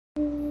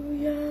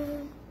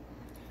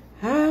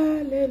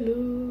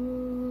Hallelujah.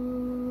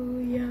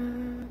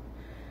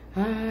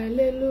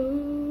 Hallelujah.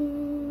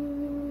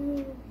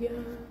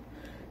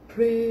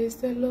 Praise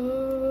the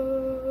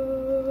Lord.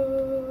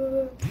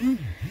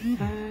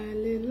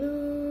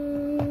 Hallelujah.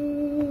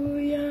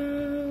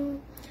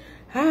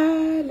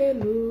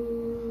 Hallelujah.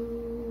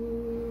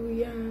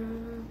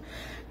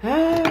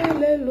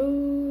 Hallelujah.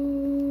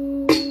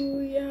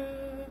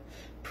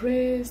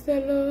 Praise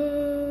the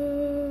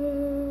Lord.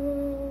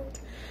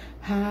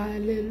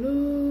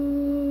 Hallelujah.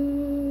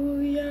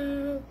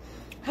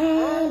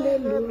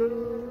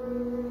 Hallelujah.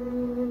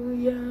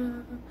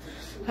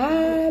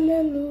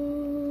 Hallelujah.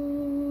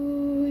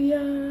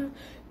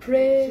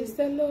 Praise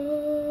the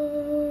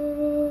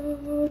Lord.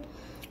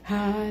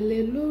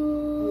 Hallelujah.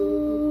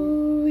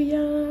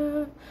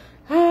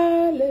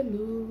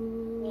 Hallelujah.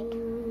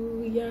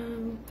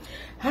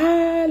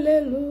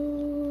 Hallelujah.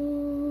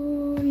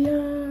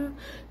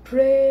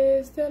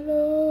 Praise the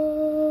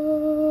Lord.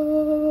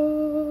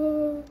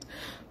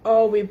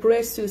 Oh, we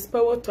bless you,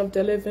 Spirit of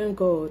the living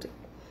God.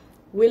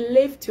 We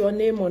lift your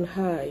name on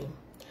high.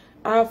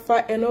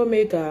 Alpha and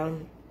Omega,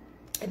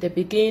 at the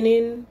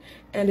beginning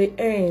and the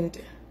end.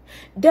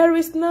 There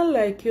is none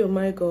like you,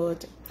 my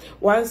God.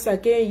 Once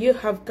again, you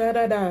have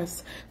gathered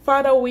us.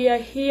 Father, we are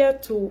here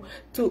to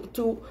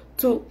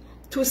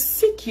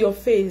seek your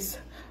face.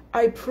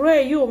 I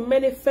pray you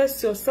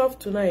manifest yourself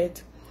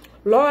tonight.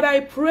 Lord, I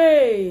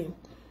pray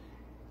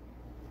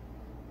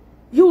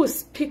you will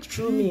speak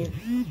through me.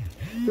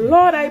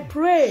 Lord, I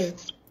pray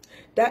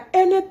that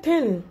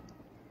anything,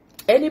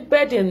 any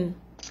burden,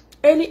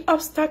 any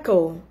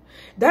obstacle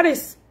that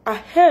is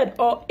ahead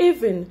or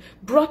even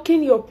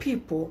blocking your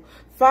people,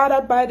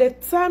 Father, by the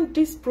time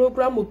this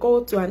program will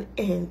go to an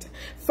end,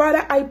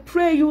 Father, I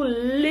pray you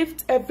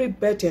lift every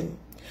burden.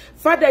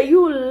 Father,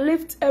 you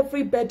lift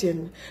every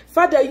burden.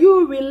 Father,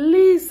 you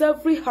release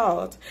every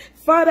heart.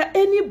 Father,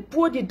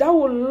 anybody that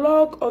will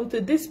log onto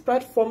this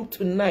platform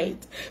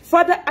tonight,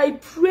 Father, I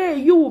pray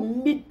you will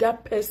meet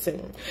that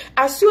person.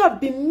 As you have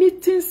been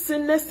meeting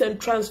sinners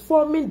and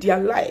transforming their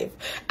life,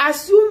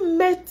 as you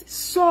met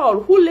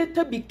Saul, who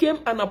later became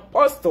an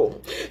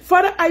apostle,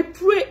 Father, I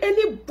pray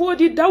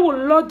anybody that will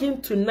log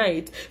in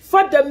tonight,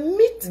 Father,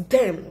 meet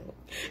them.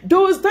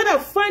 Those that are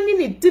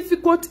finding it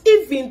difficult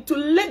even to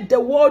let the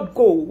world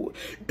go.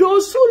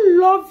 Those who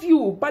love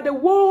you, but the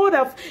world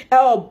of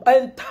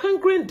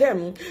entangling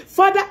them.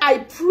 Father, I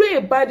pray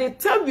by the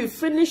time we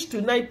finish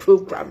tonight's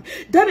program,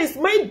 that is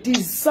my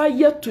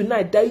desire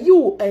tonight, that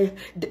you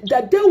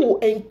that they will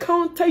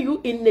encounter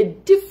you in a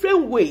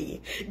different way.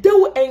 They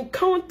will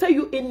encounter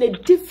you in a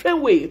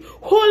different way.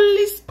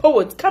 Holy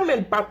Spirit, come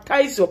and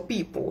baptize your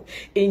people.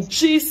 In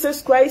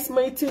Jesus Christ's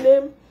mighty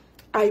name,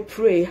 I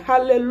pray.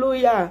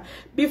 Hallelujah.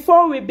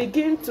 Before we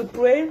begin to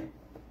pray,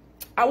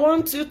 I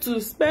want you to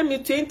spend me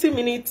 20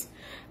 minutes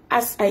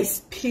as I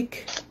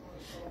speak.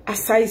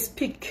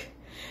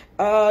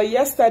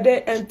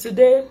 Yesterday and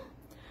today,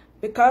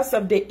 because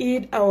of the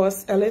Eid, I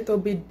was a little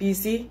bit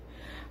busy.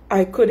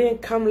 I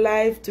couldn't come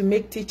live to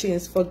make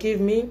teachings. Forgive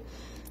me.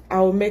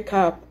 I'll make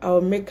up.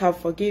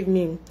 Forgive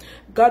me.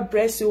 God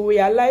bless you. We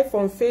are live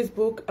on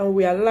Facebook and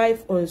we are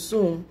live on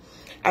Zoom.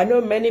 I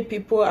know many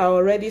people are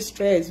already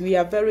stressed. We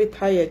are very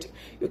tired.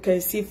 You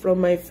can see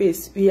from my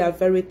face, we are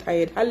very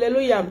tired.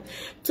 Hallelujah.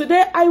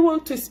 Today, I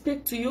want to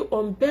speak to you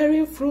on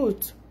bearing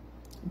fruit.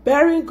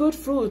 Bearing good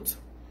fruit.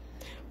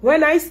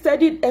 When I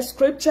studied a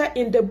scripture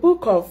in the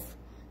book of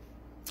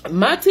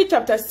Matthew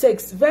chapter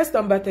 6, verse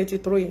number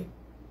 33,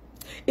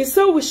 it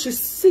said we should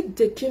seek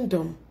the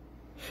kingdom.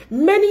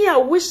 Many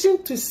are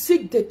wishing to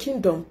seek the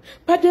kingdom,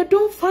 but they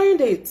don't find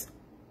it.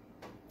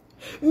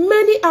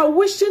 Many are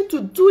wishing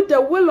to do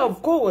the will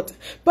of God,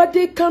 but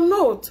they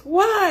cannot.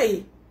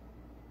 Why?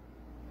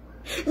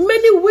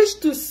 Many wish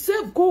to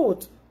serve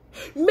God.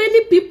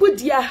 Many people,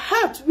 their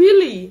heart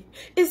really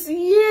is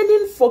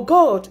yearning for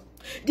God.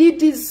 They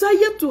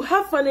desire to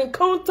have an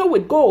encounter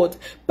with God,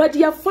 but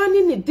they are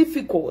finding it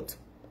difficult.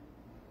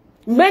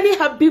 Many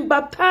have been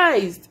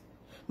baptized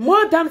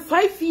more than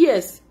 5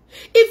 years.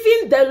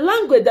 Even the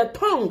language, the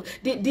tongue,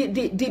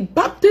 the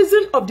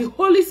baptism of the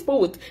Holy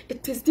Spirit,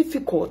 it is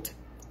difficult.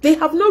 They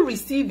have not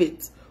received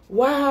it.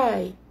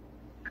 Why?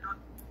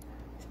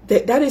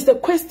 That is the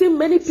question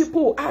many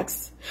people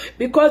ask.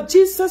 Because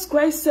Jesus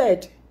Christ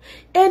said,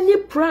 any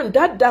plant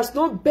that does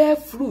not bear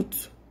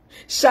fruit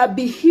shall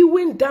be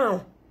hewn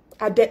down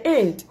at the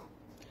end.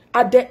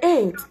 At the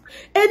end,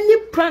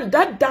 any plant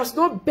that does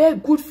not bear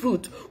good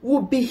fruit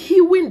will be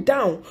hewn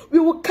down. We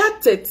will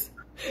cut it.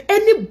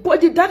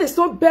 Anybody that is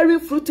not bearing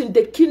fruit in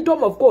the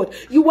kingdom of God,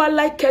 you are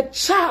like a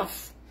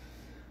chaff.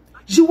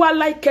 You are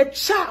like a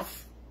chaff.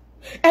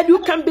 And you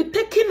can be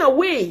taken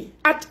away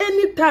at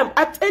any time,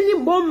 at any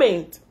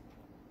moment.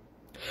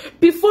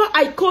 Before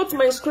I quote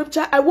my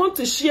scripture, I want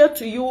to share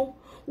to you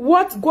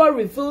what God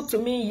revealed to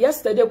me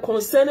yesterday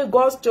concerning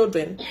God's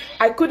children.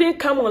 I couldn't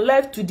come on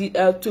live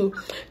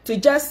to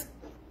just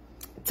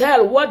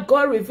tell what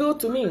God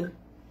revealed to me.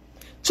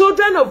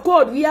 Children of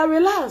God, we are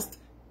relaxed.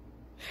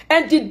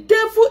 And the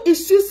devil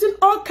is using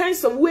all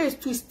kinds of ways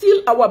to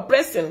steal our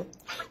blessing.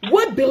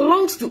 what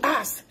belongs to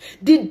us.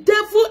 The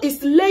devil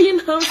is laying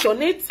hands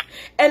on it,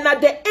 and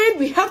at the end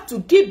we have to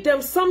give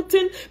them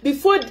something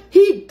before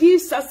he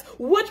gives us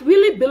what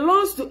really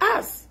belongs to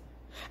us.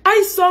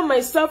 I saw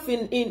myself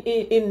in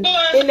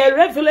a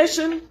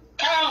revelation.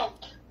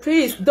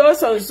 Please,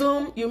 those on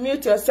Zoom, you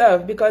mute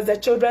yourself because the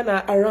children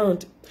are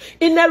around.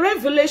 In a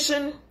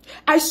revelation,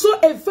 I saw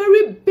a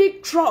very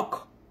big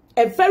truck,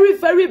 a very,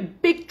 very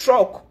big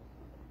truck.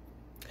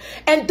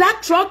 And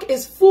that truck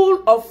is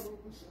full of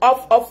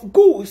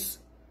goose.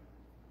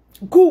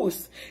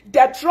 Goose.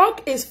 The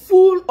truck is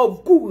full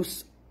of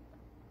goose.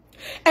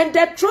 And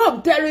the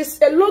truck, there is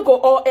a logo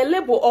or a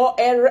label or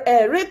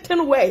a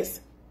written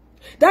words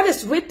that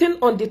is written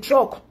on the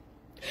truck.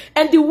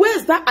 And the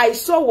words that I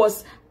saw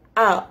was,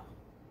 I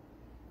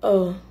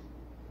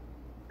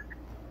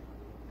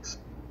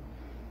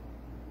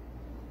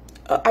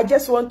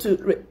just want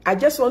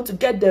to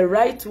get the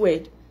right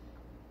word.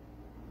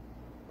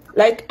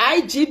 Like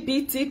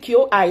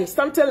IGBTQI,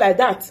 something like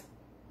that.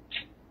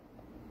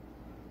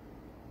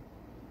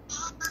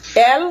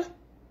 L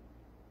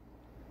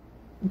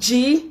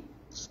G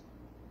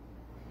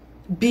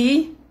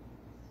B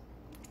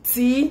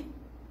T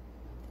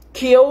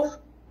Q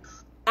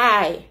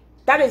I.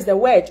 That is the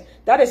word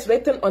that is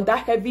written on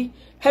that heavy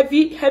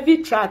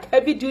truck,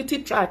 heavy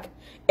duty truck.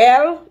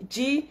 L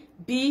G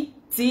B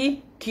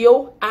T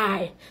Q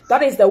I.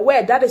 That is the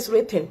word that is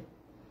written.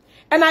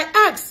 And I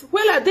asked,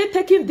 where are they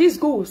taking these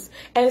goods?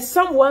 And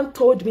someone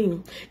told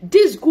me,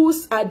 these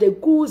goods are the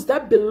goods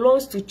that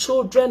belongs to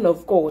children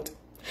of God.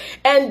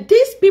 And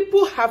these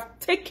people have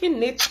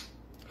taken it.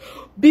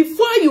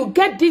 Before you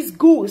get these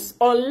goods,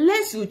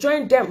 unless you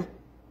join them,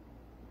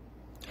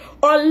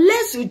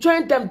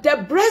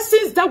 the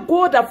blessings that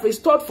God have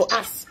restored for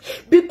us,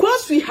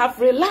 because we have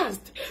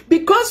relaxed,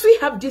 because we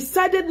have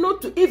decided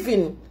not to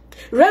even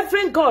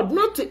reverend God,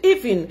 not to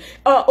even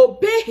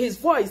obey his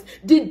voice,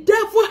 the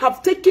devil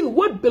have taken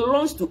what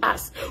belongs to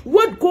us,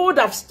 what God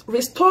has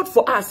restored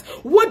for us,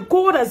 what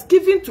God has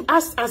given to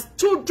us as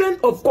children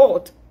of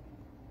God.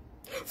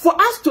 For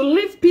us to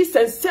live peace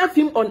and serve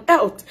him on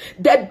earth,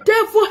 the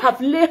devil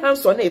have laid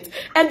hands on it.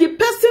 And the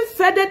person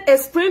further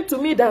explained to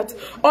me that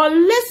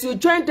unless you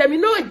join them, you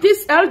know,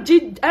 this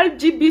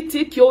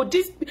LGBTQ,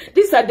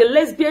 these are the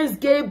lesbians,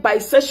 gay,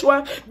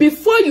 bisexual.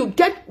 Before you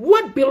get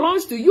what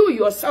belongs to you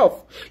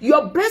yourself,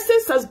 your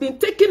blessings has been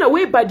taken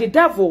away by the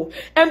devil.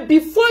 And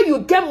before you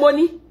get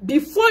money,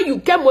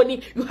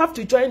 you have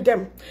to join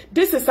them.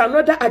 This is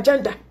another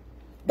agenda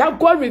that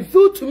God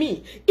revealed to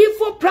me.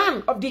 Evil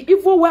plan of the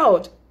evil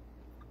world.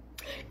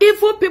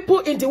 Evil people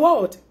in the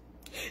world,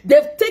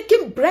 they've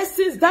taken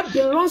blessings that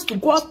belongs to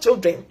God's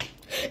children,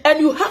 and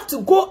you have to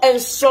go and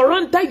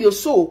surrender your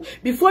soul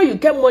before you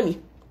get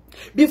money.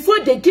 Before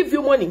they give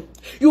you money,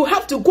 you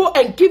have to go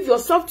and give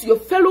yourself to your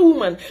fellow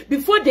woman.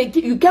 Before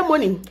you get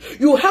money,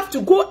 you have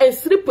to go and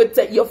sleep with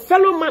your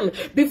fellow man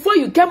before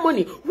you get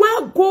money.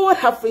 While God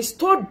have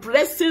restored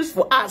blessings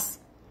for us,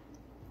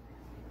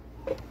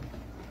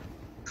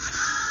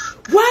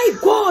 why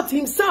God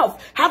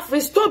himself have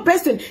restored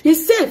blessing? He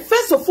said,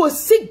 first of all,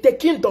 seek the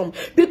kingdom.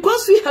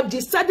 Because we have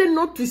decided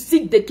not to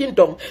seek the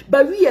kingdom,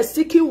 but we are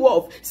seeking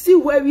wealth. See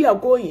where we are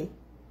going.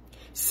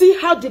 See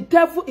how the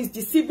devil is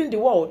deceiving the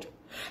world.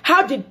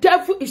 How the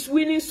devil is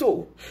winning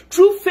soul.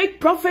 Through fake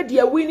prophet, they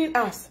are winning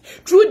us.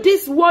 Through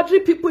these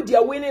worldly people, they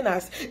are winning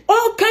us.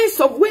 All kinds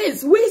of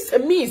ways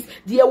and means,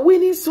 they are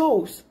winning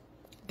souls.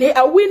 They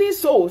are winning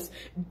souls.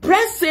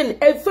 Blessing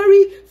a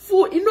very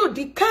full, you know,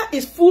 the car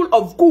is full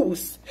of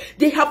goods.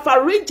 They have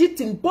arranged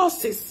it in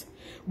buses.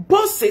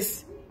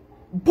 Boss,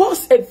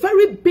 a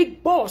very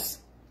big boss.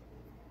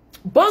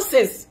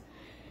 Buses.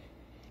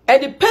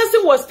 And the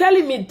person was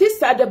telling me,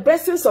 these are the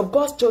blessings of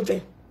God's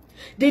children.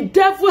 The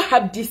devil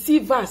have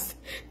deceived us,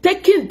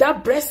 taking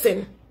that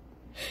blessing.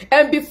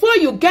 And before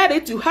you get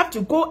it, you have to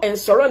go and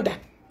surrender.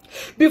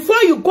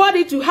 Before you got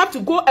it, you have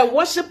to go and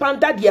worship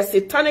under their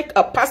satanic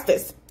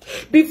pastors.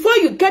 Before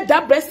you get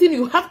that blessing,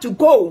 you have to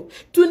go.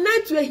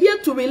 Tonight we are here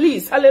to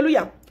release.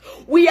 Hallelujah.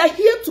 We are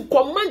here to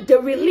command the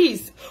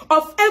release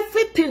of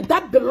everything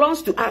that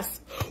belongs to us.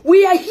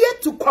 We are here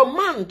to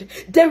command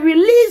the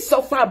release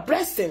of our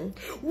blessing.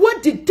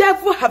 What the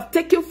devil have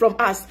taken from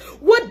us,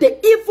 what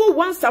the evil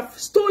ones have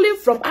stolen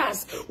from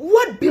us,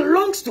 what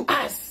belongs to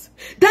us,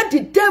 that the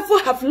devil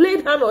have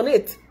laid hand on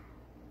it.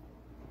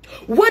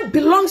 What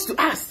belongs to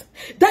us,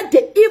 that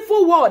the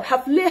evil world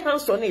have laid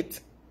hands on it.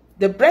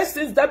 The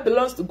blessings that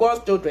belongs to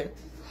God's children.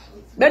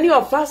 Many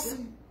of us,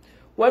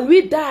 when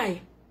we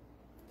die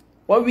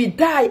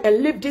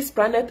and leave this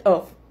planet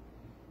Earth,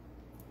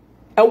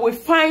 and we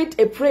find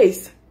a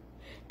place,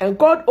 and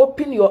God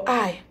open your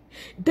eye,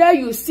 there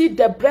you see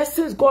the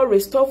blessings God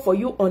restored for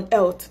you on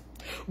earth.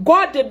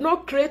 God did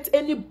not create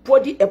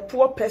anybody a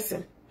poor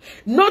person.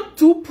 Not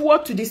too poor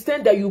to the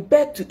extent that you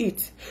beg to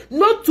eat.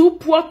 Not too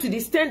poor to the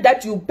extent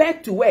that you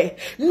beg to wear.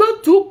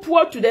 Not too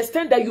poor to the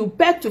extent that you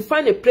beg to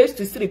find a place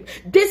to sleep.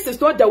 This is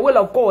not the will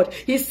of God.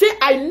 He said,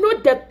 I know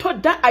the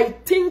thought that I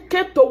think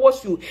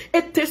towards you.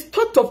 It is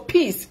thought of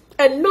peace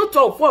and not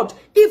of what?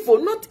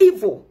 Evil, not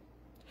evil.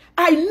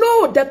 I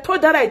know the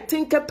thought that I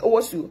think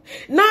towards you.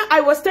 Now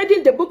I was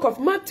studying the book of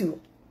Matthew.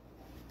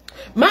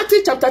 Matthew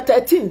chapter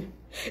 13.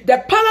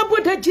 The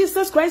parable that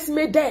Jesus Christ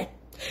made there.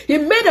 He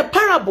made a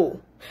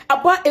parable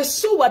about a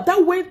sower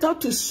that went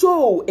out to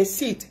sow a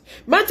seed.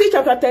 Matthew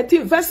chapter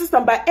 13, verses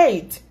number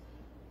 8.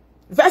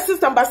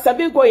 Verses number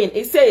 7 going.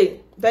 It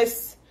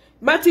says,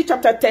 Matthew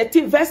chapter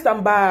 13, verse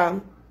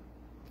number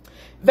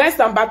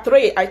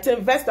 3, I think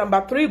verse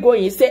number 3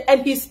 going, he said,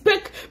 and he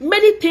spake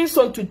many things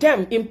unto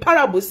them in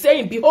parables,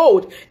 saying,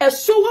 behold, a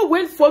sower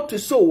went forth to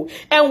sow,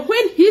 and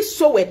when he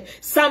sowed,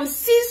 some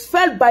seeds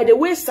fell by the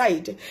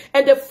wayside,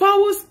 and the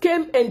fowls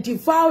came and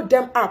devoured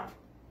them up.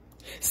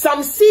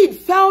 Some seed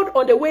fell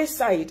on the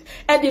wayside,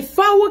 and the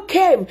fowl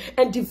came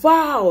and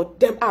devoured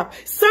them up.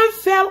 Some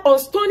fell on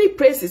stony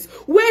places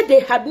where they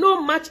had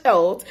no much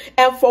earth,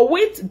 and for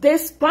which they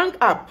sprang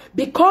up,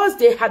 because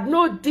they had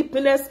no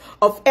deepness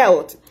of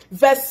earth.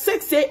 Verse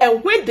 6 says,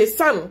 and when the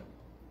sun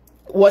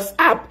was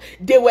up,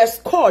 they were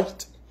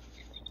scorched.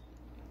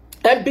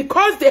 And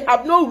because they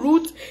have no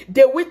root,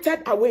 they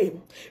withered away.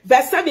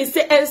 Verse 7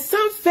 says, and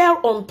some fell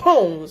on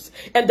thorns,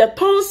 and the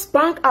thorns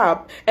sprang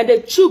up, and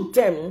they choked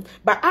them.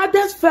 But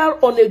others fell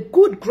on a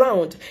good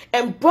ground,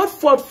 and brought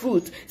forth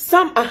fruit,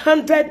 some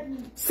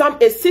 100, some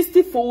a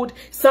 60-fold,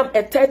 some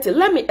a 30.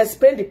 Let me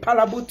explain the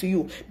parable to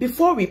you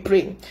before we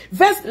pray.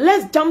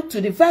 Let's jump to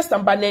the verse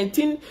number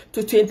 19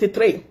 to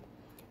 23.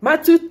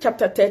 Matthew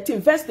chapter 13,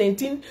 verse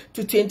 19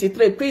 to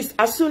 23. Please,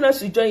 as soon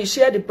as you join, you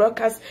share the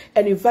broadcast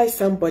and invite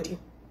somebody.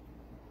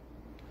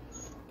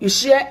 You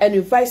share and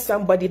invite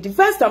somebody. The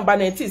verse number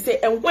 19 say,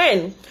 and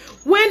when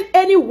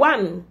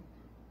anyone,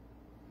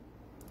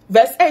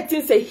 verse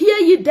 18 say, hear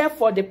ye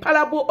therefore the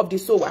parable of the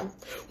sower.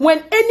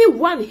 When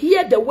anyone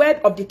hear the word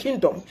of the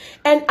kingdom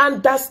and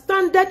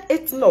understandeth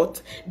it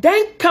not,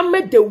 then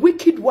cometh the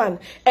wicked one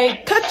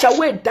and catch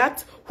away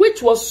that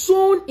which was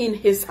sown in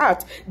his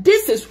heart.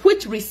 This is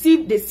which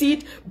received the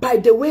seed by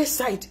the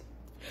wayside.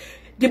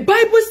 The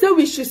Bible says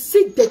we should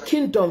seek the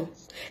kingdom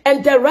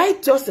and the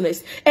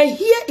righteousness. And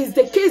here is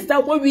the case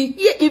that when we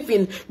hear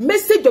even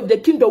message of the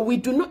kingdom, we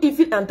do not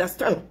even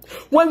understand.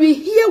 When we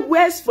hear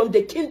words from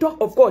the kingdom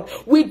of God,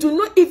 we do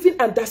not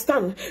even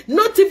understand.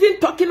 Not even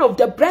talking of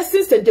the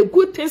blessings and the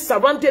good things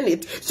surrounding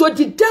it. So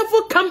the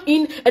devil come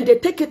in and they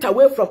take it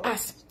away from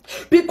us.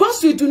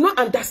 Because you do not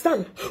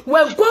understand.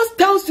 When God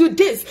tells you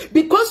this,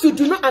 because you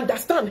do not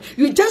understand,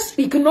 you just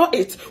ignore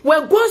it.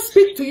 When God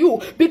speaks to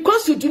you,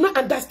 because you do not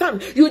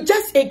understand, you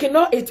just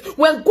ignore it.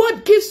 When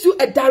God gives you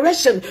a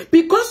direction,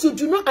 because you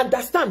do not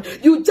understand,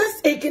 you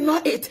just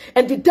ignore it.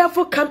 And the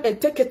devil come and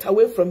take it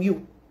away from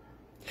you.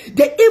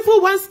 The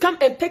evil ones come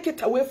and take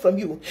it away from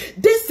you.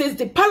 This is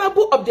the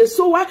parable of the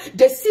sower,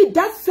 the seed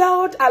that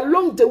fell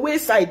along the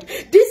wayside.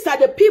 These are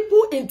the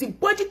people in the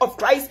body of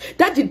Christ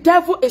that the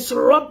devil is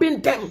robbing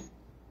them.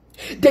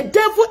 The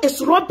devil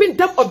is robbing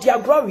them of their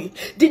glory.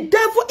 The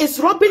devil is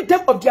robbing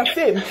them of their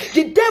fame.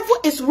 The devil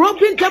is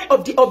robbing them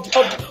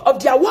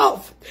of their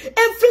wealth.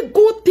 Every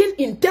good thing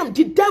in them,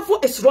 the devil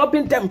is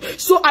robbing them.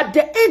 So at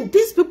the end,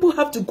 these people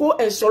have to go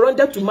and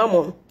surrender to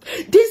Mammon.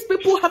 These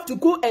people have to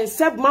go and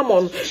serve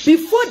Mammon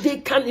before they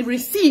can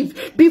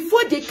receive,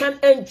 before they can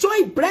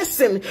enjoy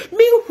blessing.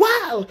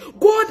 Meanwhile,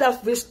 God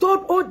has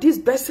restored all these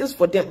blessings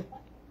for them.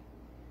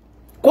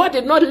 God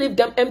did not leave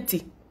them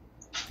empty.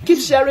 Keep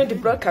sharing the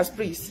broadcast,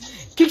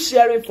 please. Keep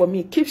sharing for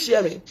me. Keep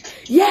sharing.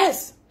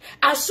 Yes.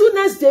 As soon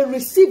as they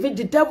receive it,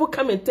 the devil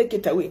come and take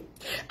it away.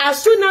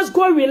 As soon as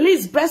God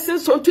release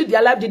blessings onto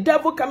their life, the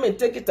devil come and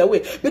take it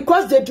away.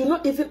 Because they do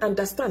not even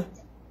understand.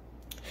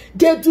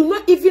 They do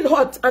not even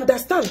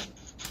understand.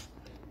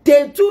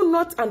 They do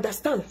not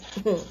understand.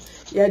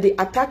 Yeah, the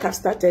attack has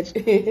started.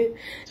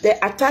 The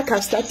attack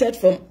has started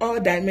from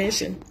all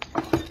dimensions.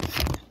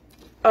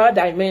 All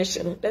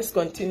dimension. Let's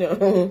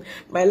continue.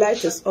 My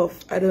light is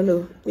off. I don't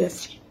know.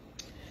 Yes.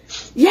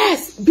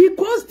 Yes,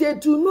 because they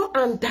do not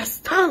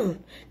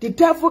understand. The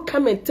devil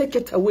come and take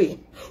it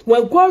away.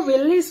 When God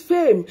release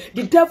fame,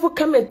 the devil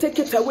come and take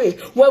it away.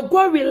 When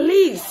God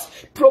release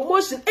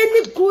promotion,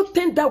 any good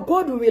thing that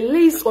God will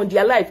release on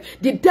their life,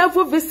 the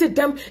devil visit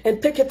them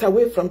and take it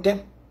away from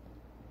them.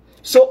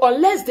 So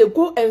unless they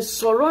go and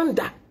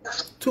surrender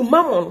to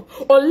Mammon,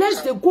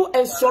 unless they go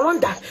and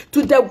surrender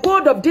to the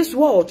God of this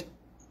world,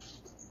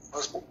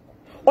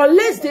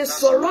 unless they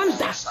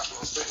surrender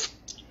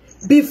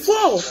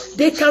before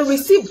they can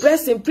receive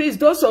blessing, please,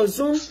 those on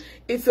Zoom,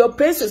 if your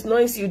praise is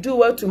noisy, you do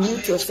well to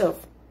mute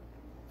yourself.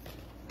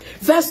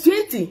 Verse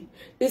 20,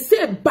 it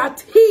said,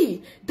 but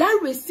he that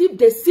received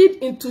the seed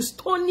into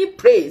stony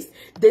place,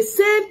 the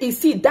same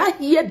is he that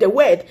hear the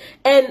word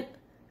and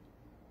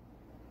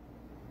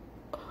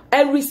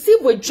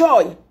receive with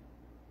joy.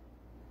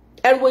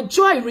 And with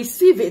joy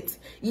receive it,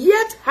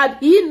 yet had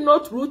he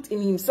not root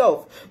in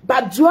himself,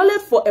 but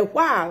dwelleth for a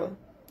while.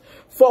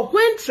 For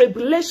when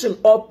tribulation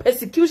or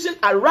persecution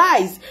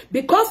arise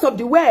because of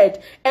the word,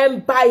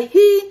 and by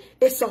he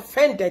is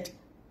offended.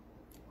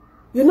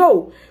 You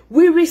know,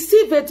 we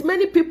receive it,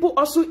 many people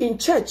also in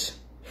church.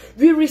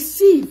 We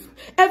receive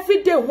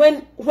every day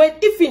when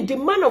even the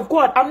man of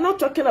God, I'm not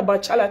talking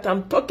about charlatan,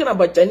 I'm talking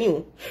about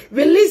genuine.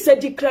 Release a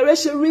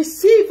declaration,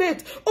 receive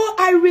it. Oh,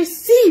 I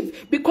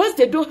receive, because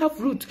they don't have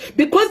root,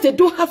 because they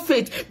don't have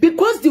faith,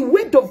 because the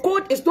word of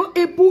God is not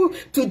able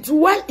to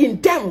dwell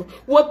in them.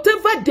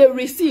 Whatever they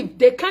receive,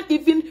 they can't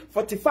even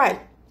fortify.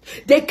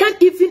 They can't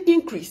even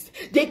increase.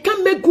 They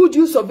can't make good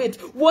use of it.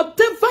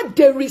 Whatever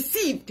they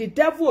receive, the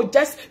devil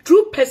just,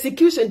 through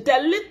persecution,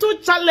 their little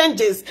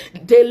challenges,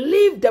 they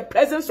leave the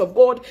presence of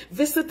God,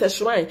 visit a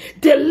shrine.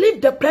 They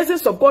leave the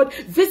presence of God,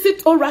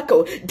 visit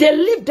oracle. They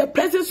leave the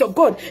presence of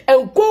God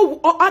and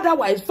go, or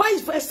otherwise, vice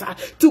versa,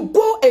 to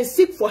go and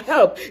seek for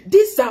help.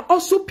 These are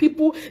also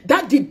people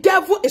that the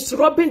devil is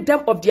robbing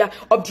them of their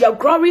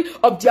glory,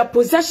 of their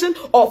possession,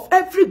 of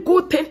every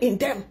good thing in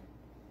them.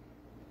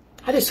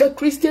 How they say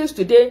Christians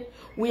today,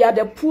 we are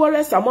the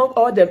poorest among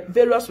all the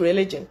various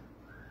religions.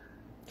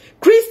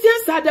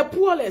 Christians are the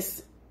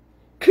poorest.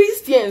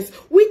 Christians,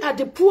 we are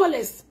the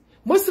poorest.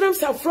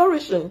 Muslims are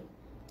flourishing.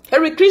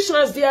 Hare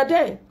Krishnas, they are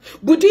there.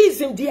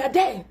 Buddhism, they are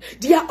there.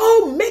 They are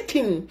all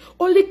making.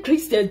 Only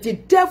Christians, the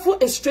devil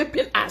is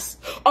stripping us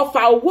of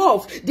our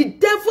wealth. The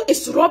devil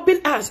is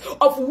robbing us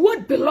of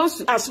what belongs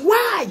to us.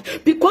 Why?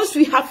 Because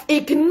we have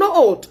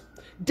ignored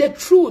the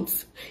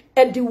truth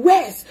and the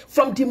words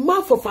from the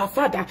mouth of our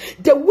Father.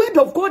 The word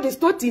of God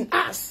is not in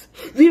us.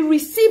 We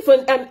receive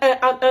an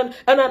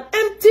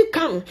empty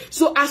can.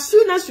 So as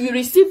soon as we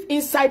receive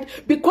inside,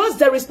 because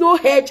there is no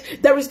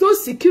hedge, there is no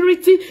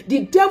security,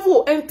 the devil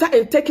will enter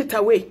and take it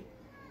away.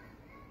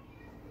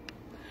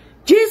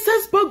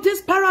 Jesus spoke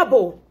this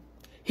parable.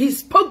 He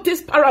spoke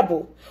this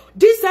parable.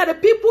 These are the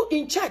people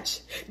in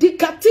church. The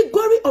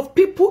category of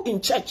people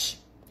in church.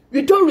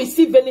 We don't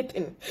receive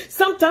anything.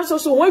 Sometimes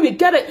also when we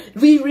get it,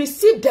 we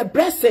receive the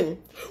blessing.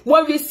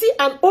 When we see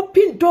an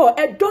open door,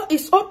 a door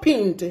is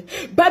opened.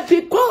 But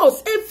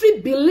because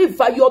every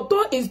believer, your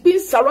door is being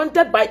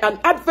surrounded by an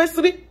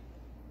adversary,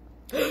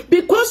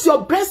 because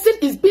your blessing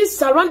is being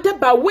surrounded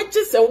by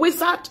witches and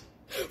wizards,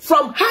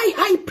 from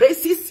high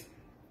places,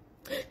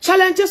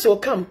 challenges will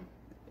come.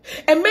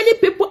 And many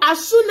people,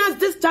 as soon as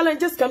these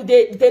challenges come,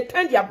 they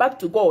turn their back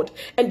to God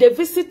and they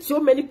visit so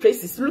many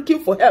places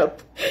looking for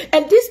help.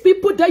 And these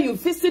people that you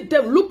visit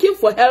them looking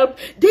for help,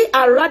 they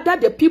are rather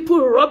the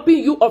people robbing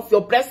you of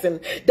your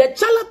blessing. The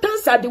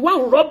charlatans are the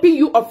one robbing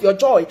you of your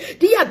joy.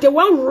 They are the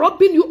one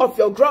robbing you of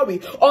your glory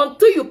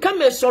until you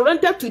come and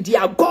surrender to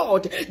their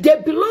God. They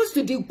belong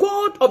to the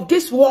God of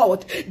this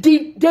world.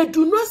 They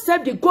do not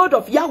serve the God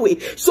of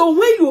Yahweh. So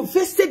when you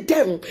visit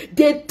them,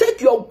 they take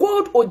your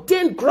God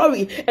ordained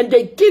glory and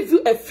they give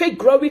you a fake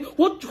glory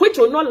which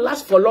will not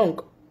last for long.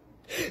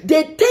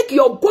 They take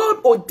your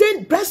God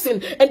ordained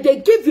blessing and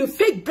they give you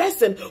fake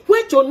blessing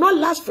which will not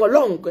last for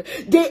long.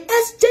 They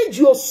exchange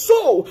your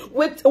soul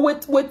with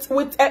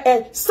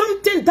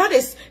something that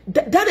is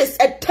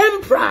a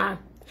temporary,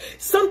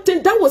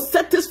 something that will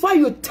satisfy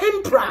you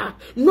temporary,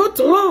 not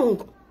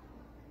long.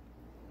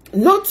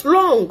 Not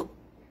long.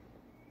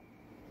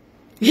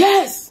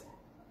 Yes.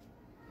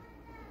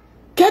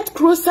 Get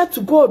closer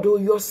to God or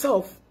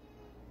yourself.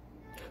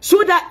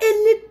 So that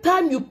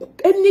anytime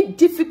any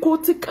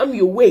difficulty come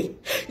your way,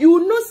 you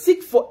will not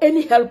seek for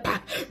any helper,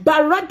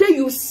 but rather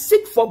you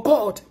seek for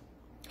God.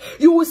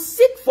 You will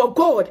seek for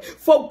God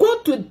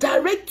to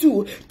direct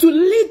you, to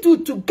lead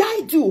you, to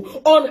guide you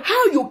on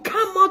how you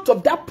come out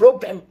of that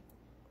problem.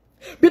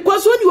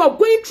 Because when you are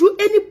going through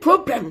any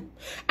problem,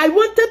 I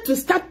wanted to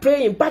start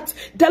praying, but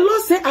the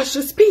Lord said I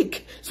should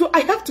speak. So I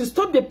have to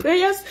stop the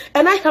prayers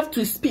and I have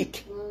to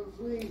speak.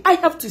 I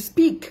have to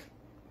speak.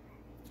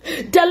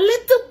 The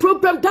little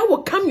problem that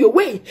will come your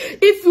way,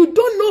 if you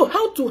don't know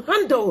how to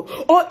handle,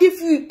 or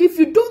if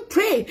you don't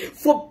pray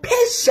for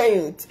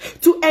patience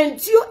to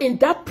endure in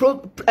that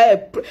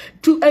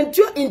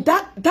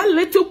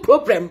little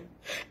problem,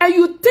 and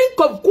you think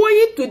of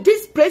going to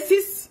these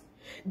places,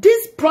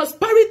 these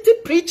prosperity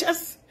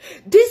preachers,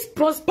 these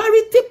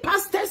prosperity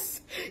pastors,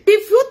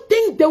 if you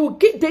think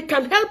they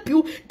can help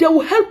you, they will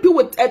help you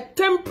with a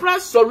temporary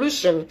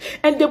solution,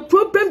 and the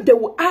problem they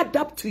will add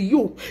up to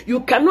you.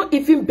 You cannot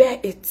even bear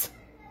it.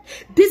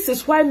 This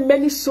is why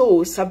many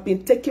souls have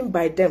been taken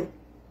by them.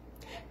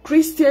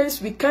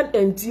 Christians, we can't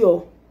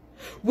endure.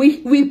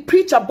 We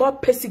preach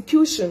about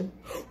persecution.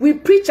 We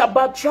preach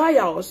about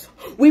trials.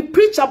 We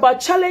preach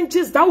about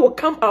challenges that will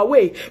come our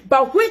way.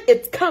 But when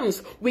it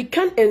comes, we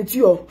can't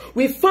endure.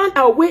 We find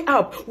our way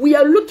up. We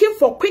are looking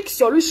for quick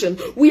solution.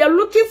 We are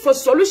looking for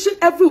solution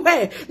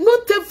everywhere.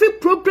 Not every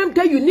problem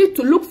that you need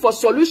to look for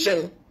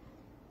solution.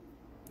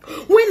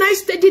 When I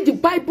studied the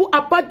Bible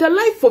about the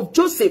life of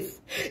Joseph,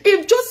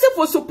 if Joseph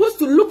was supposed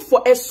to look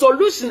for a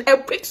solution, a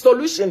quick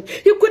solution,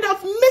 he could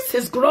have missed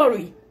his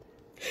glory.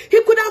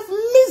 He could have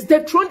missed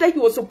the throne that he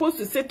was supposed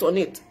to sit on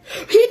it.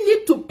 He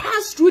needed to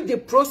pass through the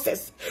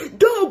process.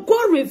 Though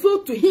God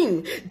revealed to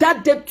him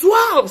that the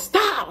 12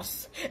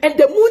 stars and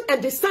the moon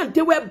and the sun,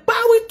 they were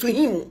bowing to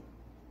him.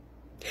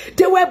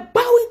 They were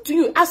bowing to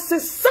you as a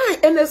sign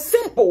and a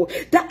symbol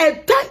that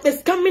a time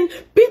is coming.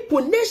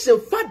 People,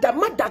 nation, father,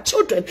 mother,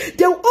 children,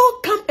 they will all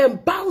come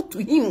and bow to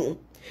him.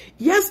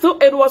 Yes, no,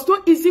 it was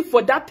not easy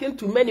for that thing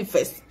to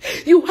manifest.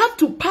 You have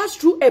to pass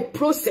through a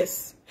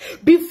process.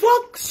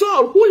 Before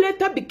Saul, who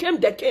later became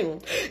the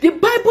king, the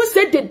Bible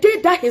said the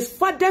day that his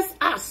father's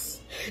ass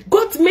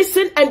got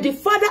missing and the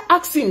father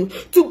asked him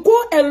to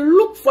go and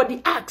look for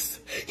the axe,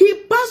 he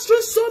passed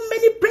through so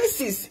many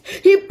places.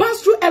 He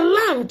passed through a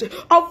land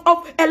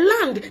of a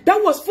land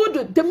that was full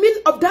of, the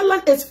meaning of that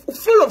land is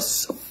full of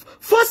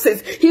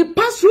forces. He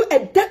passed through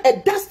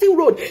a dusty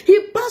road. He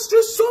passed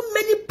through so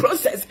many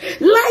processes.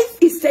 Life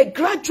is a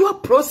gradual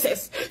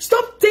process.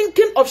 Stop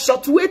thinking of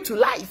short way to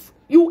life.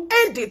 You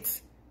end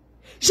it.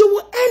 You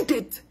will end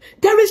it.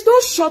 There is no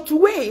short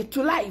way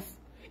to life.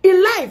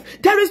 In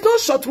life, there is no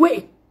short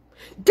way.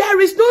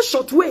 There is no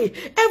short way.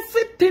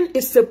 Everything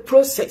is a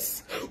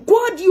process.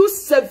 God used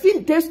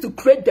 7 days to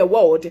create the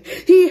world.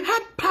 He had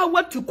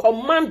power to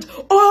command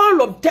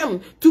all of them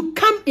to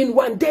come in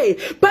one day.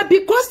 But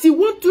because he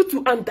wants you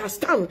to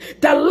understand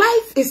that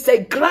life is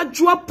a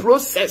gradual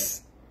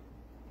process.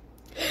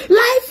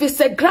 Life is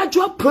a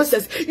gradual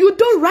process. You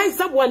don't rise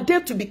up one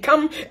day to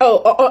become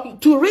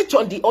to reach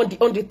on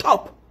the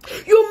top.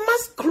 You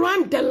must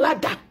climb the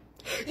ladder.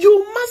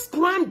 You must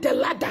climb the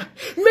ladder.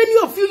 Many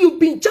of you, you've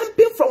been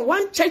jumping from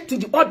one church to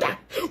the other.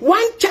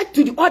 One church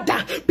to the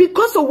other.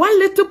 Because of one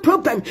little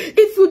problem.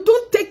 If you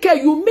don't take care,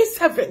 you miss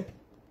heaven.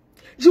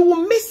 You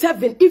will miss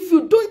heaven if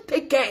you don't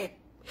take care.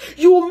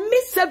 You will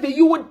miss heaven.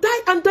 You will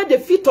die under the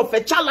feet of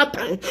a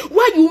charlatan.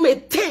 While you may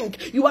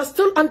think you are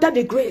still under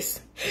the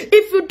grace.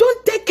 If you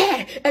don't take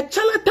care, a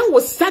charlatan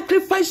will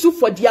sacrifice you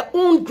for their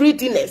own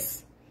greediness.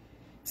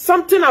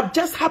 Something have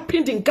just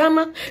happened in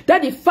Ghana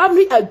that the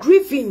family are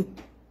grieving.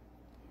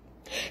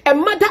 A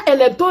mother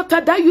and a daughter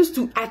that used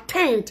to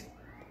attend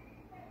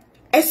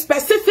a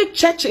specific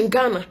church in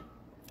Ghana.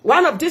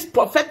 One of these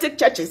prophetic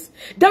churches.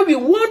 That we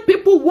want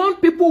people.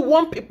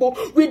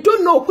 We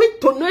don't know which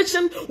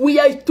tonation we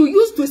are to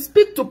use to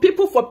speak to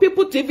people for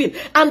people to even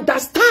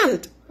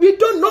understand. We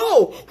don't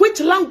know which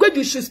language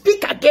you should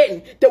speak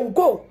again. They will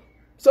go.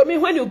 So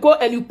when you go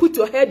and you put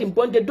your head in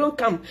bond, they don't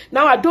come.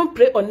 Now I don't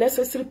pray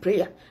unnecessary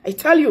prayer. I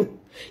tell you,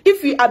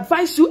 if we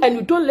advise you and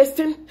you don't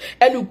listen,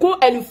 and you go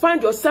and you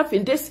find yourself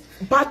in this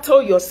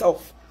battle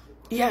yourself.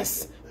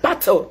 Yes,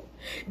 battle.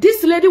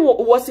 This lady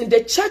was in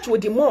the church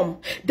with the mom.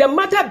 The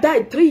mother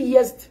died 3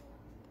 years.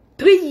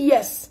 3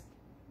 years.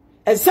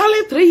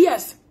 Exactly 3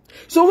 years.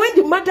 So when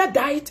the mother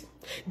died,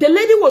 the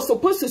lady was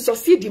supposed to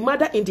succeed the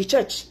mother in the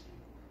church.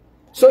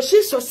 So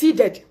she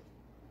succeeded.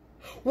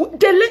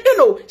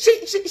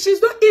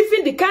 She's not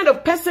even the kind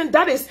of person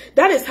that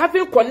is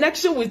having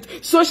connection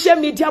with social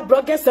media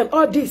bloggers and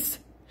all this.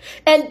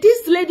 And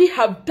this lady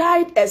have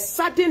died a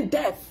sudden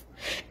death.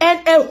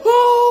 And a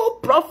whole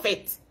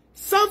prophet,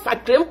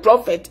 self-acclaimed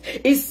prophet,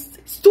 is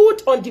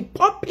stood on the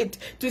pulpit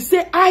to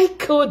say, I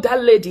killed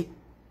that lady.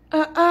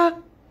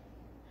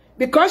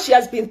 Because she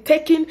has been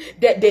taking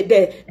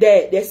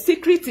the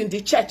secret in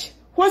the church.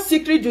 What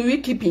secret do we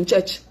keep in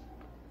church?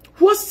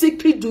 What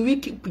secret do we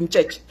keep in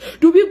church?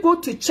 Do we go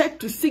to church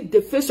to seek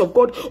the face of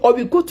God, or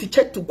we go to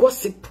church to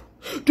gossip?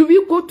 Do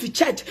we go to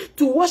church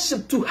to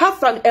worship, to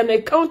have an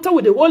encounter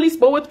with the Holy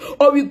Spirit,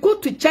 or we go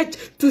to church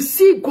to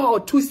see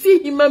God, to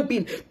see human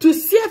being, to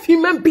serve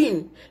human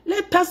being?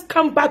 Let us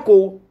come back,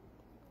 oh.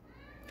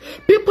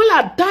 People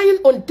are dying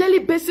on daily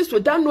basis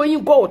without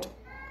knowing God.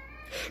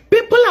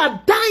 People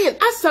are dying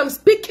as I'm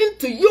speaking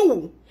to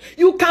you.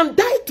 You can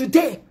die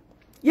today.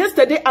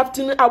 Yesterday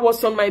afternoon, I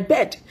was on my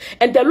bed,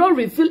 and the Lord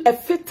revealed a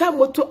fatal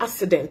motor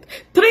accident.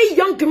 3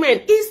 young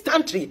men,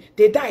 instantly,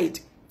 they died.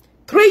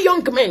 3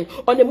 young men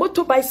on a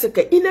motor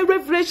bicycle. In a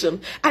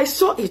revelation, I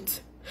saw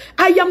it.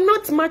 I am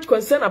not much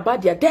concerned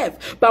about their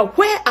death, but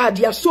where are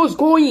their souls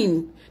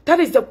going? That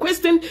is the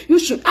question you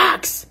should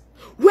ask.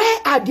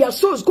 Where are their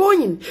souls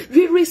going?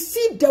 We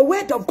receive the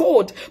word of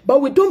God,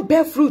 but we don't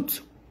bear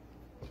fruit.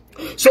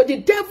 So the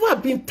devil has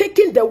been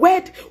taking the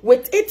word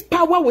with its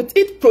power, with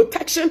its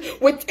protection,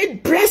 with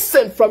its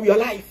blessing from your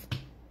life.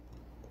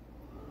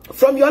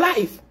 From your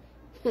life.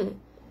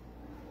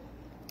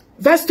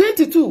 Verse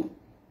 22.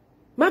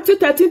 Matthew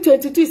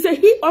 13:22 says,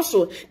 he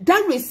also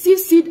that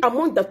receives seed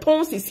among the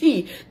thorns is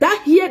he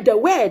that hear the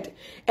word,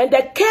 and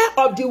the care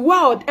of the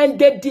world and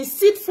the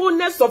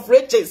deceitfulness of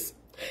riches.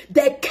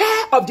 The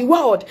care of the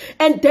world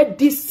and the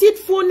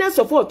deceitfulness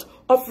of what?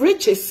 Of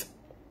riches.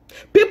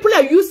 People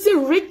are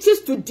using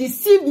riches to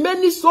deceive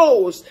many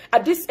souls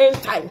at this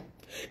end time.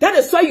 That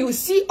is why you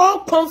see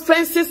all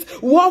conferences,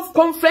 wealth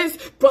conference,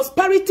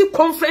 prosperity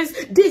conference,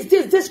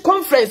 this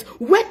conference.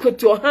 Work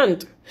with your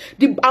hand.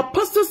 The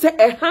apostle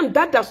said a hand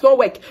that does not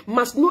work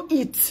must not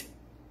eat.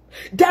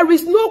 There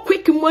is no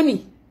quick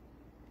money.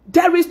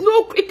 There is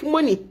no quick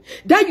money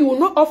that you will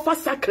not offer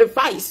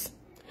sacrifice.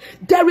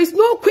 There is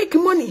no quick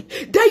money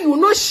that you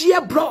will not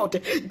share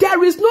blood.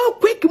 There is no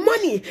quick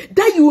money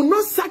that you will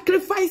not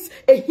sacrifice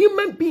a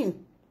human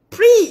being.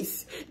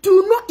 Please,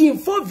 do not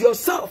involve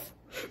yourself.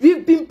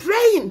 We've been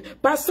praying,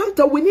 but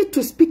sometimes we need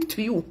to speak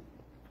to you.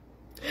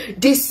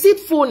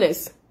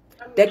 Deceitfulness,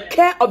 the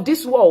care of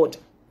this world.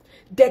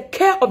 The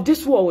care of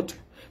this world.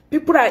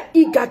 People are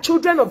eager,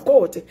 children of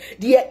God.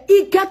 They are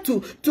eager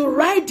to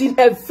ride in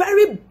a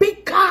very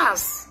big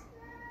cars.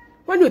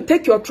 When you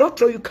take your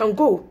tractor, you can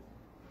go.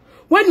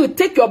 When you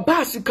take your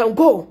bus, you can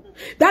go.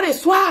 That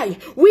is why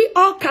we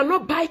all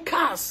cannot buy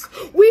cars.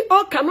 We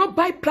all cannot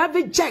buy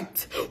private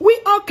jets. We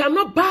all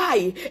cannot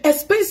buy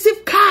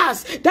expensive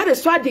cars. That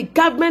is why the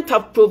government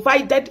have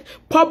provided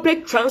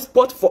public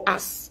transport for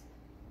us.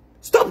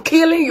 Stop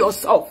killing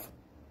yourself.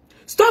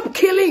 Stop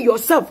killing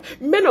yourself.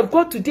 Men of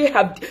God today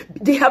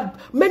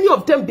have many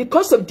of them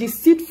because of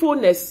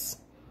deceitfulness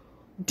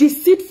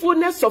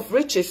of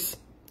riches.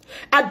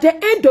 At the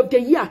end of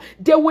the year,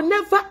 they will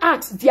never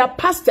ask their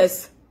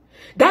pastors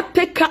that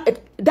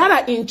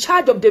are in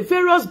charge of the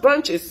various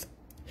branches.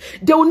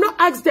 They will not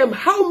ask them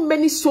how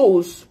many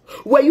souls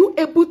were you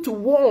able to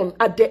win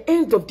at the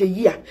end of the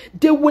year.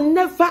 They will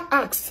never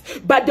ask,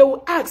 but they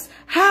will ask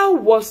how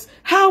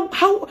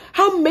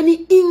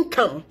many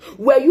income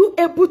were you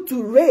able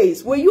to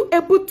raise, were you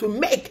able to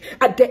make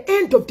at the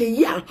end of the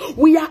year.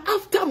 We are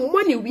after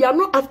money, we are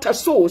not after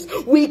souls.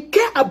 We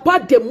care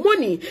about the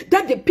money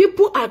that the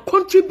people are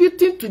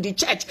contributing to the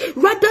church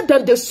rather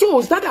than the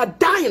souls that are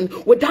dying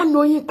without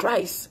knowing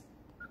Christ.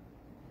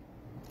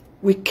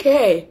 We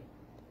care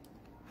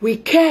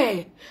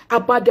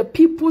about the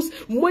people's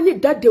money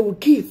that they will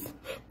give.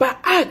 But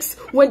ask,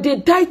 when they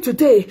die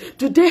today,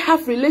 do they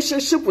have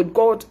relationship with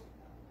God?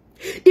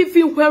 If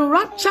when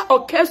rapture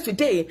occurs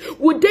today,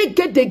 would they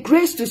get the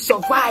grace to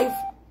survive?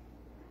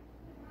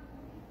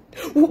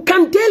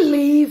 Can they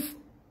live?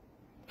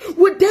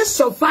 Would they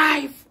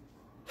survive?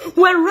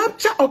 When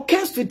rapture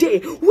occurs today,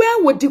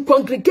 where would the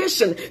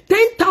congregation,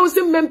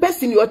 10,000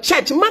 members in your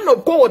church, man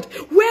of God,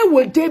 where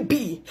will they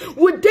be?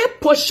 Would they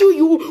pursue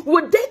you?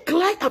 Would they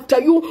climb after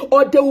you?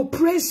 Or they will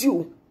praise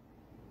you?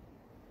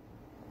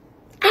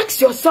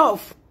 Ask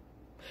yourself.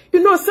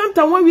 You know,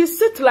 sometimes when we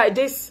sit like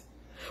this,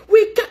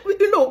 we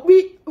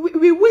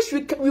wish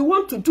we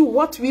want to do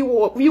what we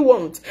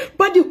want.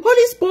 But the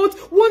Holy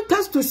Spirit wants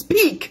us to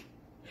speak.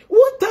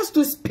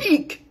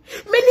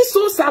 Many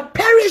souls are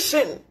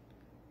perishing.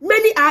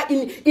 Many are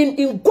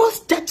in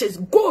ghost churches.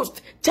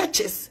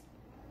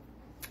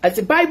 As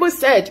the Bible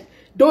said,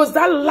 those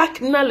that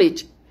lack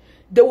knowledge,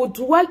 they will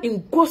dwell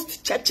in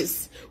ghost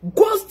churches.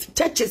 Ghost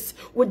churches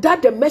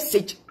without the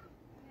message.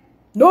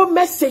 No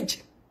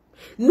message.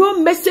 No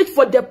message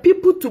for the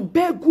people to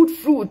bear good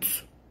fruit.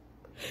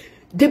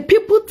 The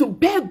people to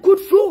bear good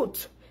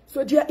fruit.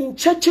 So they are in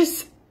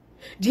churches.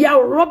 They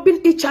are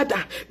robbing each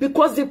other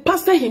because the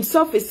pastor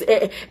himself is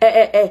a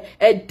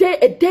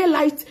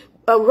daylight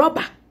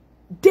robber.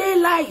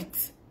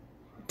 Daylight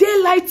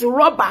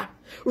robber,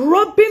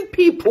 robbing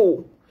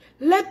people.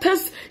 Let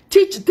us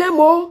teach them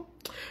all,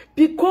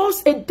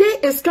 because a day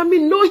is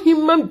coming no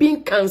human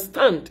being can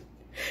stand.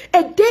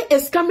 A day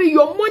is coming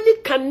your money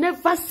can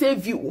never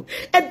save you.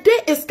 A day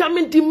is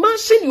coming the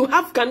mansion you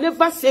have can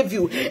never save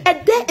you. A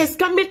day is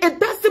coming, it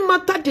doesn't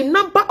matter the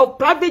number of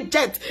private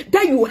jets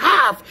that you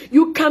have,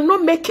 you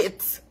cannot make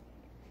it.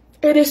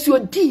 It is your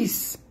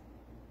deeds.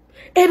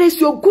 It is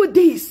your good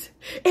deeds.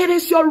 It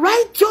is your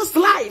righteous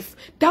life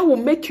that will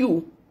make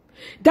you,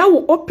 that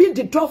will open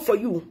the door for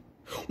you.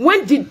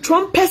 When the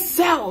trumpet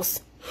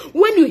sounds,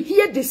 when you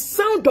hear the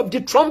sound of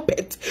the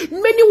trumpet,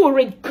 many will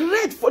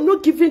regret for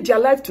not giving their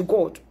life to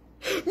God.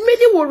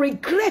 Many will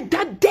regret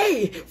that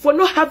day for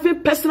not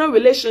having personal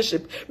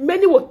relationship.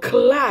 Many will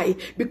cry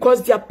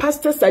because their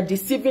pastors are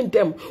deceiving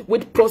them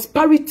with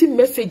prosperity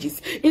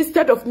messages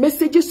instead of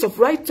messages of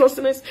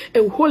righteousness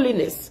and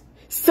holiness.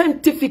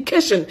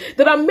 Sanctification.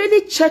 There are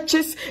many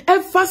churches,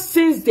 ever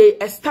since they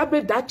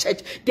established that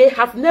church, they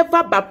have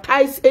never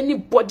baptized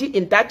anybody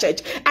in that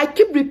church. I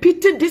keep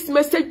repeating this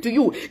message to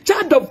you,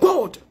 child of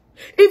God.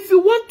 If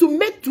you want to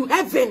make to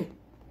heaven,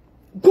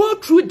 go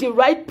through the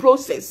right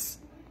process.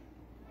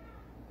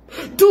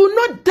 Do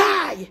not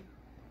die.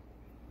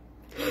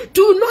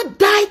 Do not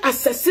die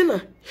as a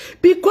sinner,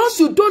 because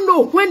you don't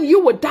know when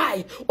you will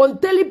die. On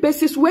daily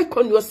basis, work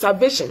on your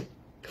salvation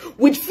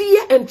with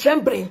fear and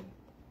trembling.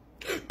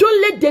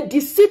 Don't let the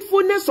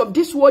deceitfulness of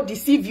this world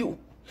deceive you.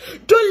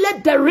 Don't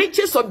let the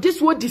riches of this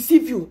world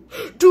deceive you.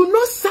 Do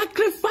not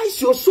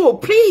sacrifice your soul.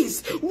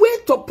 Please,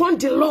 wait upon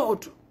the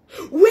Lord.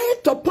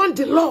 Wait upon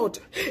the Lord.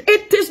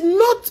 It is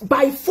not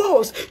by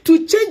force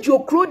to change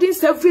your clothing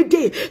every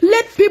day.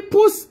 Let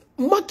people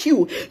mock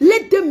you.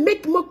 Let them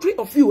make mockery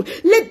of you.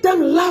 Let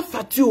them laugh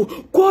at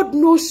you. God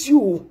knows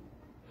you.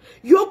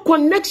 Your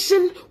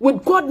connection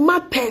with God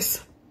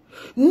matters.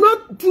 Do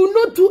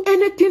not do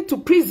anything to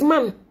please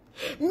man.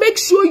 Make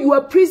sure you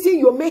are praising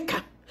your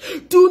maker.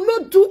 Do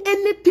not do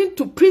anything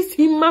to praise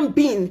human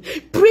being.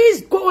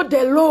 Praise God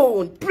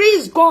alone.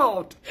 Praise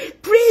God.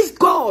 Praise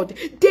God.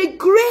 The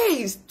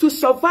grace to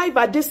survive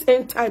at this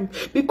end time,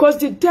 because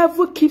the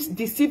devil keeps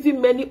deceiving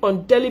many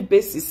on daily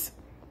basis.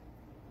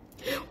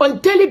 On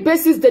daily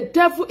basis, the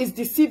devil is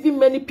deceiving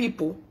many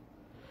people.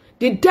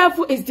 The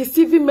devil is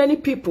deceiving many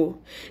people.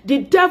 The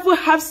devil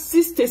has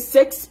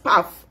 66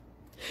 paths.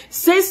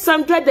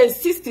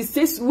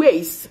 666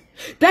 ways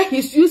that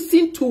he's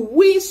using to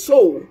win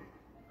soul.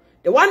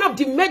 The one of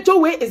the major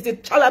way is the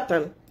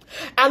charlatan.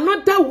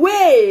 Another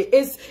way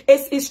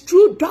is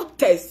through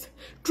doctors,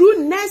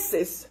 through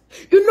nurses.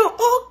 You know,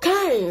 all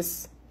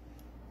kinds.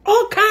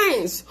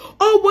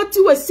 All what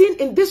you were seeing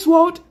in this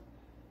world.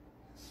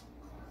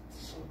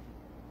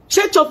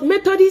 Church of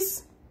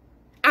Methodists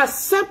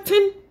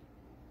accepting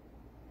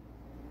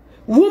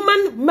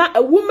woman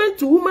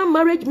to woman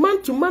marriage,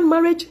 man to man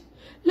marriage.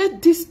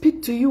 Let this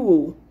speak to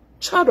you,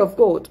 child of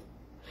God.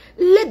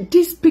 Let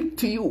this speak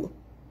to you.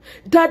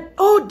 That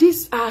all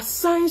these are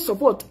signs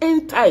of what?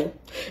 End time.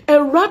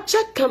 And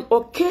rapture can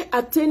occur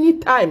at any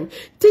time.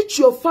 Teach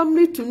your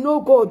family to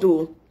know God.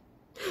 Oh.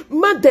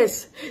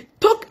 Mothers,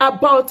 talk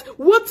about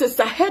what is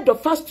ahead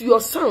of us to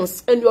your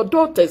sons and your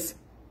daughters.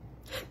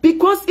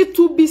 Because it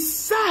will be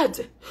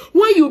sad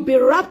when you be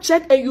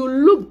raptured and you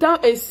look down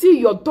and see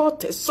your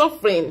daughter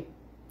suffering.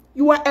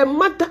 You are a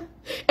mother,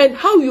 and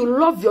how you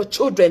love your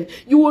children,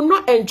 you will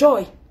not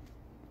enjoy.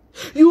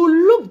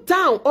 You look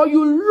down or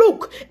you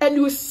look and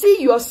you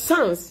see your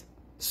sons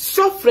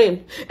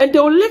suffering, and they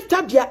will lift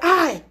up their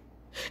eye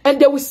and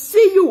they will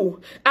see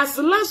you as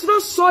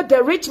Lazarus saw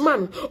the rich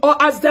man,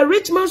 or as the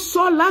rich man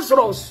saw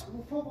Lazarus.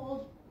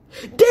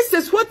 This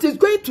is what is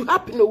going to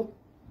happen. Oh.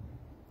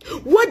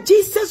 What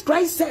Jesus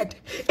Christ said,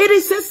 it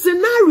is a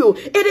scenario,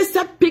 it is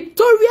a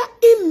pictorial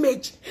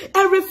image,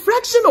 a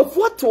reflection of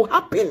what will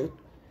happen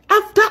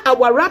after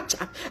our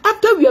rapture,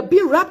 after we are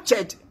being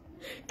raptured.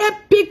 A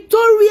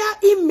pictorial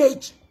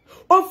image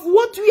of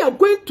what we are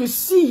going to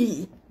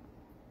see.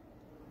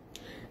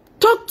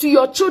 Talk to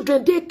your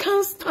children, they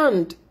can't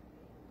stand.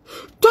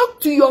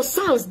 Talk to your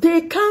sons,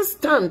 they can't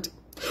stand.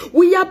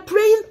 We are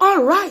praying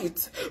all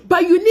right,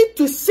 but you need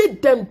to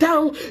sit them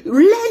down,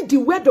 learn the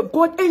word of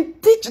God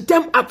and teach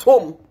them at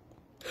home.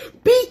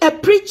 Be a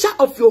preacher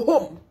of your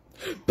home.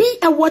 Be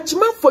a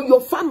watchman for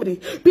your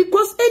family,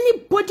 because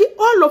anybody,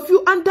 all of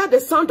you under the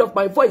sound of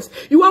my voice,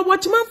 you are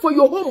watchman for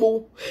your home.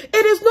 Oh.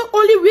 It is not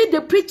only we the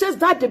preachers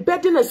that the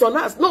burden is on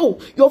us. No,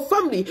 your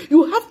family,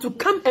 you have to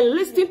come and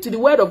listen to the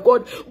word of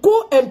God.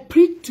 Go and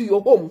preach to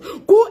your home.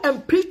 Go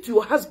and preach to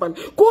your husband.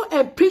 Go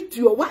and preach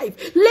to your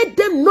wife. Let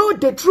them know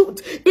the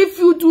truth. If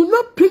you do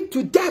not preach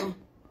to them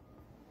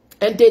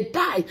and they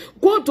die,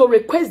 God will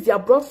request their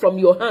blood from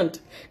your hand.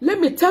 Let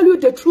me tell you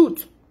the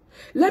truth.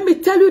 Let me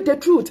tell you the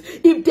truth.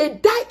 If they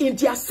die in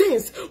their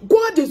sins,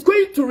 God is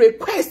going to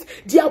request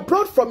their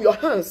blood from your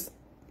hands.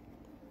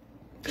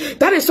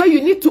 That is why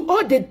you need to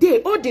all the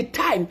day, all the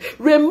time,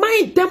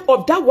 remind them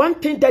of that one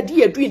thing that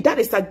they are doing that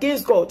is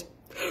against God.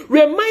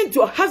 Remind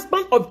your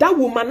husband of that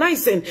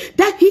womanizing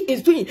that he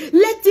is doing.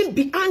 Let him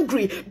be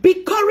angry.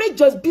 Be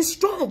courageous. Be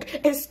strong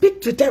and speak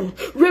to them.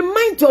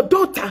 Remind your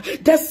daughter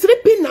that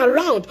sleeping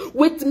around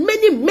with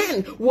many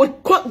men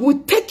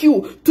would take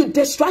you to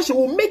destruction,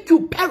 will make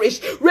you perish.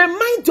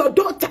 Remind your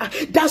daughter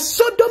that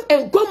Sodom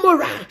and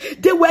Gomorrah,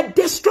 they were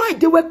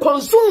destroyed. They were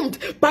consumed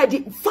by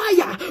the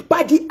fire,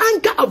 by the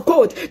anger of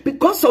God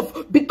because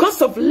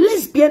of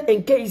lesbian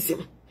and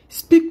gayism.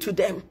 Speak to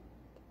them.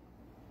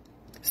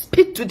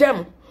 Speak to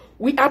them.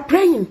 We are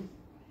praying.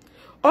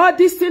 All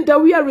these things that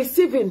we are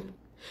receiving.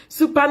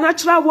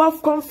 Supernatural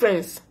Wealth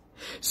Conference.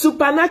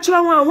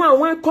 Supernatural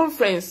 111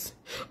 Conference.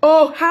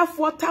 Oh, Half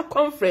Water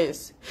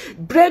Conference.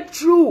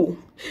 Breakthrough.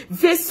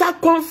 Visa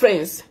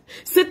Conference.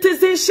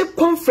 Citizenship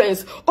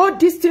Conference. All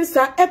these things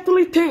are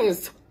earthly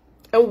things.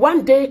 And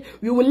one day,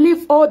 we will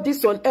leave all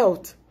this on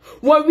earth.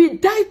 When we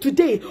die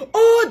today,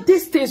 all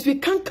these things, we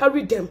can't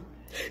carry them.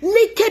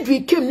 Naked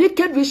we came,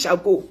 naked we shall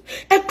go.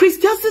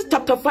 Ecclesiastes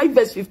chapter 5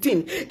 verse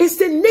 15. It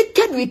says,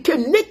 naked we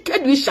came,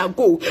 naked we shall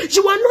go.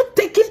 You are not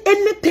taking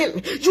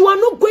anything. You are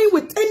not going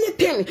with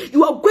anything.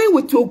 You are going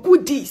with your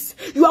good deeds.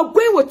 You are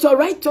going with your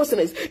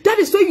righteousness. That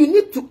is why you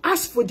need to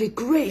ask for the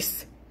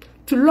grace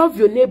to love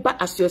your neighbor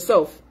as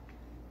yourself.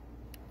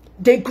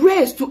 The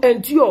grace to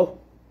endure.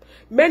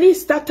 Many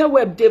started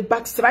where they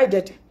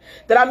backslided.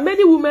 There are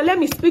many women. Let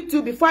me speak to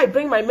you before I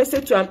bring my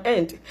message to an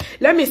end.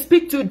 Let me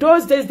speak to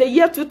those days, the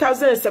year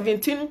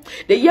 2017,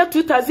 the year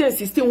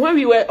 2016, when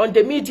we were on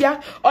the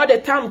media all the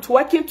time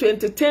working to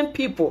entertain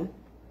people.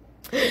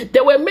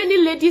 There were many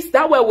ladies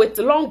that were with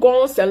long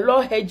gowns and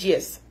long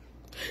headgears.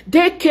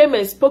 They came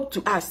and spoke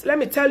to us. Let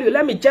me tell you,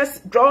 let me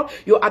just draw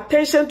your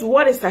attention to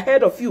what is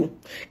ahead of you.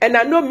 And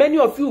I know many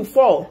of you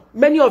fall.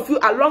 Many of you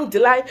along the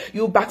line,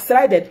 you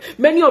backslided.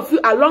 Many of you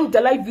along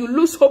the line, you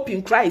lose hope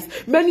in Christ.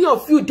 Many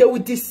of you, they will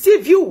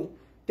deceive you.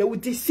 They will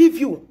deceive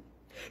you.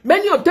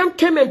 Many of them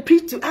came and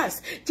preached to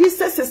us.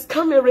 Jesus is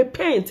coming,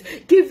 repent.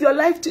 Give your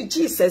life to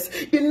Jesus.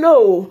 You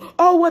know,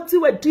 all what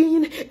you were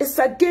doing is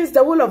against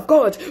the will of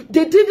God.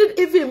 They didn't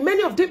even,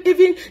 many of them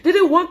even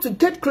didn't want to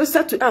get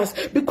closer to us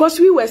because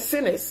we were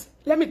sinners.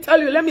 Let me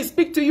tell you, let me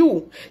speak to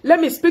you. Let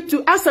me speak to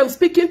you as I'm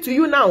speaking to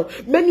you now.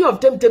 Many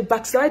of them, they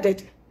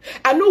backslided.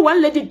 I know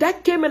one lady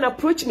that came and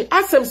approached me.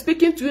 As I'm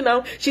speaking to you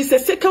now, she's a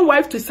second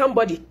wife to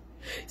somebody.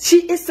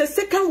 She is a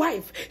second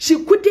wife.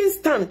 She couldn't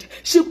stand.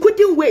 She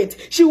couldn't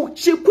wait. She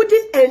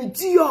couldn't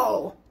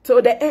endure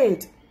till the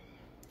end.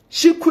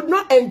 She could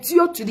not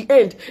endure to the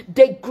end.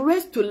 The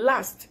grace to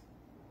last.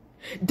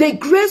 The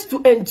grace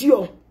to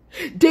endure.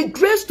 The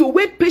grace to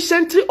wait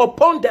patiently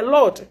upon the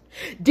Lord.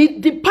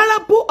 The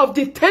parable of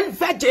the 10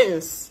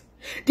 virgins.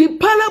 The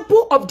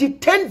parable of the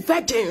 10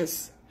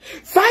 virgins.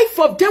 5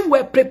 of them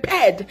were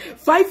prepared.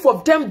 5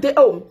 of them,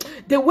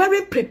 they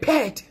weren't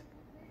prepared.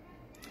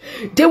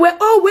 They were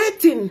all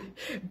waiting,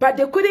 but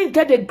they couldn't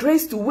get the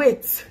grace to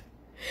wait.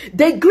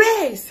 The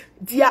grace,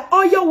 their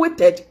oil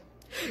waited.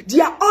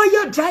 Their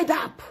oil dried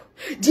up.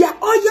 Their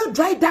oil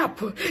dried up.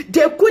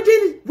 They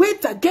couldn't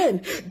wait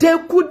again. They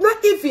could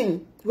not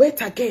even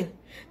wait again.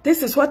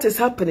 This is what is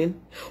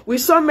happening. We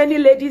saw many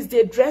ladies,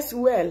 they dressed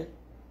well.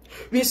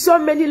 We saw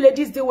many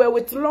ladies, they were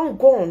with long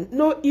gown,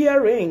 no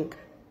earring,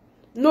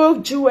 no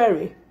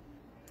jewelry.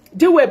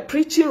 They were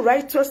preaching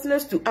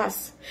righteousness to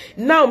us.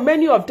 Now,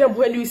 many of them,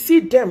 when you see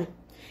them,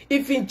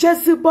 even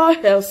Jezebel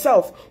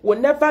herself will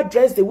never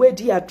dress the way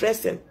they are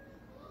dressing.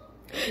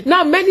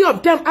 Now, many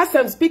of them, as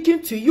I'm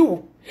speaking to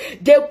you,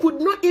 they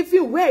could not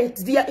even wait.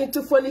 They are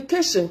into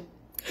fornication.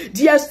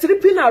 They are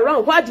stripping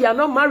around while they are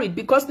not married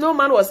because no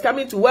man was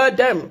coming to wear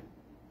them.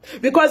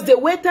 Because they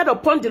waited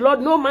upon the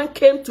Lord, no man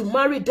came to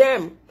marry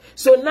them.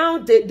 So now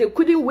they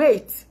couldn't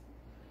wait.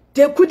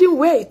 They couldn't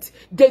wait.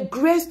 The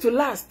grace to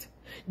last.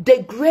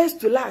 The grace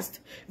to last.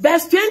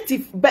 Verse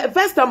 20,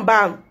 verse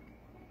number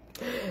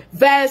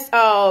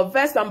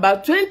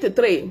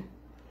 23.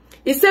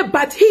 It said,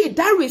 but he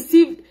that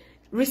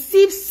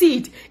received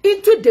seed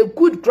into the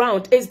good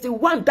ground is the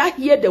one that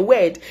hear the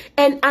word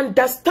and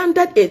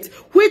understandeth it,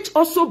 which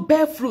also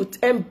bear fruit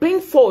and bring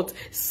forth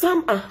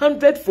some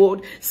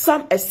 100-fold,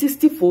 some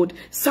 60-fold,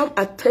 some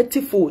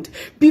 30-fold.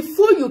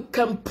 Before you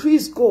can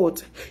praise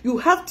God, you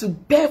have to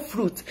bear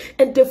fruit,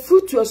 and the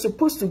fruit you are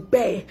supposed to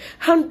bear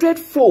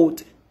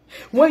 100-fold.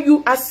 When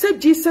you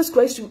accept Jesus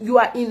Christ, you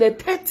are in a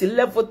 30,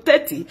 level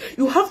 30.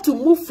 You have to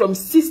move from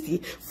 60.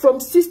 From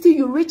 60,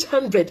 you reach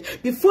 100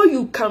 before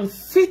you can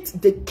fit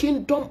the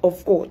kingdom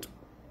of God.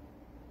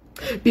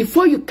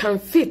 Before you can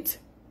fit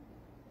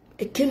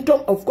a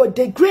kingdom of God,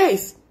 the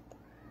grace.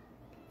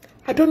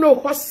 I don't know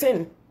what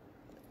sin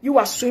you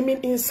are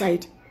swimming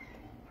inside.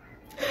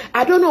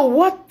 I don't know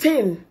what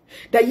thing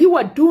that you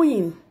are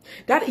doing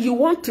that you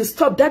want to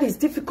stop, that is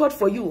difficult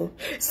for you.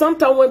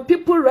 Sometimes when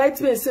people write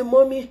me and say,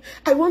 Mommy,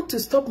 I want to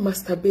stop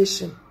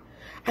masturbation.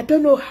 I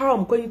don't know how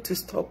I'm going to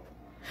stop.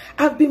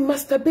 I've been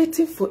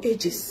masturbating for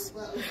ages.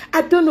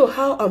 I don't know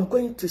how I'm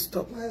going to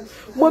stop.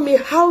 Mommy,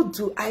 how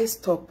do I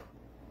stop?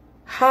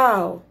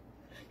 How?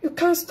 You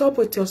can't stop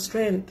with your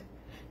strength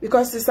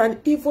because it's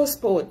an evil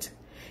sport.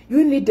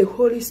 You need the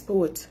Holy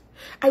Spirit.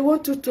 I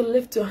want you to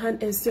lift your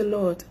hand and say,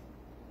 Lord,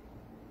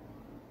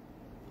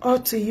 all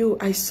to you,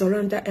 I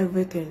surrender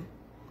everything.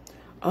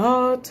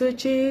 All to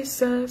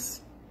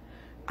Jesus,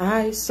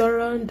 I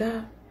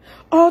surrender.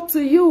 All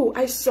to you,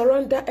 I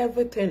surrender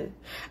everything.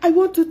 I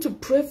want you to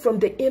pray from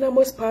the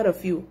innermost part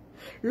of you.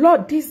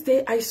 Lord, this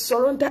day, I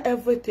surrender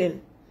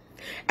everything.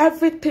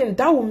 Everything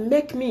that will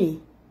make me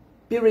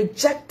be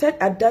rejected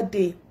at that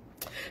day.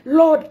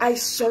 Lord, I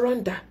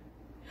surrender.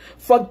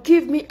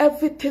 Forgive me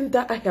everything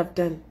that I have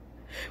done.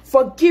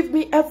 Forgive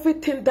me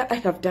everything that I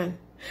have done.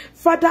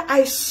 Father,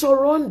 I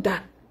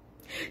surrender.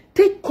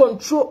 Take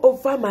control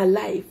over my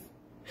life.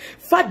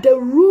 Father,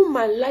 rule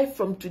my life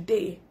from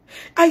today.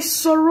 I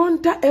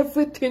surrender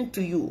everything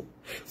to you.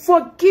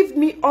 Forgive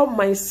me all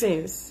my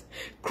sins.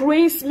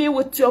 Cleanse me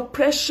with your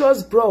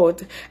precious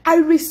blood. I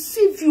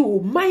receive you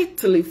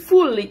mightily,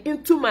 fully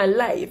into my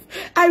life.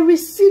 I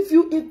receive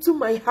you into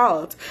my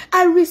heart.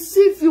 I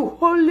receive you,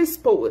 Holy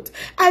Spirit.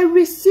 I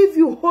receive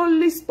you,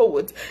 Holy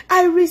Spirit.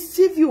 I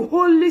receive you,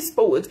 Holy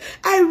Spirit.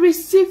 I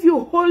receive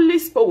you, Holy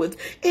Spirit.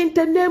 In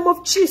the name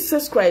of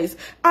Jesus Christ,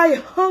 I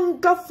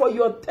hunger for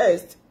your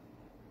thirst.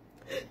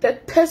 The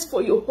thirst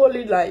for your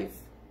holy life.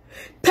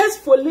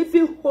 Thirst for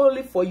living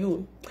holy for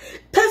you.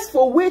 Thirst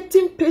for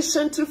waiting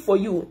patiently for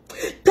you.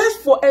 Thirst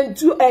for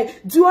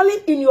dwelling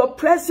in your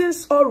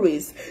presence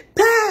always.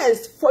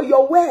 Thirst for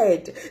your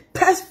word.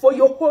 Thirst for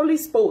your Holy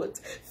Spirit.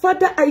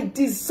 Father, I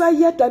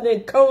desire an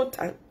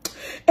encounter.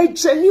 A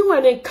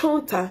genuine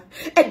encounter,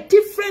 a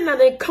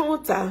different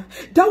encounter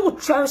that will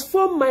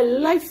transform my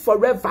life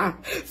forever.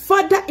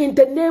 Father, in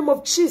the name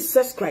of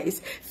Jesus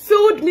Christ,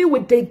 fill me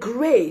with the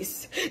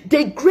grace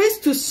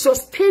to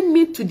sustain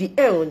me to the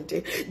end,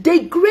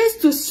 the grace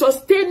to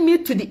sustain me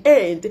to the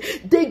end,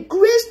 the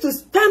grace to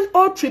stand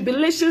all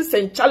tribulations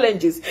and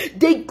challenges,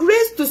 the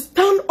grace to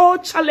stand all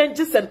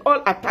challenges and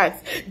all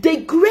attacks, the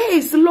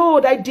grace,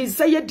 Lord, I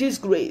desire this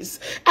grace.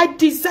 I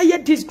desire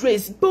this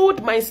grace.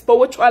 Build my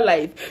spiritual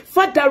life.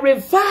 Father,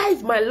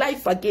 revive my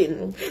life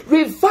again.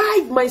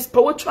 Revive my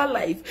spiritual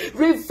life.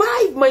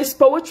 Revive my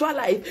spiritual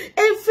life.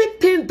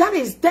 Everything that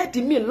is dead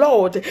in me,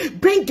 Lord,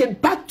 bring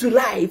it back to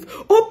life.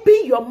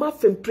 Open your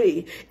mouth and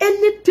pray.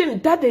 Anything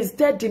that is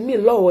dead in me,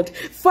 Lord,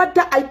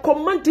 Father, I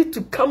command it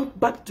to come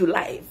back to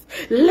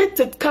life. Let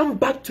it come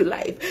back to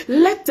life.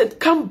 Let it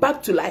come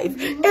back to life.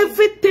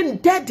 Everything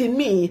dead in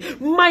me,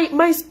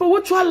 my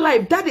spiritual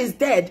life that is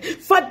dead,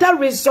 Father,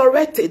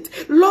 resurrect it.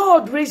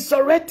 Lord,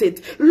 resurrect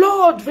it.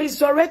 Lord,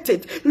 resurrect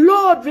it.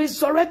 Lord,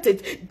 resurrect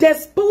it. The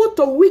spirit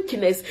of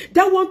weakness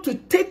that want to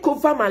take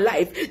over my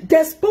life,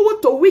 the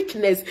spirit of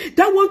weakness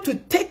that want to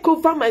take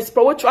over my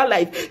spiritual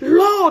life,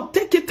 Lord,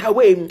 take it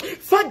away.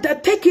 Father,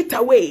 take it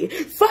away.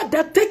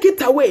 Father, take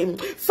it away.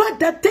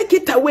 Father, take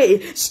it away.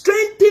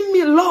 Strengthen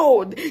me,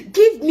 Lord.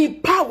 Give me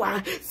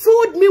power.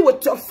 Fill me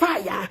with your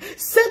fire.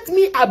 Set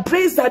me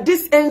ablaze at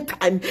this end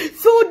time.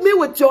 Fill me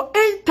with your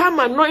end time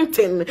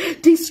anointing.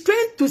 The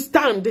strength to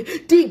stand,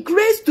 the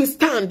grace to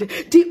stand,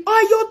 the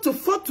oil to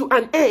fall to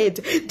an end,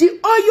 the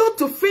oil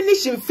to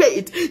finish in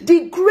faith,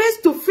 the grace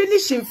to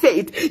finish in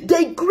faith,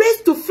 the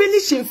grace to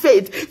finish in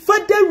faith.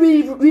 Father,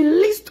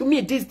 release to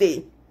me this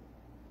day.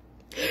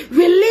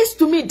 Release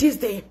to me this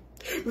day.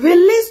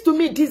 Release to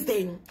me this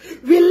day.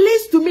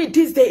 Release to me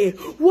this day.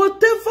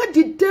 Whatever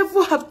the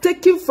devil have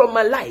taken from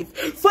my life,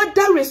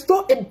 Father,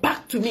 restore it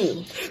back to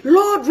me.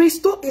 Lord,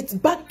 restore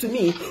it back to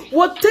me.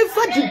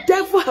 Whatever the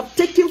devil have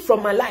taken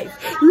from my life,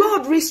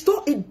 Lord,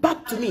 restore it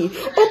back to me.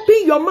 Open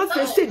your mouth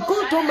and say,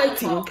 God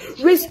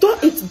Almighty, restore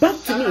it back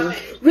to me.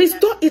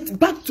 Restore it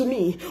back to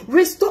me.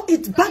 Restore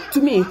it back to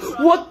me.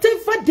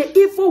 Whatever the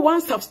evil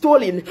ones have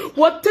stolen,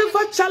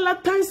 whatever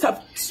charlatans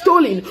have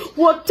stolen,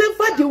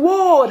 whatever the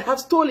world have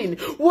stolen,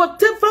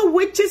 whatever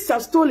witches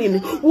have stolen,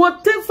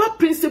 whatever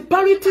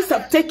principalities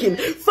have taken,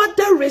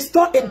 Father,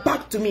 restore it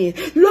back to me.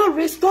 Lord,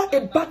 restore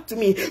it back to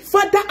me.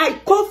 Father,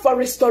 I call for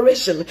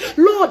restoration.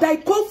 Lord, I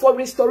call for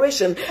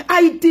restoration.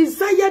 I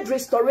desired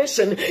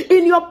restoration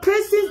in your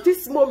presence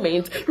this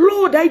moment.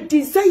 Lord, I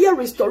desire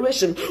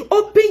restoration.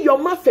 Open your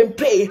mouth and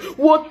pray.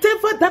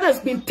 Whatever that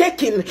has been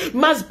taken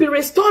must be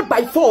restored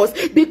by force,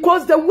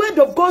 because the word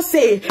of God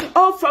say,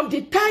 oh, from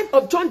the time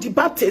of John the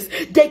Baptist,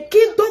 the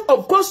kingdom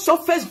of God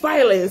suffers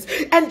violence,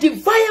 and the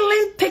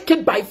violent take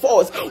it by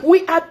force.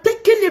 We are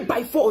taking it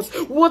by force.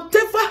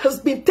 Whatever has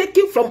been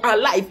taken from our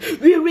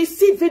life, we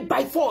receive it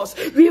by force.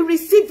 We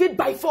receive it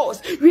by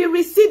force. We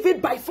receive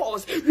it by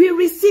force. We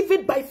receive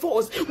it by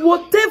force.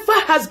 Whatever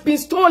has been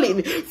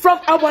stolen from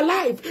our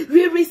life,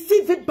 we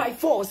receive it by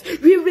force.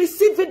 We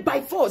receive it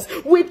by force.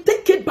 We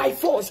take it by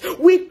force.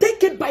 We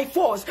take it by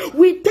force.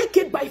 We take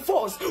it by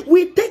force.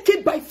 We take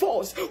it by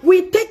force.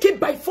 We take it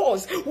by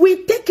force.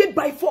 We take it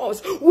by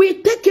force. We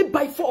take it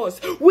by force.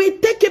 We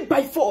take it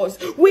by force.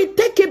 We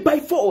take it by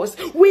force.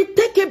 We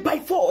take it by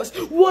force.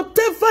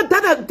 Whatever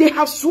that they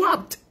have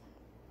swapped,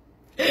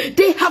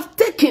 they have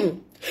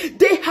taken,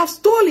 they have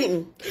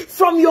stolen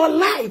from your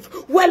life,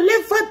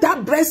 wherever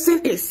that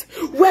blessing is,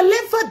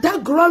 wherever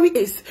that glory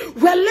is,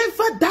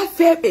 wherever that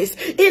favor is,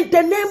 in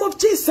the name of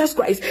Jesus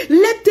Christ,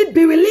 let it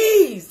be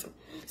released.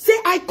 Say,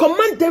 I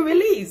command the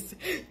release.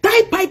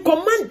 Type, I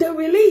command the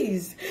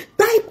release.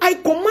 Type, I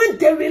command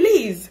the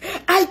release.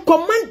 I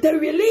command the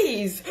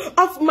release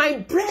of my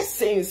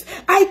blessings.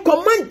 I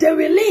command the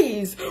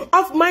release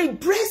of my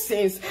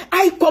blessings.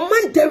 I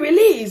command the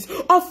release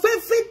of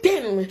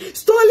everything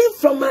stolen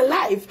from my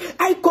life.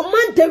 I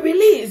command the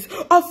release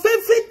of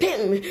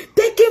everything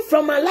taken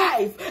from my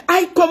life.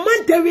 I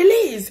command the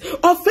release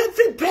of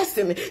every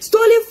blessing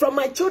stolen from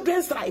my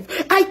children's life.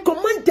 I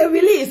command the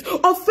release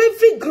of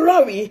every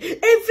glory,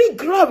 every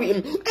glory,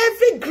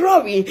 every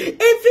glory,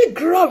 every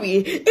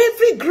glory,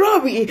 every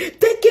glory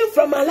taken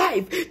from my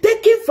life,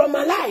 taken from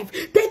my life,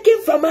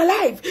 taken from my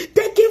life,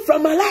 taken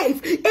from my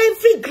life,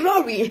 every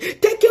glory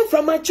taken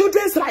from my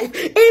children's life,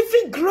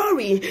 every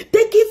glory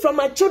taken from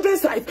my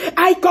children's life.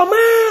 I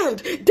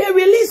command the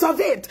release of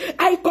it.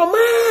 I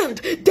command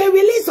the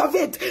release of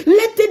it.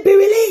 Let it be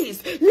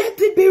released. Let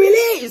it be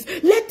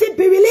released. Let it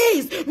be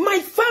released. My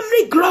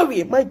family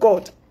glory, my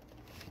God.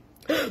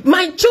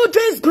 My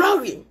children's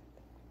glory.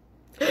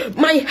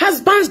 My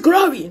husband's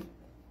glory.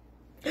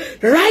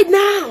 Right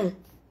now.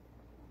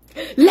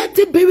 Let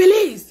it be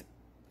released.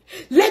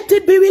 Let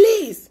it be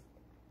released.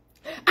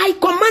 I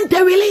command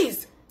the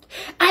release.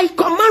 I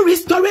command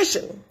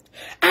restoration.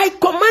 I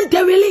command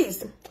the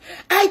release.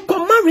 I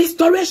command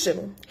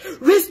restoration.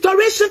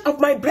 Restoration of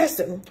my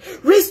blessing.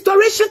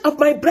 Restoration of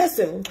my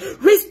blessing.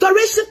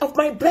 Restoration of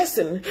my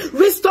blessing.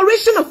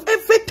 Restoration of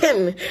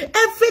everything.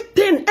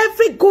 Everything.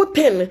 Every good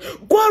thing.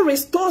 God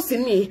restores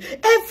in me.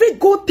 Every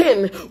good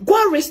thing.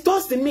 God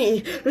restores in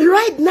me.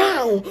 Right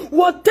now.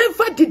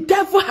 Whatever the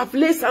devil have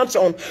laid hands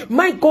on.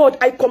 My God,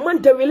 I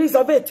command the release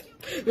of it.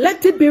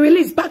 Let it be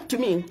released back to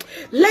me.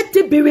 Let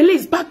it be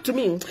released back to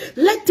me.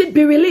 Let it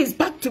be released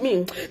back to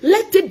me.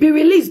 Let it be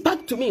released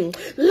back to me.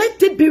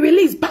 Let it be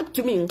released back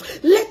to me.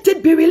 Let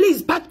it be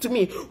released back to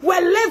me.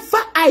 Wherever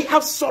I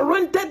have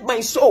surrendered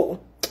my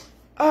soul,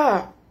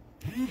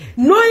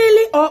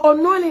 knowingly or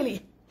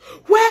unknowingly,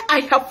 where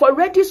I have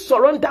already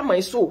surrendered my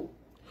soul,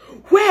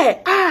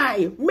 where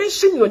I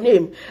mention your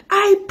name,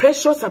 I,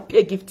 Precious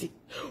P.A.G.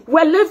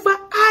 Wherever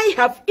I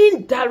have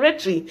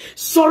indirectly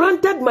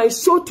surrendered my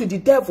soul to the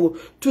devil,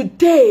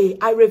 today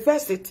I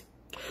reverse it.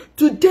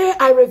 Today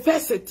I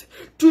reverse it.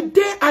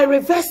 Today I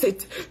reverse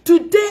it.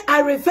 Today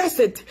I reverse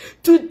it.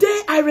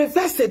 Today I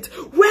reverse it.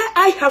 Where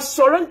I have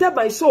surrendered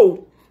my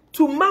soul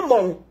to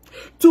mammon,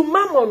 to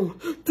mammon.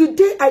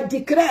 Today I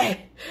declare,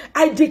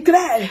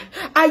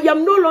 I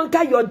am no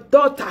longer your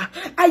daughter.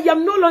 I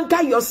am no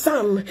longer your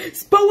son.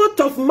 Spirit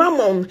of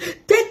mammon,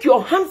 take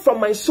your hand from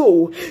my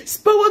soul.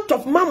 Spirit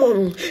of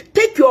mammon,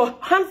 take your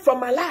hand from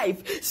my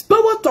life.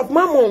 Spirit of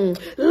mammon,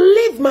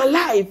 leave my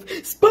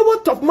life.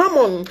 Spirit of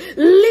mammon,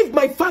 leave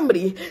my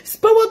family.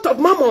 Spirit of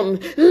mammon,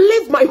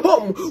 leave my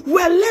home.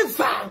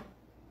 Wherever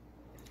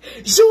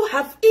you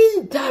have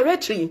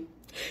indirectly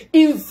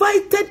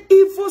invited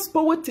evil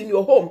spirit in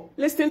your home.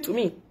 Listen to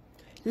me.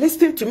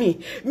 Listen to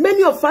me.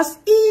 Many of us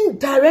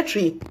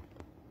indirectly,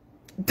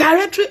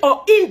 directly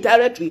or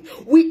indirectly,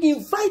 we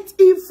invite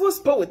evil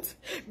spirits,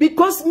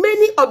 because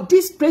many of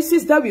these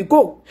places that we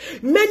go,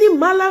 many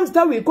malams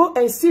that we go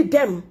and see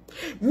them,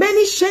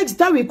 many sheikhs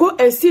that we go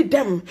and see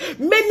them,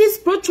 many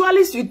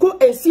spiritualists we go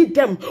and see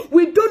them,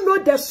 we don't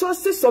know the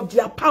sources of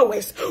their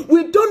powers.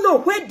 We don't know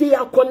where they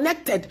are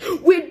connected.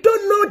 We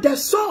don't know the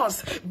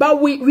source,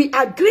 but we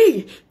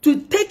agree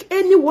to take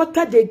any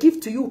water they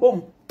give to you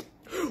home.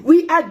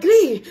 We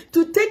agree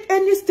to take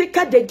any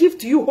sticker they give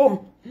to you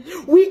home.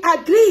 We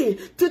agree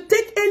to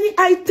take any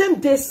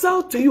item they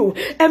sell to you.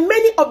 And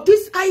many of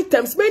these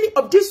items, many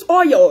of these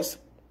oils,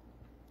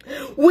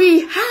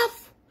 we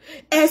have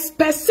a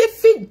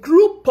specific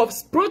group of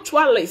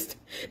spiritualists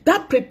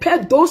that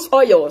prepare those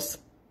oils.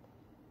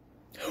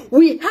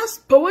 We have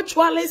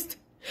spiritualists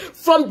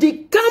from the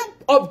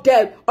camp of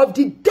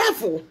the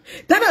devil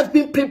that has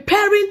been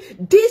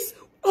preparing these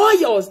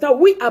oils that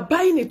we are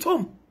buying at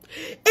home.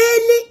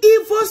 Any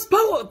evil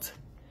spirit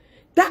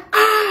that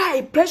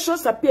I,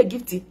 Precious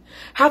P.A.G,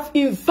 have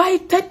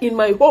invited in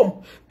my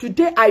home,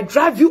 today I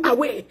drive you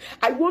away.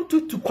 I want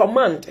you to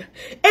command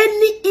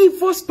any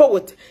evil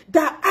spirit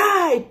that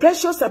I,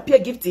 Precious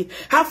P.A.G,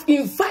 have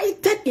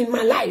invited in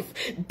my life,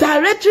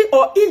 directly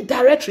or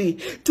indirectly.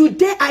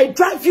 Today I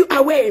drive you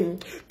away.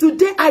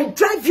 Today I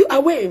drive you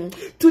away.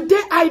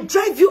 Today I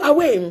drive you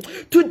away.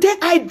 Today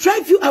I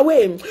drive you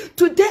away.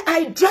 Today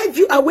I drive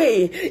you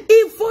away.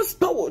 Evil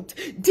spirit,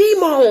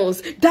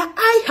 demons that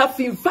I have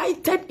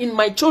invited in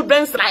my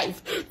children's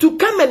life to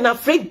come and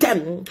afflict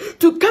them,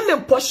 to come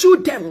and pursue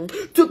them,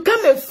 to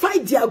come and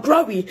fight their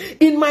glory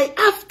in my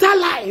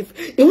afterlife.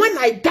 And when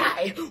I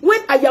die,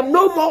 when I am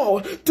no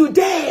more,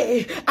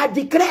 today I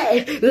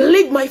declare,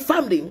 leave my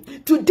family.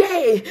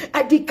 Today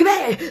I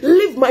declare,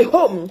 leave my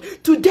home.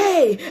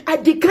 Today I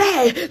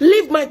declare,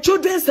 leave my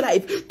children's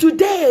life.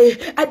 Today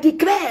I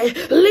declare,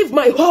 leave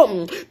my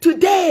home.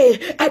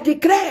 Today I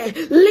declare,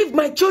 leave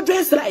my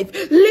children's life.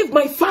 Leave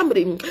my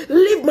family.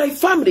 Leave my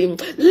family.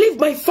 Leave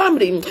my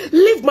family.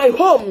 Leave my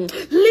home.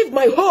 Leave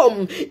my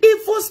home.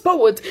 Evil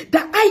spirit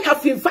that I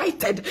have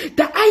invited,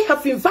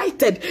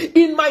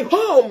 in my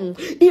home,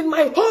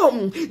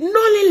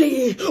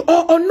 knowingly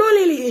or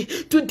unknowingly,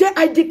 today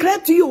I declare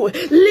to you,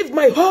 leave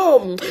my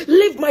home,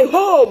 leave my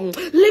home,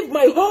 leave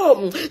my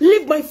home,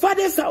 leave my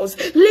father's house,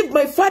 leave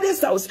my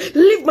father's house,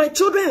 leave my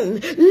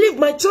children, leave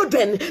my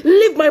children,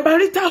 leave my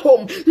marital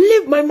home,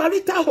 leave my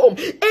marital home.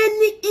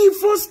 Any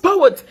evil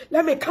spirit,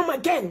 let me come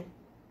again,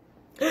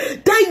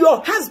 that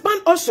your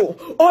husband also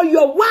or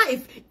your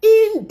wife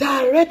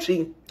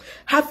indirectly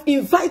have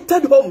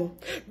invited home,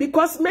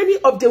 because many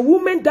of the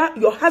women that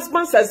your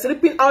husbands are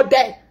sleeping out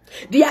there,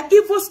 they are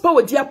evil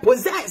spirits, they are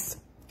possessed.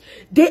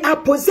 They are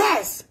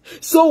possessed.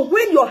 So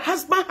when your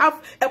husband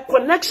have a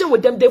connection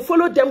with them, they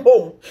follow them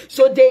home.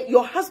 So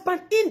your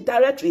husband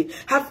indirectly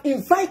have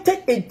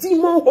invited a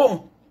demon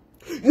home.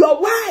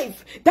 Your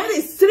wife that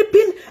is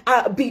sleeping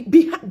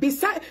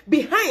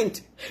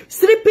behind,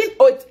 sleeping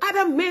with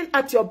other men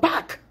at your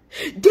back.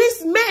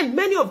 These men,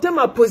 many of them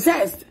are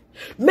possessed.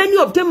 Many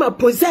of them are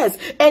possessed,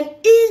 and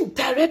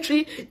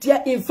indirectly they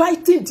are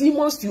inviting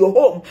demons to your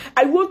home.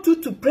 I want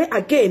you to pray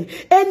again.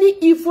 Any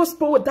evil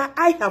spirit that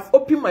I have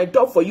opened my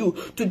door for you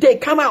today,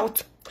 come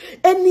out.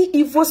 Any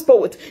evil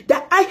spirit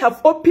that I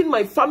have opened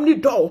my family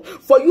door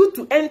for you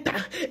to enter,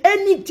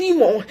 any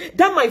demon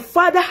that my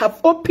father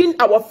have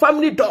opened our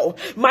family door,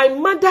 my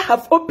mother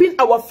have opened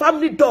our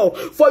family door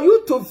for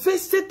you to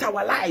visit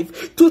our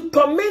life, to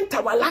torment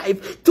our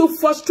life, to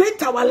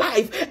frustrate our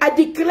life, I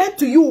declare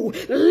to you,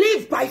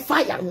 live by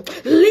fire,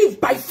 live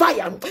by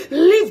fire,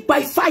 live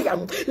by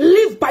fire,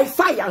 live by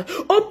fire.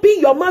 Open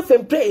your mouth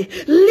and pray.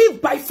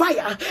 Live by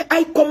fire.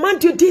 I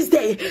command you this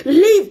day,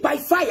 live by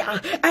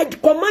fire. I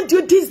command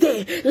you this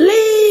day,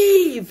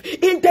 leave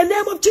in the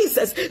name of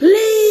Jesus.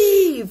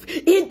 Leave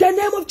in the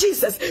name of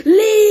Jesus.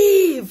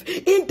 Leave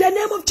in the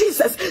name of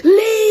Jesus.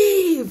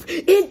 Leave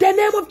in the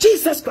name of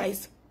Jesus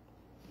Christ.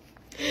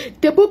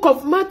 The book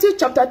of Matthew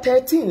chapter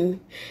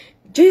 13,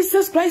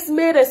 Jesus Christ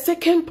made a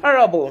second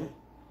parable.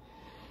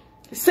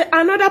 Say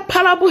another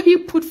parable he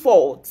put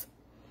forth.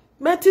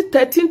 Matthew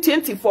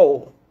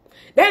 13:24.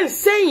 Then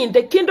saying,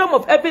 the kingdom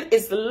of heaven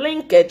is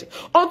linked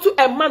unto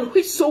a man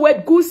which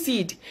sowed good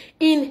seed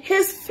in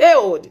his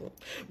field.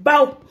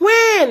 But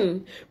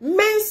when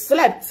men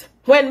slept,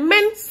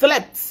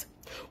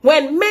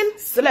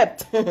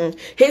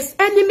 his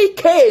enemy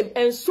came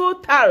and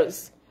sowed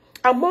tares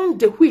among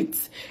the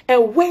wheat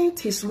and went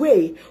his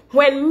way.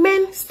 When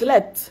men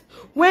slept,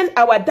 when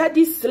our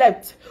daddy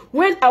slept,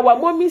 when our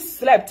mommy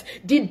slept,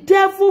 the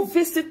devil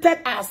visited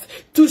us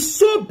to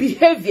show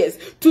behaviors,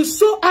 to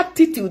show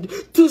attitude,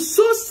 to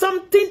show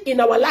something in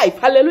our life.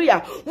 Hallelujah.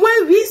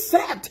 When we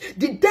slept,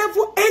 the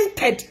devil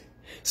entered,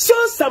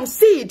 sow some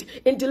seed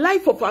in the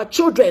life of our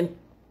children,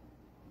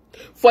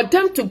 for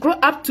them to grow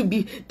up to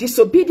be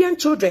disobedient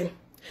children.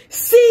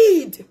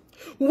 Seed.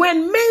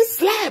 When men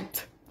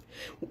slept,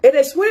 it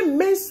is when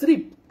men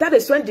sleep, that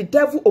is when the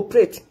devil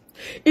operates.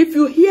 If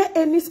you hear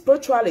any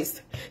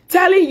spiritualist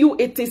telling you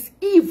it is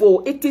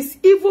evil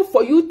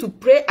for you to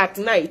pray at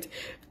night,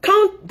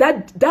 count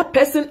that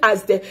person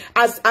as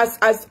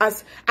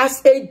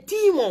a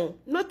demon.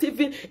 Not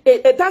even,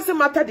 it doesn't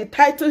matter the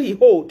title he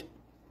holds.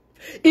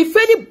 If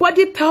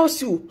anybody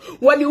tells you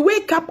when you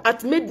wake up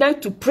at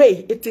midnight to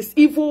pray, it is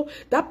evil,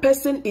 that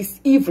person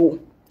is evil.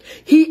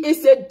 He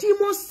is a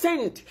demon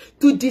sent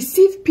to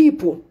deceive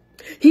people.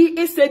 He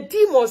is a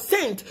demon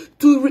sent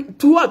to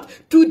what?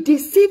 To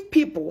deceive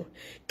people.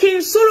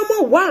 King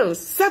Solomon once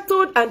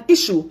settled an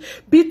issue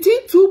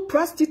between two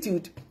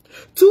prostitutes,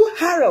 two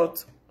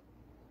heralds.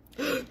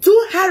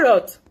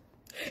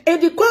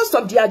 In the course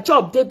of their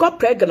job, they got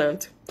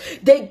pregnant.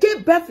 They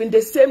gave birth in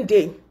the same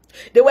day.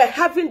 They were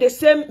having the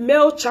same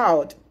male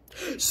child.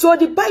 So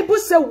the Bible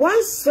said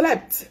one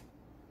slept.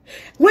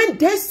 When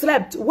they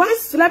slept, one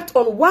slept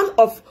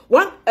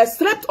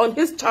on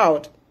his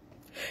child.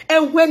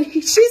 And when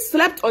she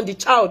slept on the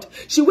child,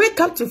 she wake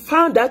up to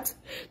find that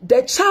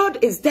the child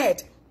is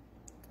dead.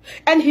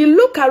 And he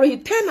looked at her, he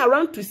turned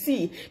around to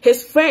see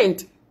his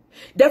friend.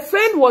 The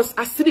friend was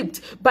asleep,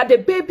 but the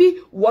baby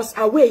was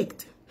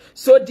awake.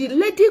 So the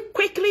lady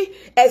quickly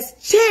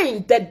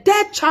exchanged the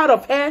dead child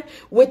of her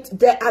with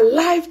the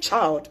alive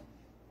child.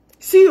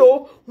 See,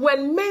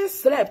 when men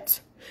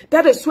slept,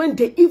 that is when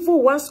the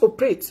evil ones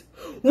operate.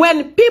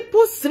 When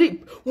people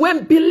sleep,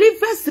 when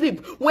believers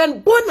sleep,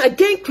 when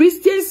born-again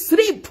Christians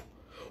sleep,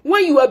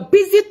 when you are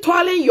busy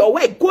toiling your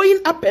way,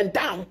 going up and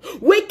down,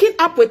 waking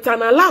up with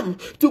an alarm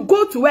to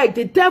go to work,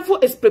 the devil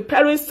is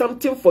preparing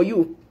something for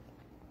you.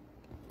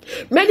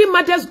 Many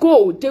mothers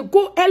they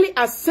go early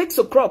as 6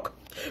 o'clock.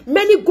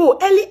 Many go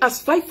early as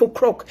 5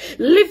 o'clock,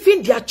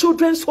 leaving their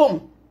children's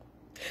home.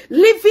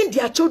 Leaving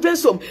their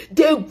children's home.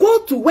 They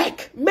go to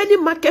work. Many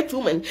market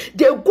women,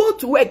 they go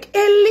to work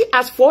early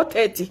as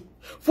 4:30.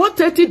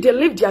 4:30 they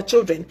leave their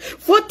children.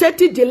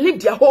 4:30 they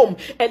leave their home.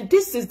 And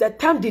this is the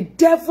time the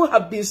devil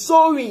have been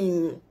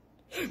sowing.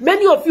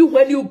 Many of you,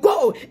 when you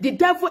go, the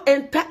devil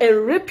enter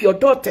and rape your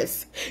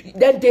daughters.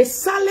 Then they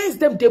silence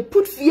them, they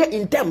put fear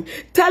in them,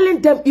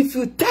 telling them, if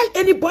you tell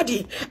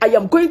anybody, I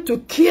am going to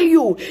kill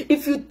you.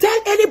 If you tell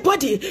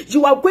anybody,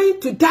 you are going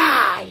to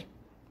die.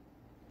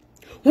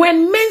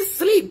 When men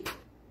sleep,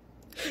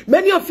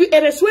 many of you,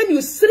 it is when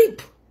you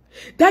sleep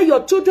that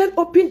your children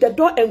open the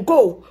door and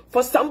go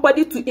for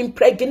somebody to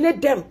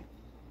impregnate them.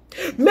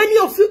 Many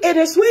of you, it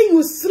is when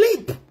you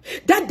sleep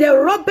that the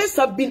robbers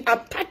have been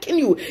attacking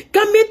you,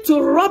 coming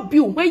to rob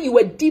you when you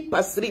were deep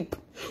asleep.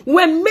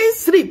 When men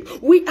sleep,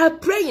 we are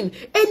praying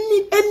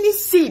any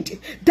seed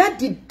that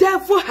the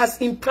devil has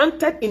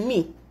implanted in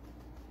me.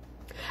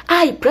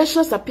 I,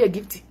 precious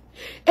P.A.G,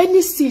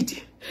 any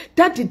seed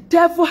that the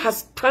devil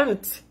has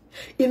planted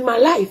in my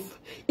life,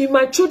 in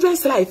my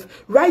children's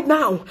life, right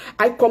now,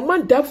 I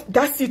command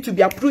that seed to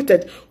be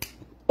uprooted.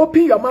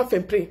 Open your mouth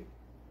and pray.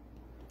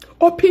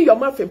 Open your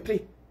mouth and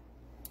pray.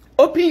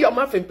 Open your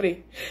mouth and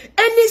pray.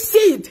 Any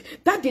seed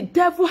that the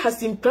devil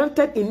has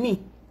implanted in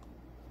me,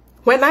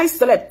 when I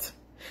slept,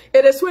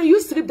 it is when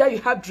you sleep that you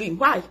have dream.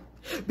 Why?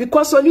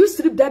 Because when you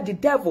sleep, that the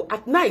devil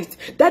at night,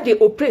 that they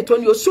operate,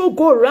 when your soul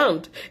go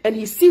around and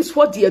he sees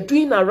what they are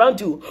doing around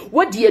you,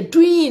 what they are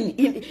doing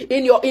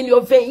in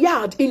your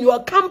vineyard, in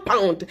your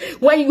compound.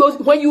 When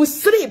you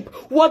sleep,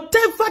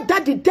 whatever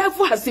that the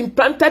devil has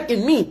implanted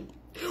in me,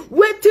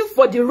 waiting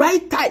for the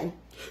right time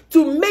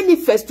to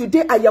manifest,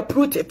 today I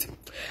uproot it.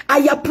 I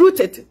uproot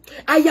it.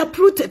 I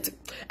uproot it.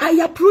 I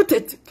uproot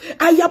it.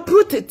 I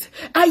uproot it.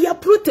 I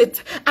uproot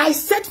it. I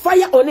set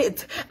fire on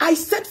it. I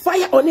set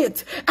fire on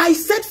it. I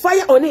set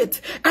fire on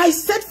it. I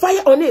set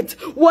fire on it.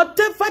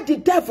 Whatever the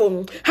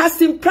devil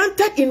has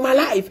implanted in my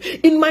life,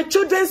 in my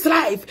children's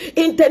life,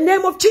 in the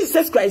name of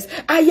Jesus Christ,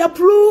 I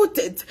uproot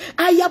it.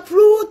 I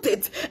uproot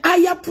it.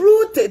 I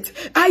uproot it.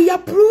 I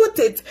uproot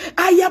it.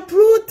 I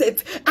uproot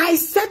it. I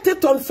set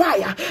it on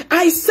fire.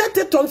 I set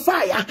it on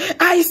fire.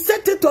 I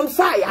set it on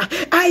fire.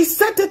 I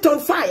set it on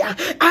fire.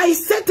 I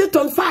set it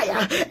on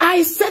fire.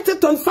 I set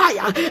it on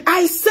fire.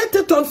 I set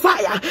it on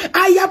fire.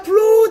 I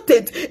uproot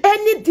it.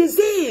 Any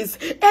disease,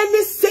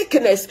 any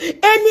sickness,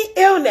 any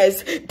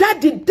illness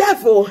that the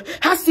devil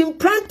has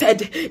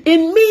implanted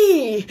in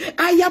me,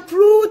 I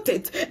uproot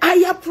it.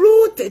 I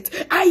uproot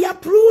it. I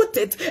uproot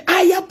it.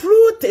 I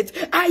uproot it.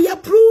 I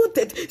uproot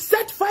it.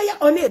 Set fire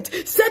on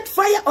it. Set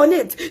fire on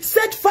it.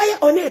 Set fire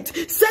on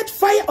it. Set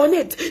fire on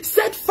it.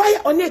 Set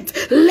fire on it.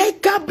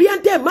 Leka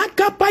biande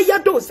makapaya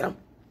dosa.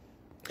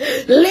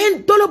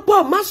 Len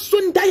tolopo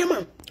masun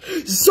diamond.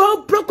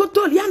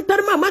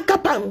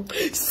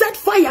 Set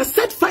fire,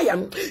 set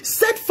fire,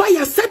 set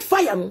fire, set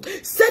fire,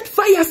 set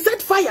fire,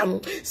 set fire,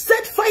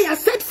 set fire,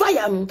 set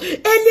fire.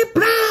 Any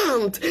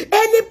plant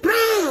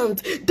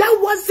that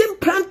wasn't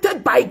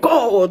planted by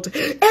God,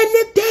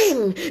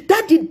 anything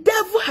that the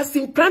devil has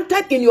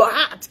implanted in your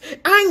heart,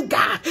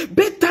 anger,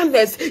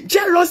 bitterness,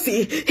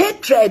 jealousy,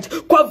 hatred,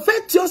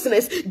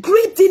 covetousness,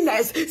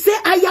 greediness, say,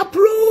 I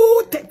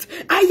uproot it,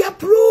 I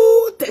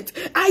uproot it,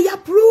 I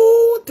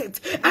uproot it,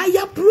 I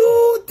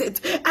uproot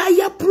it,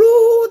 I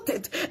uproot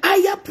it,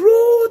 I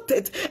uproot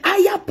it,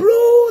 I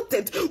uproot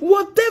it.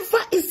 Whatever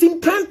is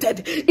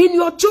implanted in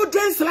your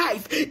children's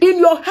life, in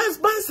your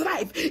husband's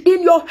life,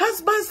 in your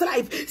husband's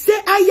life, say,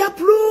 I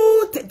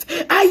uproot it,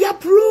 I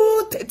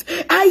uproot it,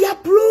 I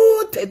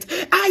uproot it,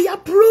 I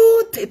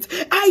uproot it,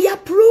 I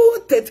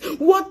uproot it.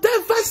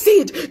 Whatever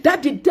seed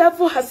that the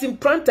devil has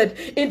implanted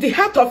in the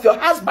heart of your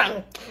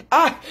husband,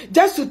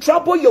 just to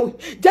trouble you,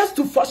 just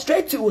to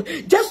frustrate you,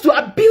 just to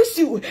abuse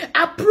you,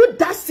 uproot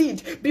that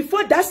seed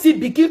before that seed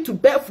begins to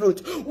bear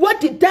fruit.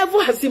 What the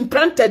devil has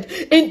implanted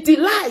in the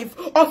life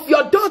of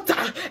your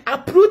daughter,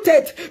 uproot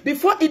it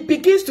before it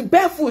begins to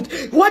bear fruit.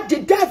 What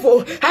the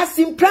devil has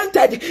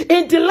implanted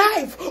in the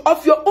life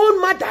of your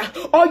own mother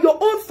or your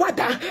own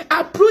father,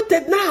 uproot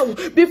it now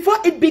before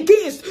it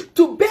begins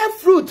to bear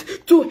fruit,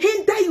 to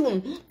hinder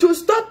you, to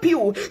stop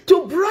you,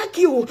 to break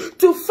you,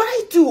 to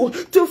fight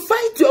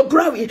your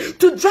glory,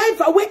 to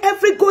drive away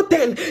every good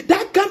thing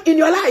that come in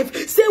your life.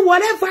 Say,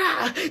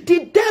 whatever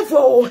the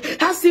devil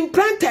has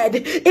implanted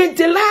in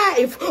the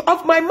life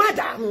of my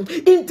mother,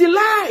 in the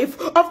life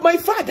of my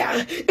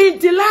father, in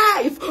the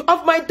life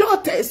of my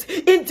daughters,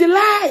 in the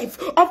life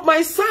of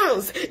my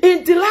sons,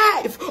 in the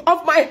life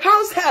of my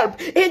house help,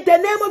 in the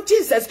name of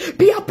Jesus,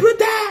 be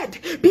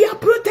uprooted, be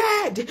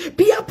uprooted,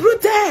 be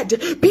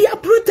uprooted, be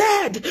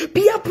uprooted,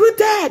 be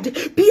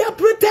uprooted, be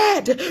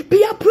uprooted,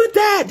 be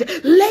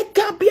uprooted.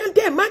 Leka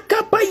biande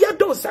makapaya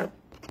dosa.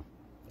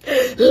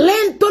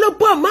 Lentolo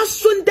po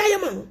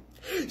masundayama.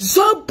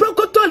 Zo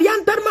brokotol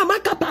yandarma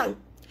makapa.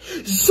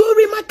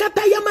 Zuri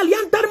makatayama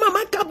yandarma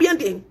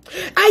makabiande.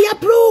 I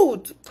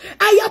uproot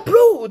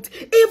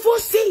evil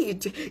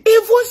seed,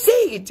 evil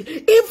seed,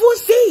 evil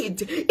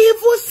seed,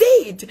 evil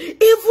seed,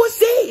 evil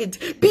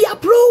seed. Be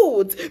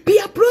uprooted, be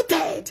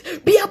uprooted,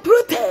 be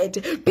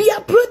uprooted, be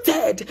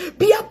uprooted,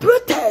 be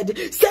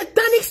uprooted.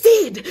 Satanic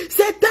seed,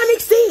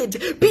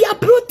 be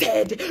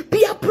uprooted,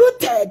 be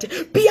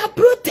uprooted, be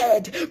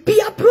uprooted, be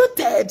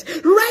uprooted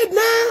right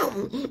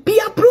now, be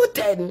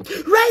uprooted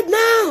right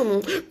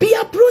now, be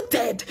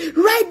uprooted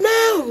right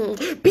now,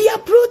 be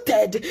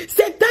uprooted.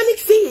 Satanic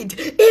seed,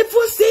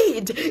 evil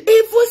seed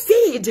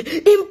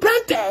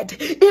implanted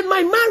in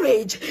my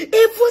marriage,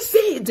 evil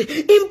seed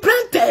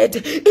implanted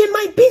in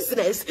my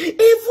business,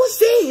 evil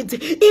seed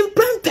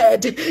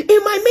implanted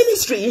in my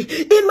ministry,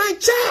 in my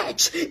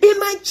church,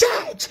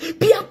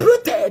 be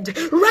uprooted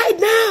right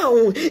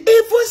now.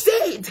 Evil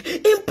seed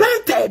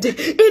implanted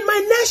in my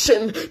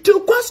nation to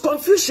cause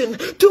confusion,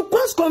 to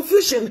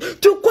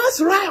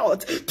cause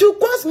riot, to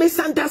cause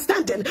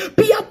misunderstanding,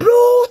 be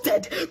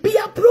uprooted, be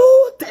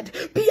uprooted,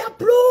 be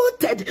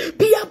uprooted,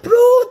 be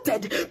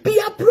uprooted, be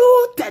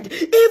uprooted.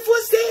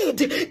 Evil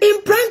seed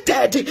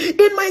implanted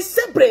in my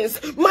siblings,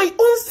 my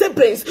own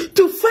siblings,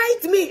 to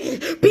fight me,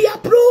 be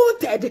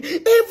uprooted.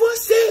 Evil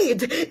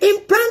seed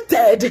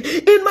implanted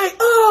in my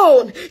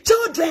own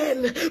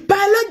children,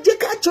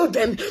 biological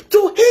children,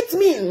 to hit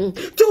me,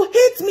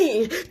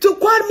 to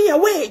call me a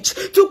witch,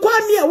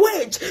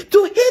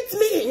 to hit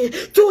me,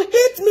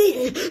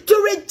 to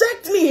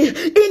reject me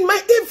in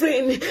my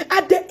evening,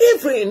 at the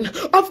evening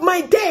of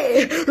my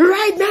day.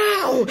 Right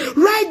now,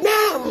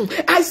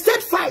 I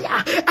set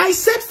fire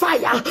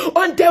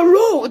on the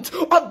root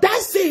of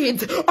that seed,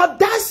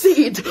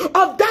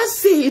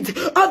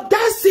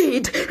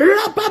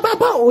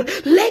 Rabababo,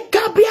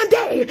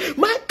 Lekabiande,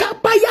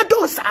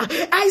 Makapayadosa.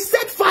 I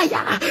set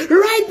fire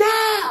right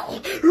now.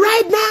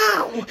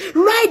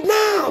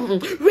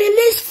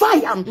 Release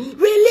fire,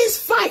 release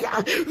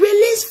fire,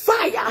 release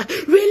fire,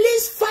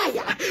 release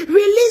fire,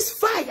 release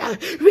fire,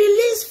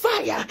 release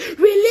fire,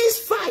 release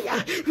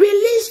fire,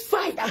 release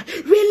fire,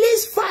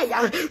 release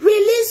fire,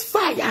 release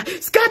fire.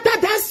 Scatter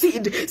that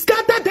seed,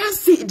 scatter that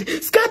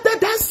seed, scatter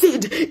that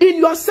seed in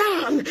your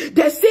son,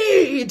 the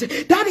seed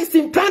that is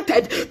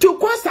implanted to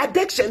cause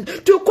addiction,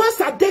 to cause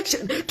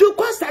addiction, to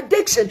cause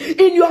addiction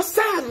in your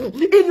son,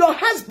 in your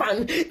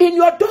husband, in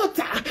your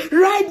daughter.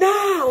 Right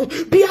now,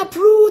 be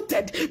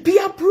uprooted, be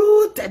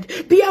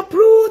uprooted, be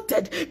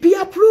uprooted, be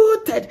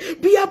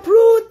uprooted, be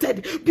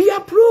uprooted, be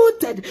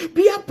uprooted,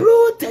 be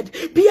uprooted,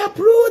 be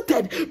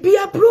uprooted, be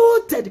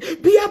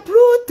uprooted, be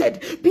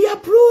uprooted, be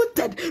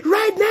uprooted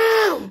right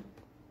now.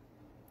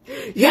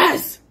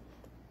 Yes.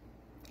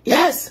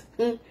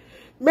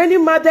 Many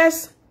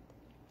mothers,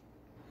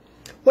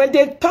 when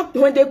they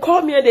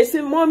call me and they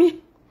say, Mommy,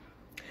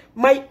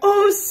 my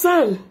own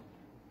son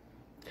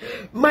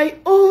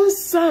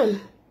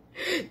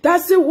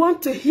doesn't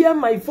want to hear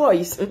my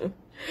voice.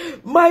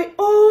 My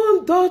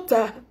own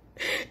daughter,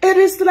 it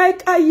is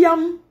like I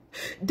am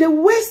The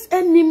worst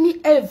enemy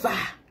ever.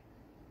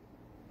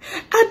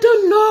 I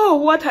don't know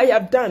what I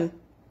have done.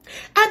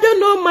 I don't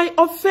know my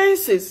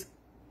offenses.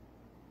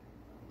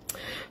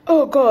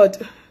 Oh God.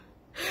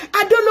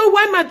 I don't know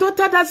why my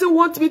daughter doesn't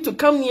want me to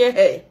come near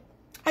her.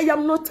 I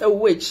am not a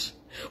witch.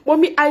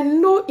 Mommy, I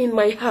know in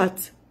my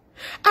heart.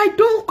 I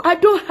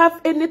don't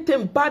have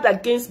anything bad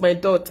against my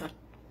daughter.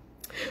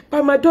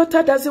 But my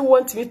daughter doesn't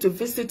want me to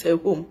visit her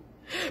home.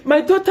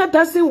 My daughter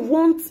doesn't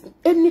want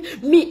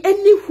me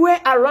anywhere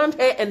around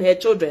her and her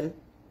children.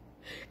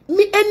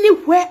 Me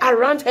anywhere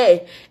around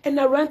her and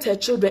around her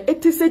children.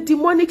 It is a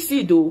demonic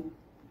seed, though.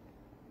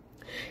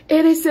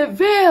 It is a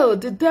veil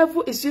the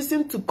devil is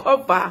using to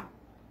cover.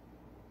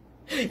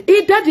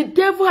 Either the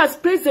devil has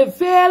placed a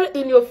veil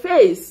in your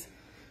face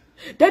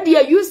that they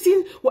are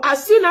using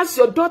as soon as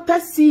your daughter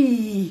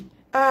see.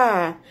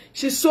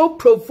 She's so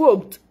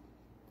provoked.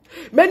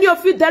 Many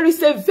of you, there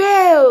is a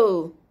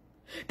veil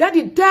that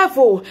the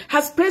devil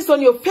has placed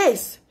on your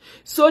face.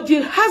 So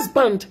the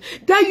husband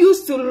that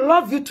used to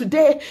love you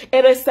today,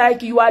 it is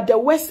like you are the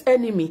worst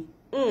enemy.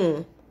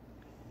 When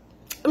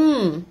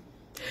you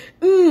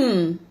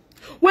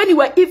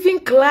were even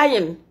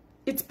crying,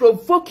 it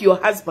provoked your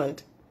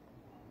husband.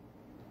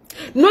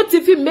 Not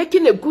even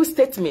making a good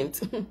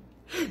statement.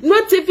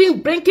 Not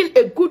even bringing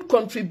a good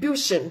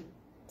contribution.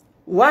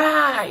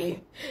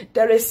 Why?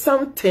 There is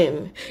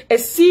something. A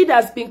seed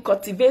has been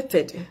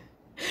cultivated.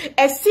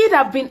 A seed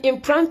has been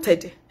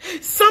implanted.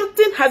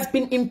 Something has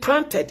been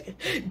implanted.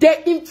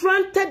 They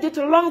implanted it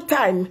a long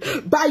time,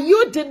 but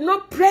you did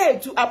not pray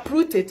to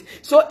uproot it.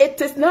 So it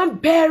is now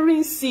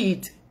bearing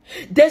seed.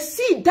 The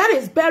seed that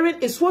is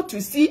bearing is what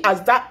you see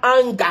as that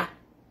anger,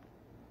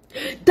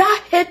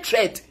 that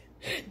hatred,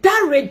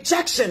 that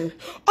rejection.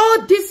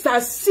 All these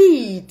are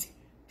seed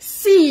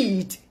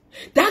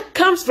that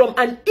comes from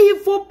an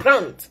evil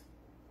plant.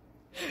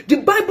 The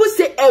Bible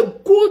says a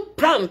good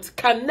plant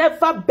can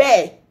never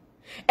bear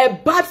a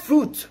bad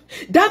fruit.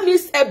 That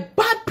means a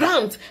bad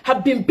plant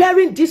has been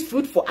bearing this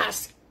fruit for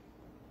us.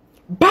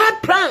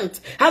 Bad plant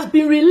has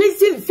been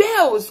releasing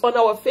veils on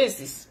our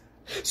faces.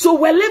 So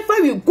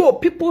wherever we go,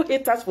 people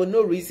hate us for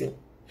no reason.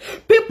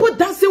 People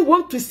doesn't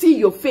want to see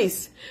your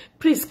face.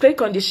 Please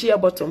click on the share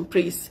button,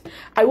 please.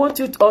 I want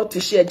you all to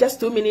share. Just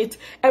 2 minutes.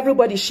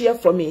 Everybody share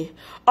for me.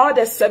 All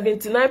the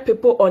 79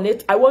 people on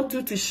it, I want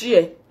you to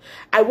share.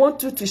 I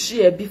want you to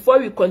share before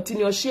we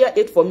continue. Share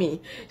it for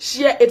me.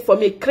 Share it for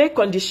me. Click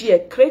on the share.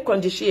 Click on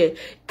the share.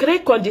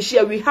 Click on the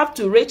share. We have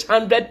to reach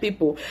 100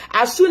 people.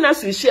 As soon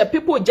as we share,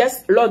 people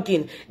just log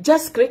in.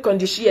 Just click on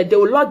the share. They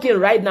will log in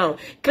right now.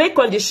 Click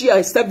on the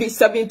share.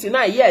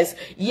 79. Yes.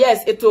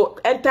 Yes. It will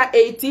enter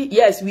 80.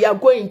 Yes. We are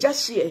going.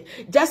 Just share.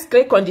 Just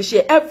click on the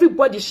share.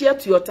 Everybody share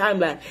to your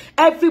timeline.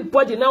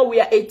 Everybody. Now we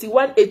are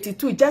 81,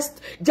 82.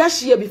 Just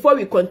share before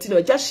we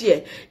continue. Just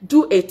share.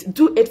 Do it.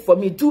 Do it for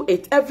me. Do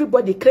it.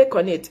 Everybody click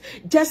on it.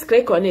 Just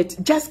click on it.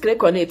 Just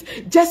click on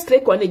it. Just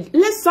click on it.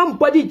 Let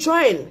somebody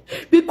join.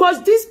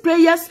 Because these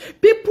prayers,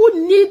 people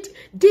need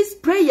these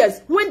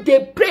prayers. When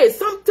they pray,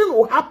 something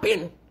will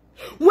happen.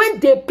 When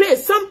they pray,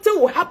 something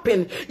will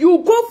happen.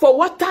 You go for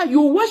water,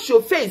 you wash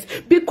your face.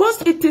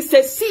 Because it is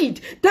a seed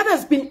that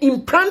has been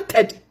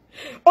implanted.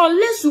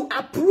 Unless you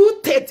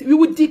uproot it, you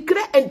will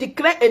declare and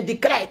declare and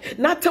declare.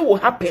 Nothing will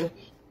happen.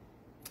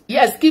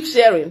 Yes, keep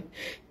sharing.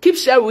 Keep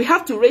sharing. We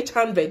have to reach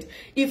 100.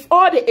 If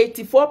all the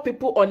 84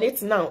 people on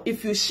it now,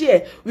 if you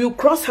share, we'll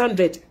cross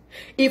 100.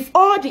 If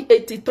all the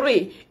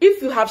 83,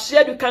 if you have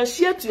shared, you can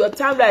share to your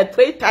timeline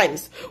 3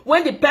 times.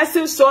 When the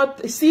person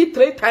see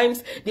 3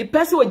 times, the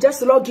person will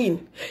just log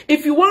in.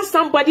 If you want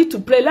somebody to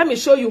pray, let me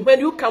show you when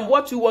you come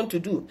what you want to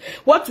do,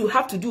 what you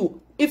have to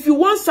do. If you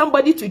want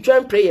somebody to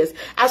join prayers,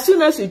 as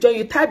soon as you join,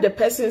 you type the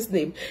person's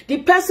name. The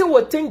person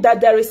will think that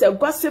there is a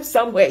gossip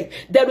somewhere.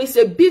 There is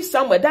a beef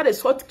somewhere. That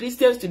is what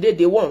Christians today,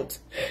 they want.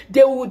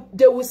 They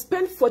will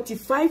spend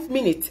 45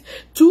 minutes,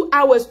 2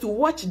 hours to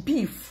watch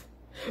beef.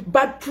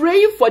 But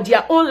praying for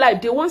their own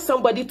life, they want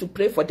somebody to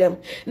pray for them.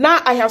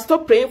 Now, I have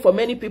stopped praying for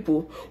many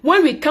people.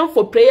 When we come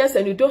for prayers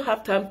and you don't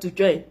have time to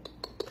join,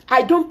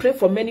 I don't pray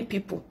for many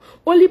people.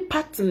 Only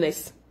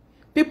partners.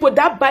 People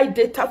that buy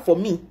data for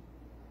me.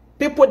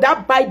 People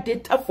that buy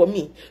data for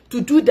me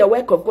to do the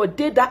work of God.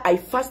 They that I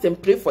fast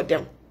and pray for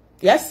them.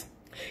 Yes?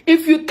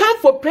 If you come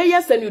for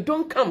prayers and you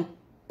don't come,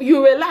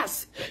 you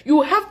relax.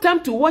 You have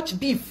time to watch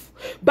beef,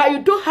 but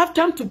you don't have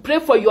time to pray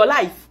for your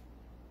life.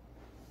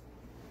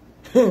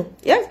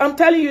 Yes, I'm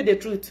telling you the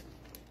truth.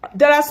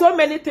 There are so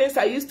many things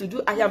I used to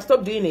do. I have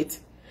stopped doing it.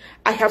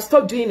 I have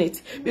stopped doing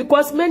it.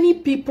 Because many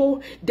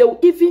people, they will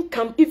even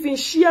come, even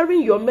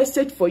sharing your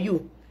message for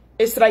you.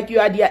 It's like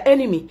you are their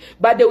enemy.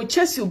 But they will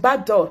chase you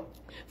back door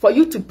for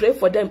you to pray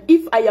for them.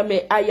 If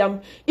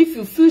if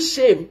you feel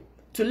shame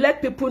to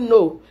let people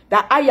know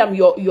that I am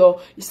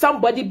your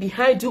somebody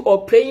behind you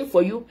or praying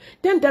for you,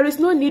 then there is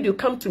no need you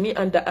come to me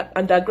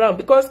underground,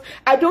 because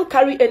I don't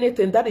carry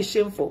anything that is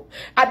shameful.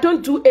 I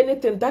don't do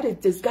anything that is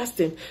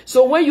disgusting.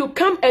 So when you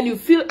come and you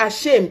feel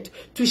ashamed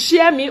to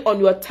share me on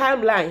your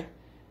timeline,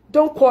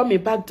 don't call me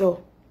back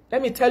door.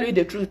 Let me tell you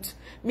the truth.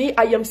 Me,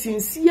 I am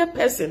sincere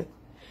person.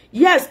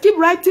 Yes, keep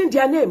writing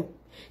their name.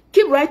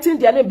 Keep writing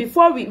their name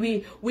before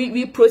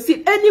we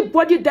proceed.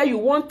 Anybody that you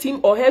want him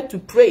or her to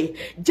pray,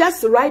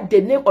 just write the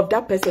name of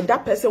that person.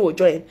 That person will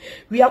join.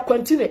 We are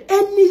continuing.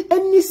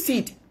 Any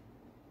seed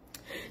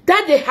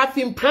that they have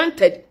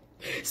implanted.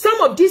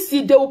 Some of these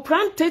seed, they will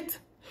plant it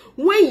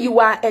when you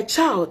are a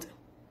child.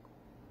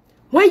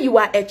 When you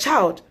are a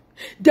child,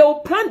 they will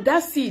plant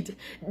that seed.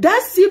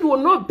 That seed will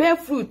not bear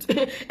fruit.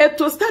 It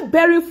will start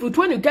bearing fruit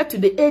when you get to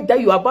the age that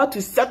you are about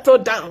to settle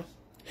down.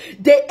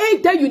 The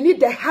age that you need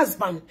the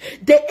husband,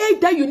 the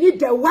age that you need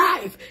the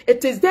wife,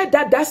 it is there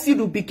that that seed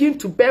will begin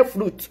to bear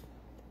fruit.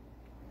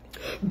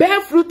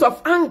 Bear fruit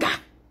of anger.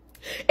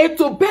 It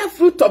will bear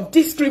fruit of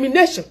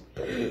discrimination.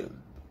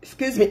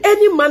 Excuse me.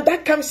 Any man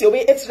that comes your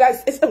way, it's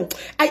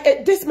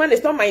this man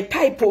is not my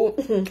type.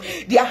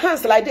 Their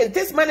hands like this.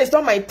 This man is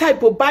not my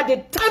type. By the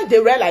time they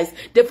realize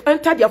they've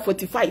entered their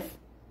 45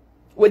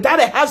 without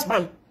a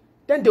husband,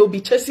 then they will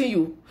be chasing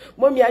you.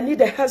 Mommy, I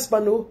need a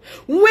husband.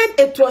 When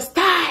it was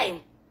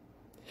time,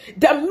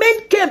 the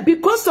men came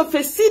because of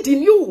a seed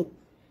in you.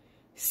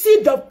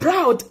 Seed of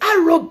proud,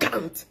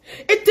 arrogant.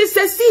 It is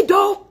a seed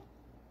of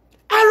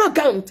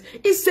arrogant.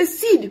 It's a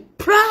seed,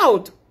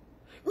 proud.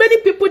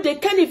 Many people, they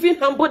can't even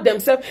humble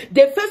themselves.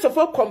 They first of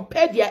all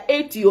compare their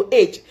age to your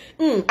age.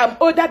 I'm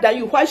older than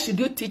you. Why should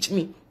you teach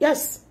me?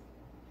 Yes.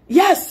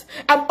 Yes,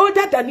 I'm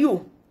older than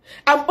you.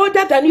 I'm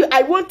older than you.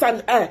 I want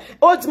an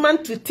old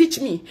man to teach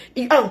me.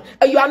 You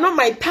are not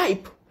my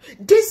type.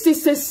 This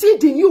is a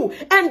seed in you.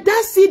 And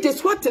that seed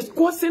is what is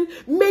causing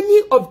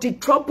many of the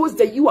troubles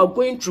that you are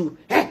going through.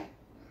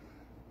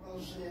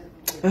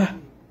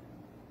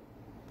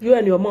 You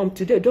and your mom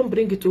today, don't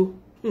bring it to.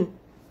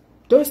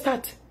 Don't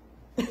start.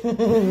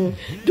 Do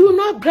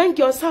not bring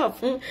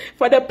yourself.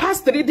 For the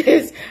past 3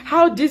 days,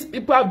 how these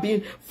people have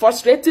been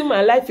frustrating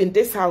my life in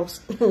this house.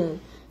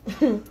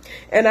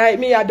 And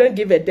I don't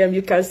give a damn.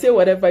 You can say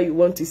whatever you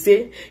want to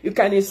say. You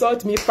can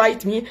insult me,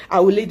 fight me. I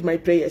will lead my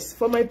prayers.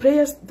 For my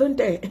prayers, don't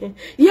they?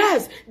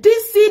 Yes,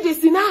 this seed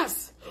is in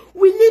us.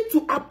 We need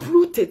to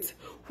uproot it.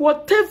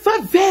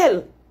 Whatever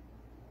veil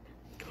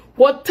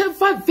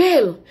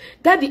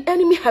that the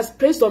enemy has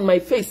placed on my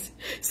face,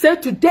 say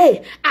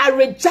today, I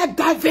reject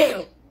that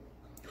veil.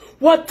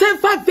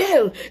 Whatever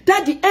veil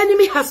that the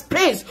enemy has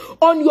placed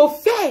on your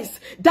face,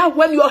 that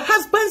when your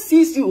husband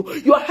sees you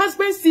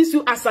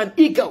as an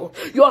eagle.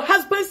 Your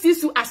husband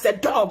sees you as a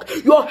dog.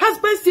 Your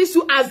husband sees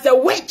you as a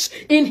witch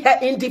in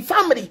the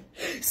family.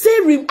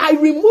 Say, I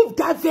remove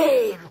that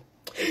veil.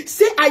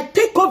 Say, I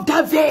take off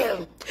that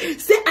veil.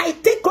 Say, I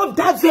take off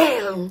that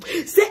veil.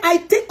 Say, I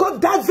take off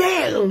that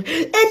veil.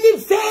 Any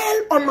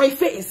veil on my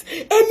face,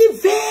 any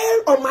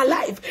veil on my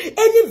life,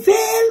 any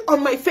veil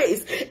on my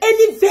face,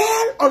 any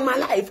veil on my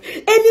life,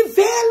 any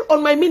veil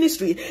on my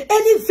ministry,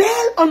 any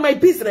veil on my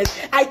business,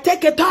 I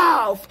take it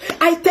off.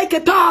 I take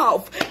it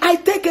off. I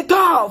take it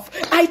off.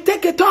 I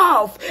take it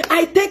off.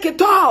 I take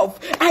it off.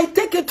 I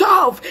take it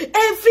off.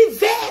 Every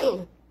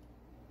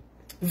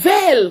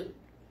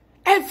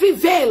every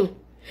veil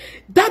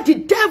that the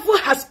devil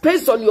has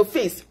placed on your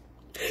face,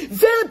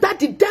 veil that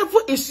the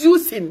devil is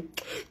using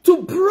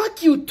to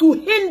block you, to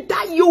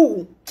hinder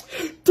you,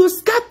 to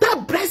scatter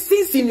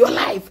blessings in your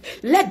life,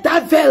 let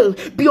that veil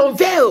be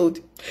unveiled.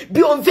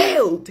 Be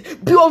unveiled.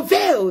 Be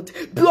unveiled.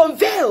 Be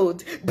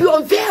unveiled. Be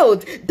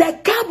unveiled. The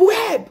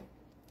cobweb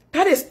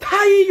that is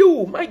tying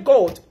you, my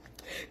God,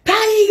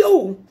 tying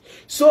you.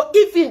 So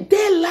if in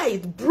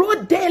daylight,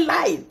 broad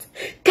daylight,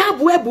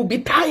 cobweb will be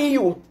tying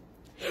you.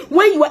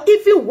 When you are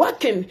even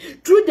walking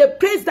through the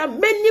place that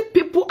many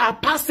people are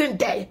passing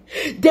there,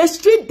 the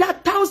street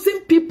that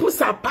 1,000 people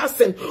are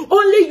passing,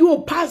 only you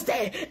will pass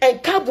there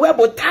and cobweb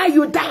will tie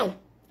you down.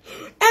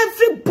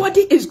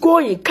 Everybody is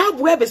going.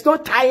 Cobweb is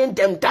not tying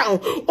them down.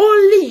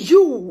 Only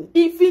you,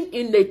 even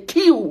in the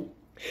queue,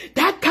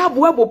 that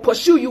cobweb will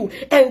pursue you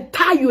and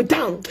tie you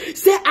down.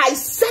 Say, I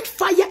set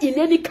fire in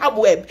any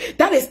cobweb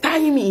that is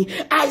tying me.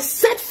 I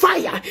set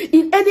fire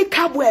in any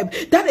cobweb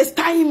that is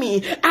tying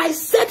me. I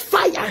set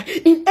fire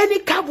in any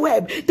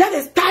cobweb that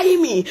is tying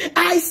me.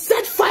 I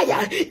set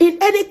fire in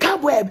any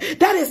cobweb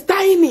that is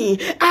tying me.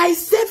 I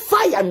set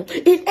fire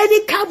in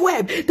any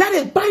cobweb that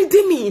is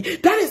binding me,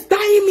 that is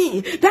tying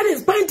me, that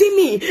is binding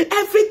me.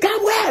 Every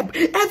cobweb,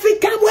 every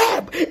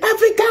cobweb,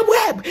 every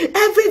cobweb,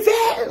 every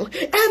veil,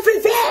 every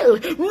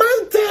veil,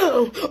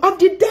 mantle of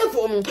the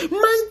devil,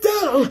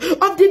 mantle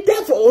of the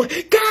devil,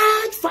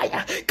 catch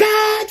fire,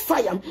 catch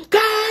fire,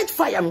 catch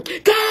fire,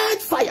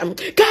 catch fire,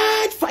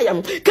 catch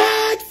fire,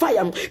 catch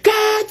fire,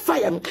 catch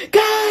fire,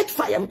 catch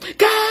fire,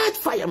 catch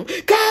fire,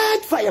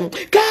 catch fire,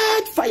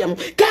 catch fire,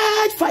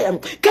 catch fire,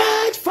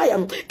 catch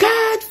fire,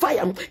 catch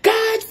fire,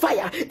 catch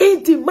fire,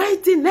 in the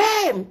mighty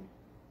name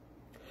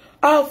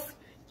of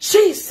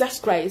Jesus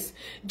Christ.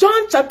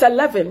 John chapter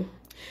 11,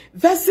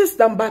 verses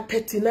number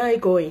 39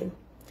 going.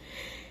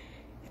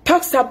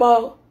 Talks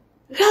about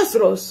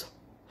Lazarus,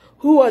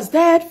 who was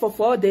dead for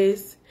 4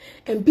 days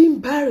and being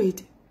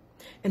buried.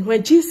 And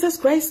when Jesus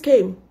Christ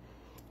came,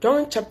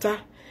 John chapter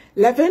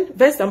 11,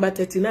 verse number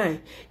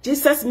 39.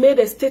 Jesus made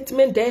a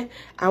statement there.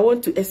 I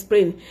want to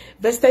explain.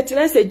 Verse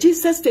 39 said,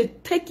 Jesus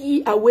said, take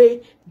ye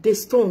away the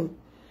stone.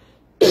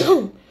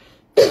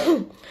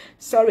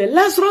 Sorry,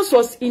 Lazarus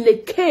was in a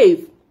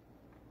cave.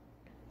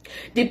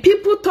 The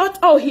people thought,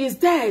 oh, he is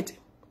dead.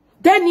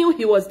 They knew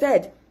he was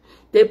dead.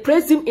 They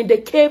praised him in the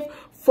cave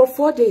for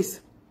 4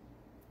 days.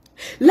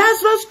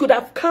 Lazarus could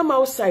have come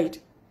outside.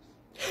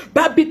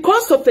 But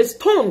because of a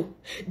stone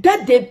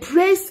that they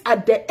placed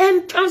at the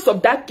entrance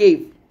of that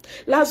cave,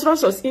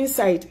 Lazarus was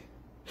inside.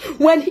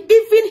 When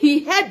even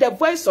he heard the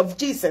voice of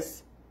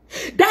Jesus,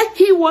 that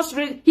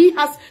he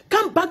has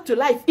come back to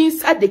life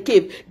inside the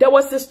cave, there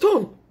was a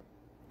stone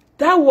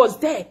that was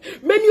there.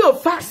 Many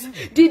of us,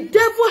 the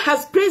devil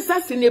has placed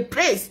us in a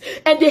place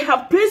and they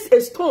have placed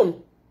a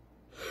stone.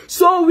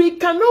 So we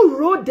cannot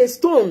roll the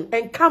stone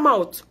and come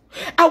out.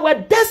 Our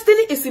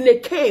destiny is in a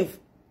cave.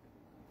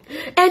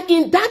 And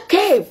in that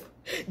cave,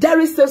 there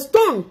is a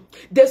stone.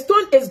 The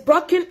stone is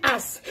blocking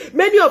us.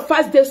 Many of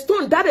us, the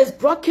stone that is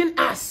blocking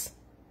us.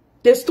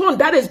 The stone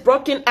that is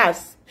blocking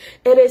us.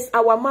 It is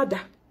our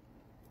mother.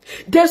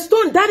 The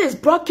stone that is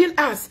blocking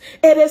us.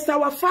 It is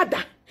our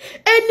father.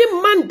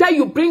 Any man that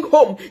you bring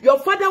home, your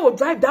father will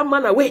drive that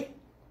man away.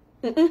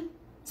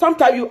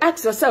 Sometimes you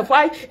ask yourself,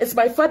 why is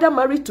my father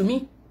married to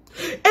me?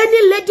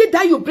 Any lady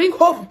that you bring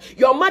home,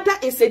 your mother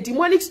is a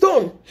demonic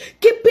stone,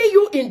 keeping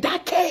you in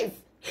that cave.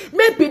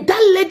 Maybe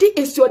that lady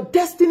is your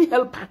destiny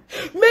helper.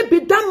 Maybe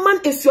that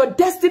man is your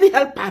destiny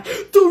helper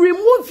to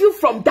remove you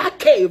from that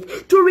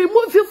cave, to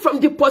remove you from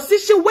the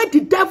position where the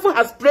devil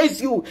has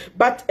placed you.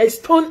 But a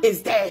stone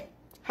is there.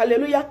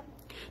 Hallelujah.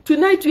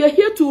 Tonight we are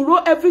here to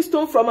roll every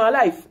stone from our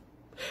life.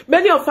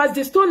 Many of us,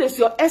 the stone is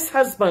your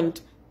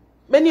ex-husband.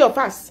 Many of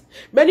us,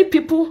 many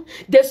people,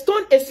 the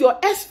stone is your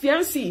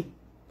ex-fiancé.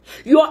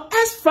 Your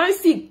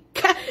ex-fiancé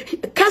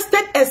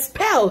casted a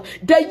spell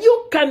that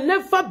you can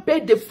never bear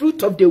the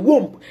fruit of the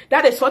womb.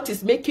 That is what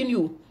is making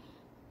you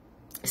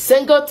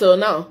single till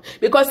now.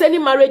 Because any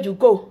marriage you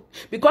go,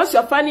 because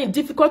you're finding it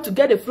difficult to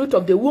get the fruit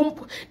of the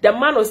womb, the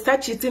man will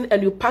start cheating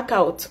and you pack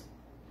out.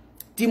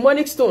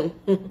 Demonic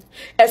stone.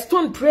 A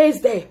stone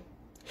prays there.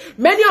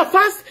 Many of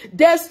us,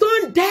 the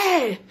stone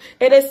there,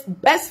 it is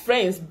best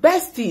friends,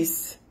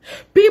 besties.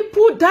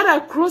 People that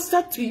are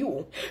closer to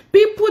you,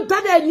 people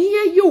that are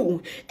near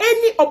you,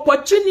 any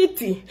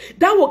opportunity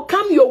that will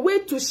come your way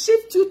to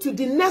shift you to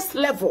the next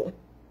level,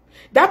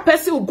 that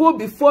person will go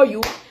before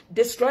you,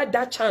 destroy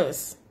that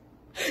chance.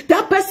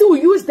 That person will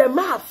use the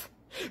mouth.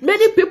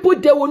 Many people,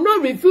 they will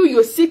not reveal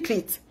your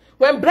secret.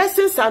 When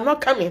blessings are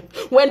not coming,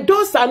 when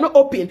doors are not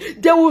open,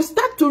 they will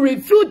start to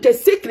reveal the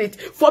secret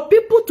for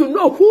people to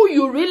know who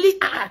you really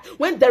are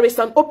when there is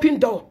an open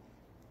door.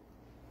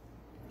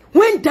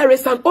 When there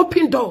is an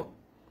open door,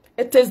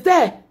 it is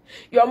there.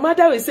 Your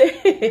mother will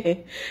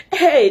say,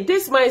 hey,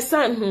 this my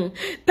son.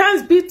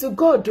 Thanks be to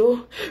God,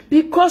 though.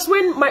 Because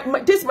when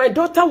my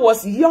daughter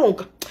was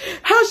young,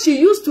 how she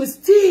used to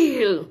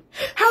steal.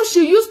 How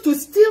she used to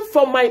steal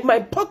from my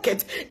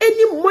pocket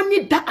any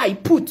money that I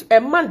put. A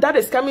man that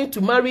is coming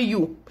to marry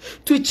you,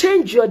 to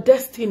change your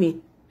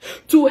destiny,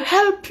 to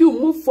help you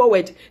move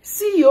forward.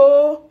 See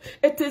you.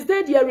 It is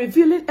there they are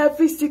revealing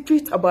every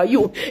secret about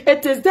you.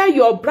 It is there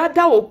your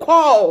brother will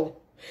call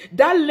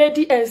that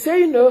lady and say,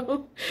 you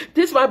know,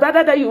 this is my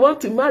brother that you want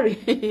to marry.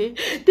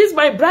 This is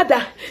my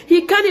brother.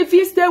 He can't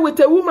even stay with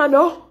a woman,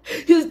 no.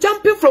 He's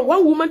jumping from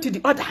one woman to the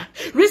other.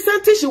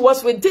 Recently, she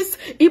was with this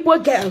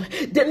Igbo girl.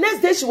 The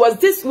next day, she was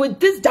with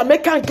this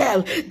Jamaican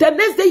girl. The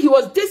next day, he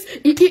was this.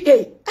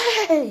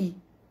 Hey!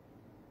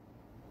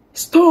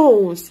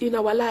 Stones in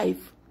our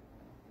life.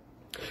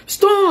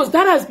 Stones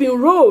that has been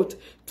rolled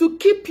to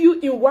keep you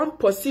in one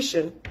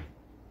position.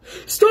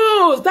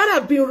 Stones that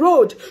have been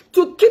rolled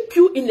to keep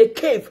you in a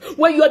cave.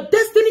 When your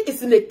destiny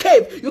is in a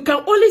cave, you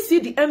can only see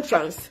the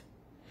entrance.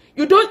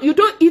 You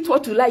don't eat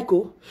what you like,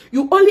 oh.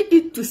 You only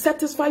eat to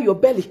satisfy your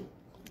belly.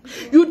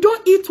 You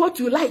don't eat what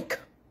you like.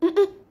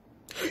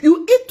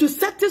 You eat to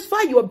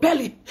satisfy your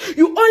belly.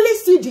 You only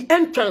see the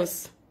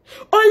entrance.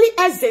 Only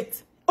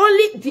exit.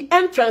 Only the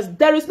entrance.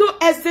 There is no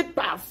exit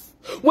path.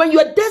 When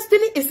your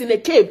destiny is in a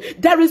cave,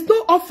 there is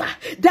no offer,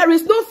 there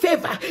is no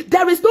favor,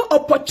 there is no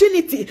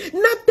opportunity,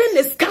 nothing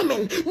is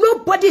coming,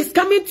 nobody is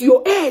coming to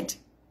your aid.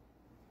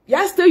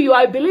 Yes, still you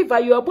are a believer,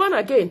 you are born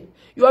again,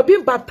 you are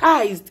being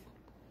baptized,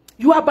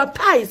 you are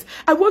baptized.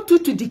 I want you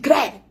to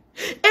declare,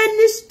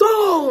 any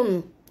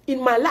stone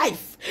in my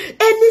life,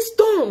 any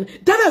stone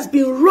that has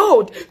been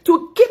rolled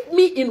to keep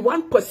me in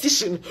one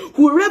position,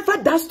 whoever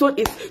that stone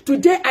is,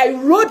 today I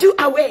rolled you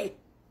away.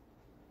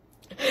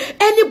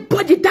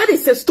 Anybody that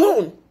is a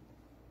stone,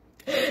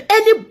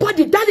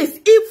 anybody that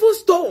is evil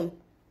stone,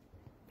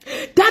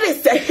 that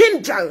is a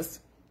hindrance,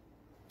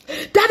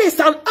 that is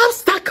an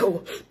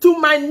obstacle to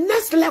my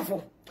next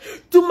level,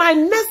 to my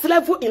next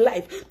level in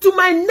life, to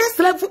my next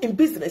level in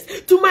business,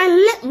 to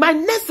my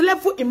next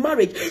level in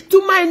marriage,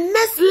 to my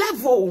next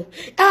level,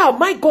 oh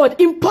my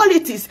God, in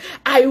politics,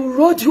 I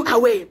rolled you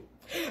away.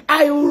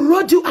 I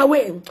rode you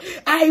away.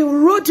 I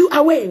rode you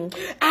away.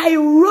 I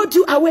rode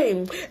you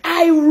away.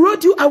 I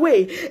rode you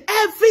away.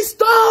 Every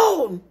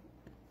stone.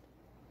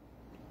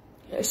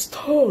 A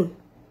stone.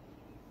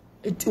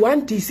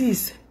 One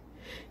disease.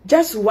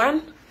 Just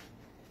one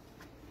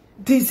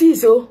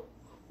disease,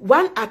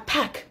 one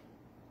attack.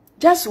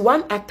 Just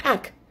one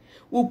attack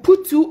will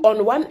put you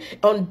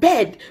on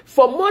bed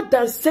for more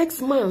than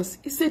 6 months.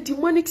 It's a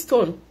demonic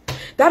stone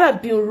that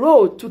has been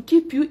rolled to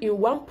keep you in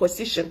one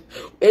position.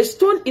 A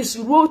stone is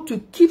rolled to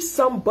keep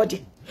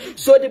somebody.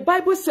 So the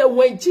Bible said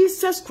when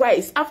Jesus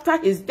Christ, after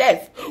his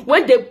death,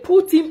 when they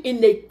put him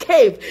in a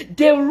cave,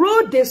 they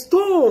rolled the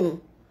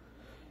stone.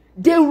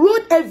 They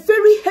rolled a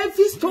very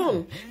heavy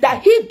stone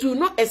that he do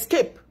not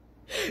escape.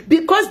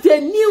 Because they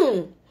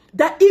knew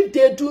that if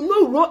they do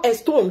not roll a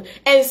stone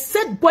and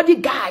set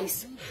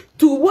bodyguards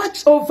to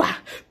watch over,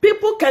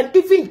 people can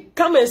even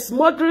come and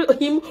smuggle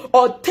him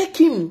or take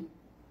him.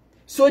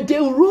 So they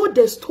rolled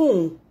the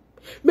stone.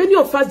 Many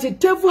of us, the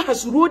devil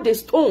has rolled a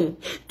stone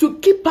to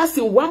keep us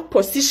in one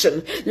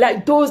position,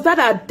 like those that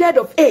are dead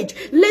of age.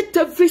 Let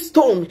every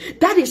stone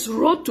that is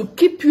rolled to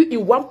keep you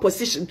in one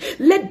position,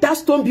 let that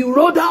stone be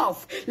rolled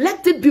off.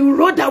 Let it be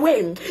rolled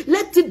away.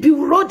 Let it be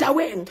rolled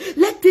away.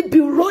 Let it be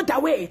rolled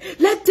away.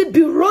 Let it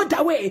be rolled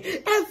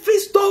away. Every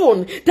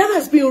stone that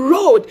has been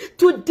rolled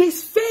to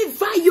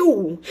disfavor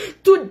you,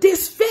 to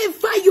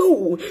disfavor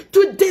you,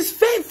 to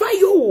disfavor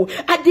you,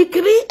 I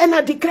decree and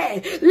I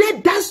declare,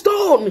 let that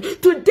stone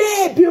today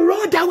be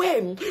rolled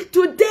away.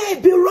 Today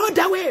be rolled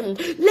away.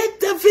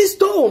 Let every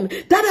stone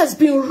that has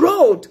been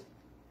rolled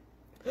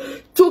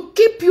to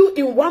keep you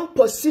in one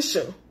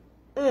position,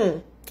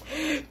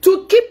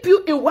 to keep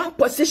you in one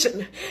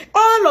position,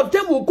 all of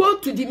them will go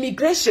to the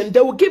immigration. They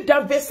will give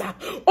them visa.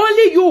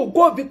 Only you will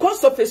go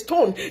because of a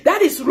stone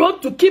that is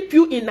rolled to keep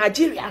you in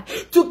Nigeria,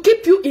 to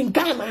keep you in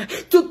Ghana,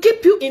 to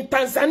keep you in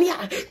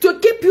Tanzania, to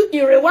keep you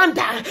in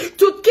Rwanda,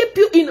 to keep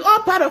you in all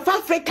part of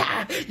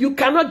Africa. You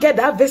cannot get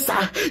that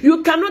visa.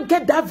 You cannot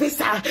get that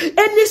visa.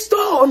 Any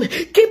stone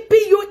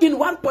keeping you in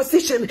one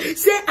position,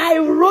 say, I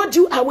rolled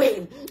you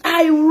away.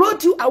 I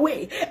rolled you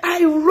away.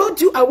 I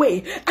rolled you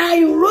away.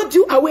 I rolled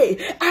you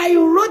away. I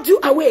rolled you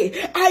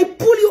away. I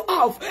pull you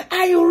off.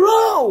 I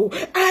roll.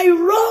 I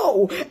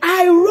roll.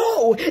 I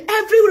roll.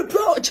 Every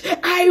reproach,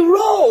 I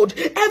rolled.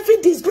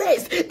 Every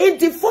disgrace in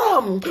the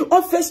form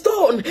of a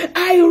stone,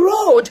 I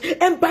rolled.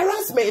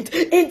 Embarrassment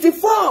in the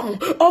form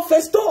of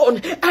a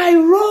stone, I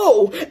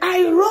roll.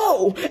 I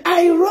roll.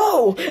 I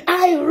roll.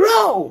 I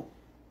roll.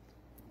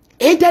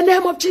 In the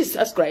name of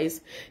Jesus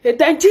Christ. And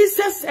then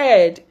Jesus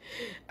said,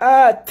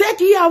 take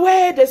ye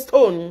away the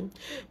stone.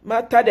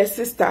 Martha, the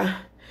sister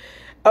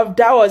of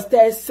that was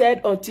there,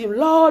 said unto him,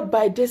 Lord,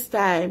 by this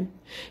time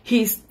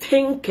he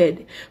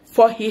stinketh,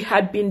 for he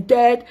had been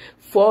dead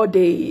 4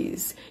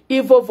 days.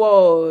 Evil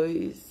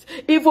voice,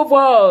 evil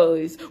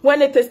voice.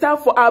 When it is time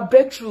for our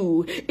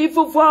breakthrough,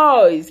 evil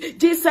voice.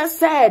 Jesus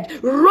said,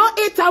 roll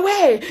it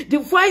away. The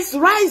voice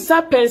rise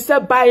up and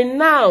said, by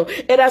now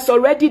it has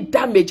already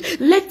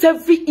damaged. Let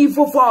every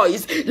evil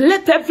voice,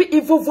 let every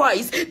evil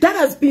voice that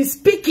has been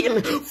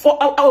speaking for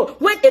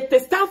when it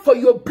is time for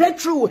your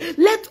breakthrough,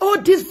 let all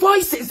these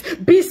voices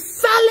be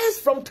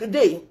silenced from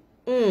today.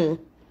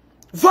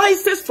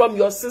 Voices from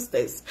your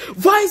sisters,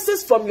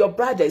 voices from your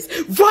brothers,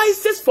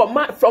 voices from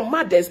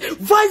mothers,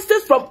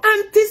 voices from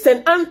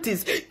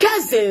aunties,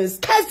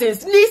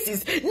 cousins,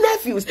 nieces,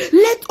 nephews.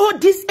 Let all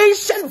these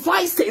ancient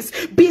voices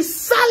be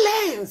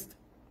silenced.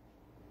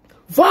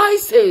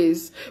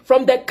 Voices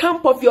from the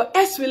camp of your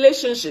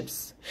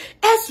ex-relationships.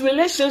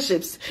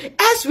 Relationships,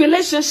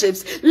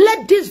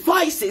 let these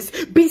voices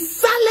be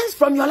silenced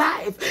from your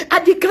life.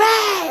 I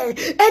declare,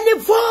 any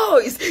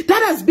voice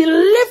that has been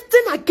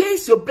lifting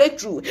against your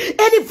breakthrough,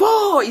 any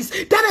voice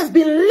that has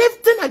been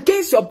lifting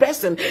against your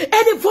blessing,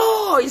 any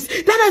voice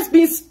that has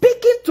been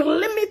speaking to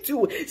limit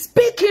you,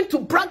 speaking to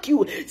break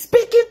you,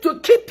 speaking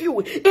to keep you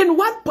in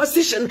one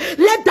position,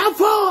 let that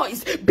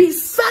voice be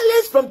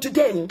silenced from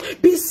today.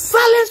 Be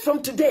silenced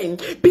from today.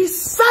 Be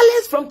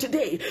silenced from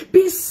today.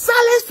 Be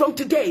silenced from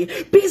today.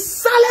 Be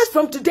silenced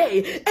from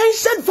today.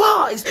 Ancient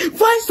voice,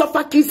 voice of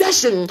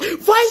accusation,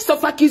 voice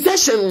of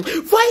accusation,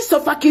 voice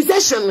of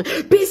accusation.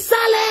 Be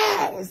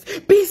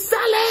silenced. Be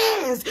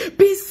silenced.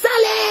 Be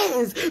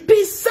silenced.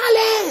 Be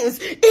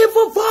silenced.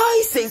 Evil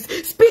voices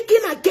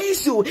speaking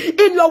against you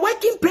in your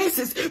working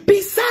places.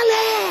 Be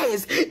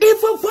silenced.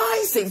 Evil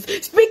voices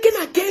speaking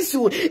against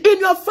you in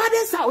your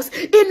father's house,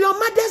 in your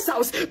mother's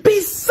house.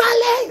 Be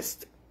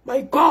silenced.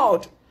 My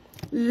God.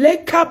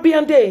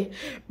 Lekabiande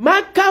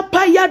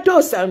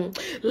makapayadosan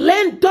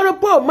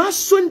lentoropo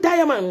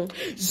masundayaman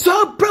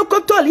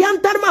zoprokoto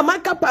liantarma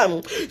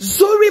makapam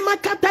zuri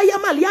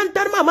makatayama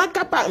liantarma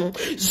makapam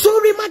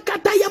zuri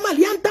makatayama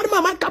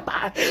liantarma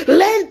makapa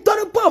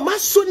lentoropo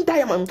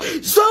masundayaman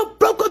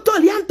zoprokoto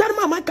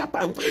liantarma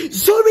makapam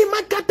zuri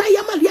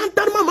makatayama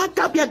liantarma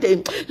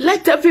makabiande.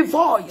 Let every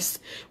voice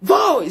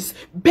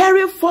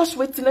bearing false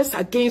witness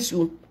against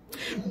you,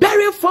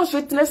 bearing false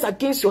witness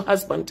against your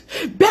husband,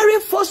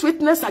 bearing false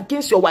witness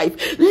against your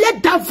wife,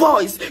 let that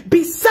voice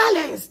be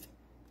silenced.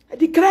 I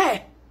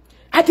declare,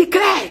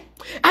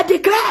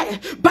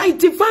 by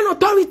divine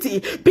authority,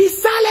 be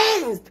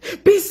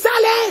silenced, be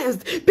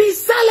silenced, be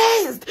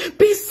silenced,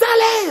 be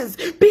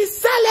silenced, be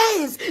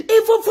silenced.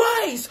 Evil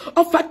voice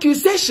of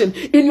accusation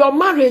in your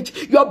marriage.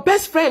 Your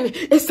best friend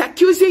is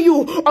accusing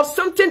you of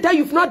something that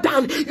you've not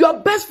done. Your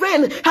best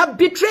friend have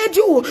betrayed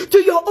you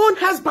to your own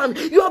husband.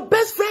 Your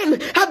best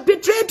friend have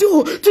betrayed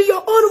you to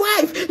your own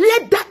wife.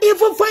 Let that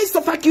evil voice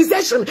of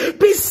accusation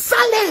be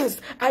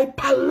silenced. I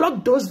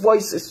padlock those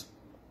voices.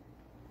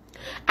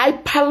 I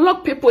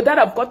padlock people that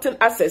have gotten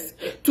access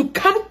to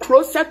come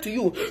closer to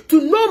you,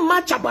 to know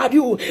much about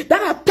you,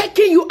 that are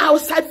taking you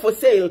outside for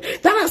sale,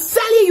 that are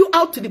selling you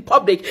out to the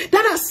public,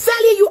 that are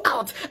selling you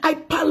out. I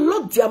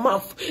padlock their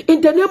mouth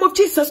in the name of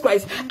Jesus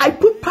Christ. I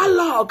put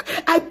padlock,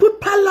 I put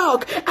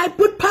padlock, I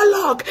put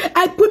padlock,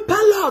 I put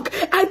padlock,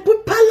 I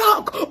put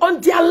padlock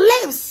on their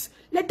lips.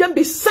 Let them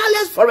be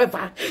silenced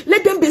forever.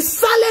 Let them be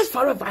silenced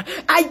forever.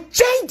 I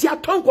change their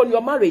tongue on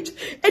your marriage.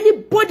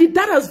 Anybody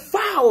that has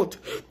vowed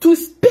to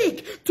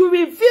speak, to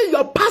reveal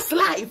your past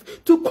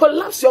life, to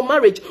collapse your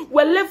marriage,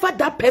 wherever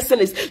that person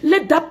is,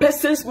 let that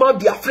person's mouth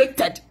be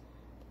afflicted.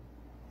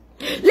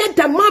 Let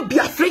their mouth be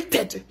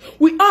afflicted.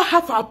 We all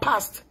have our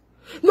past.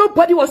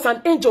 Nobody was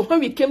an angel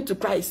when we came to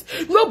Christ.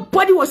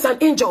 Nobody was an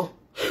angel.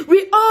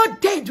 We all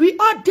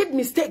did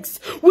mistakes.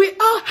 We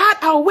all had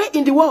our way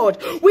in the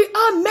world. We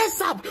all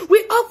messed up.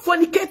 We all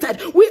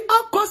fornicated. We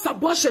all caused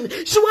abortion.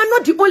 You are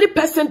not the only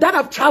person that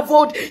have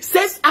traveled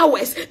 6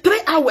 hours,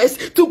 3 hours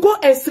to go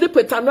and sleep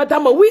with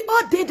another man. We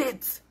all did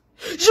it.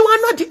 You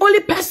are not the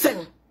only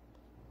person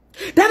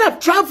that have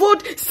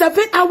traveled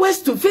 7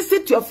 hours to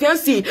visit your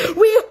fiancé.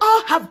 We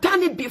all have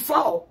done it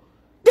before.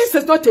 This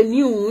is not a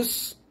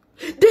news.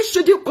 This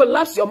shouldn't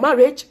collapse your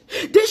marriage.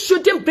 This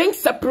shouldn't bring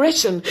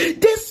separation.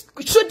 This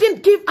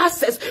shouldn't give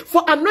access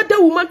for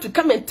another woman to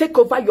come and take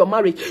over your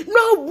marriage.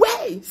 No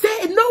way.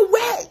 Say no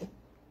way.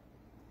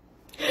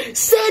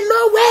 Say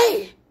no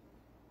way.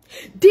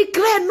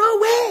 Declare no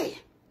way.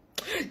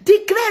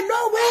 Declare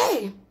no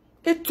way.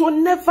 It will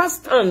never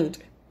stand.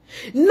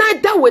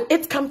 Neither will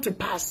it come to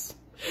pass.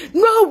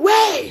 No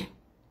way.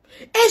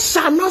 It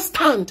shall not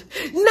stand,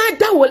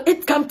 neither will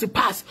it come to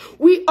pass.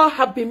 We all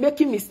have been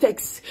making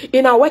mistakes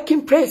in our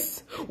working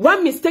place.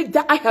 One mistake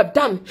that I have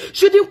done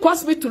shouldn't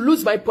cause me to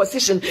lose my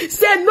position.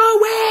 Say no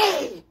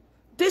way.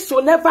 This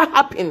will never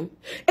happen.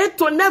 It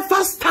will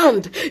never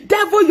stand.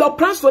 Devil, your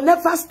plans will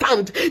never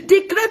stand.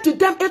 Declare to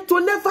them it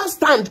will never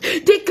stand.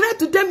 Declare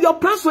to them your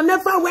plans will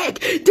never work.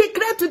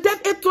 Declare to them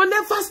it will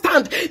never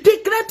stand.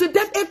 Declare to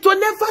them it will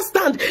never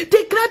stand.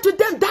 Declare to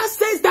them that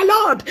says the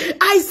Lord.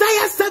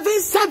 Isaiah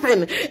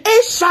 7:7.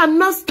 It shall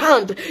not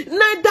stand.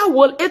 Neither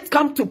will it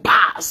come to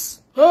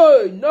pass.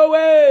 Oh, no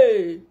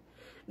way.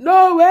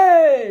 No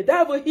way.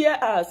 Devil, hear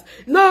us.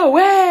 No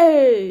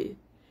way.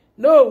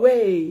 No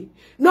way.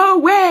 No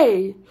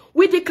way.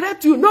 We declare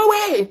to you, no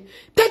way.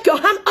 Take your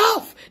hand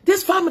off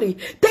this family.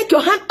 Take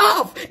your hand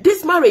off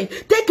this marriage.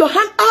 Take your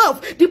hand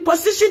off the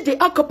position they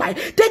occupy.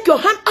 Take your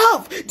hand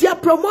off their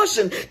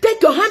promotion.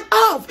 Take your hand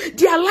off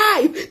their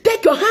life.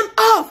 Take your hand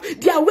off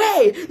their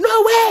way.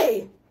 No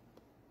way.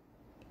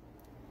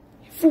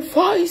 Full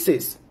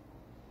voices.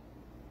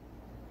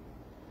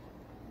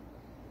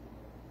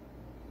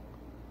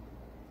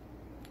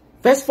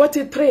 Verse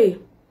 43.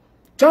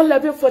 John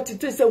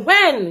 11:43 says,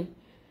 when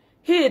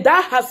he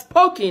that has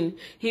spoken,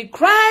 he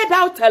cried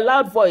out a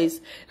loud voice,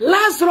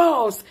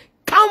 Lazarus,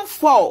 come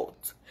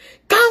forth,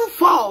 come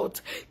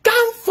forth,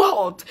 come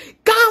forth,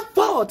 come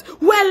forth.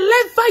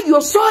 Wherever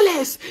your soul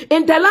is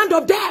in the land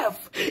of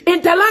death,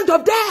 in the land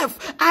of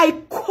death, I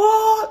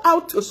call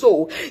out your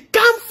soul,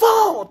 come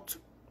forth.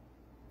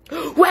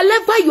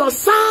 Wherever your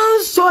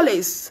son's soul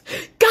is,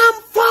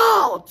 come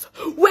forth.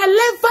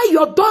 Wherever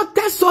your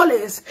daughter's soul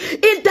is,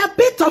 in the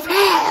pit of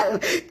hell,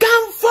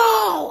 come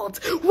forth.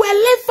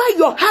 Wherever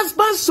your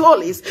husband's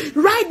soul is,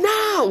 right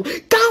now,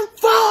 come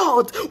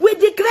forth. We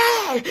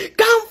declare,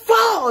 come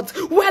forth.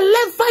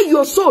 Wherever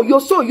your soul,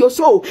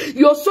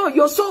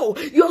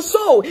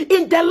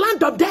 in the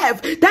land of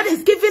death, that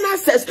is giving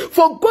access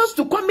for ghosts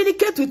to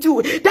communicate with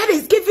you, that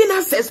is giving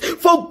access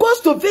for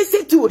ghosts to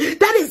visit you,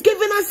 that is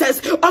giving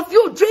access of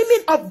you dreaming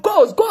of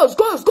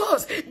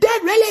ghosts,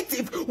 dead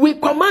relative. We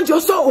command your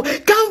soul,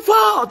 come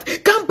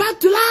forth, come back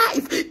to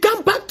life,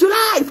 come back to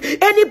life.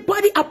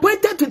 Anybody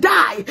appointed to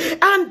die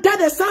under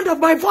the sound of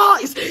my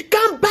voice,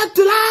 come back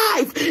to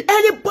life.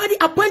 Anybody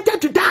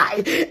appointed to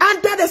die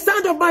under the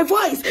sound of my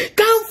voice,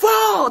 come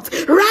forth,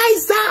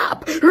 rise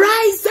up,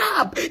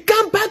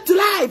 come back to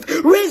life,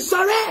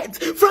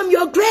 resurrect from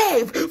your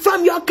grave,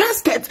 from your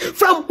casket,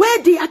 from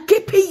where they are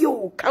keeping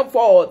you. Come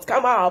forth,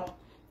 come up,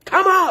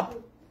 come up.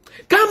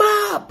 Come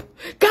up,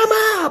 come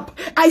up.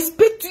 I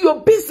speak to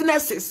your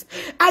businesses.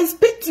 I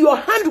speak to your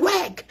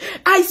handwork.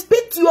 I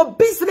speak to your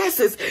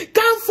businesses.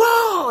 Come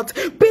forth,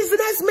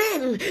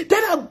 businessmen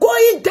that are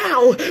going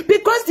down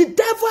because the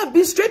devil has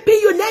been stripping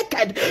you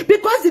naked,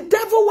 because the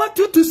devil wants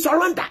you to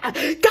surrender.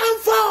 Come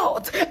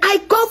forth. I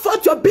call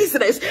forth your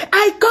business.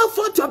 I call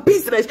forth your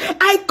business.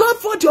 I call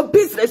forth your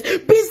business.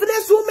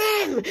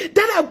 Businesswomen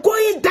that are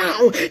going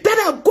down, that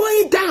are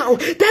going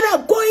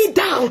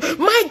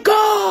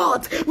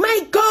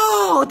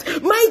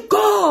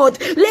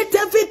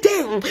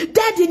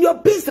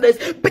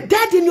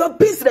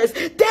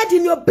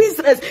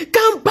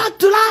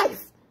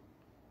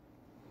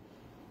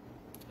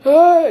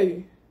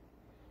Hey,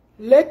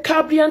 le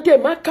kabriante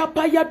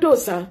makapaya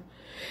dosa.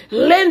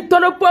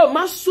 Lentoropo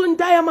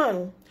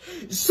masundayaman.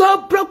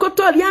 So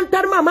brokoto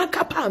liantarma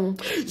makapam.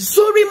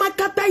 Zuri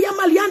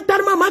makatayama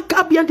liantarma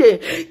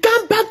makabiante.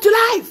 Come back to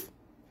life.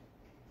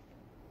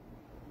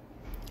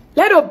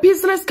 Let your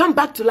business come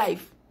back to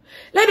life.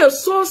 Let your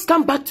souls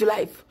come back to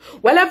life.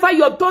 Wherever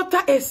your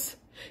daughter is,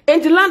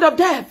 in the land of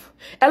death,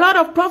 a lot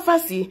of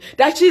prophecy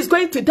that she is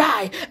going to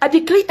die. I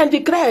decree and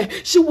declare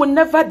she will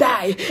never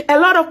die. A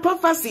lot of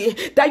prophecy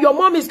that your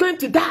mom is going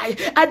to die.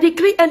 I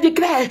decree and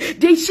declare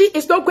that she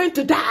is not going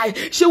to die.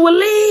 She will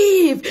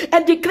live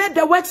and declare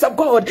the works of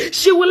God.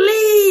 She will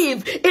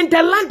live in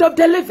the land of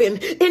the living.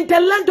 In the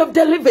land of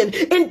the living.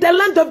 In the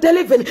land of the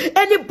living.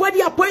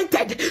 Anybody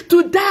appointed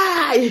to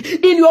die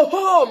in your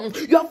home,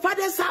 your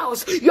father's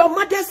house, your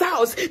mother's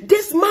house,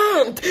 this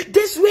month,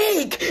 this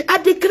week, I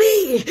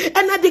decree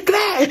and I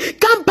declare,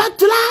 come back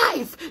to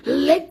life.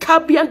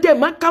 Lekabiante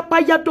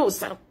makapaya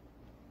dosa.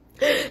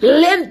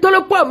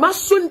 Lentolopo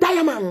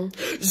masundayaman.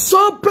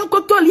 So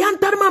brokoto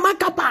liantarma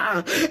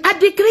makapa. I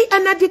decree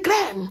and I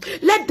declare,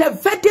 let the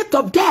verdict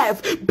of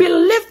death be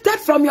lifted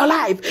from your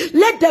life.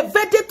 Let the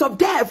verdict of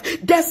death,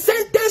 the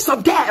sentence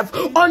of death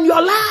on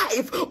your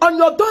life, on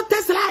your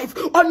daughter's life,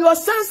 on your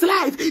son's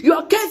life,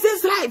 your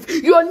cousin's life,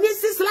 your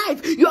niece's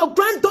life, your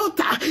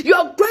granddaughter,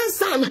 your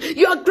grandson,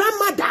 your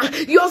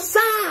grandmother, your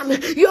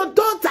son, your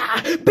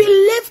daughter be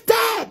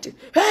lifted.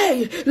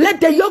 Hey,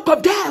 let the yoke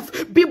of death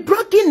be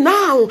broken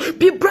now.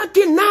 Be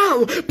broken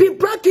now. Be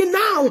broken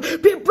now.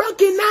 Be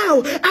broken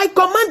now. I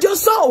command your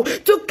soul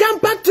to come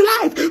back to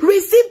life.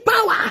 Receive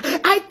power.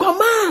 I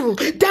command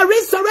the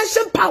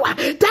resurrection power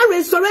that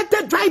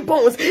resurrected dry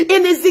bones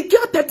in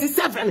Ezekiel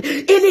 37.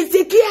 In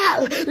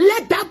Ezekiel,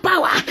 let that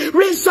power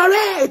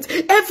resurrect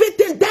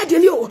everything dead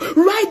in you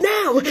right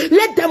now.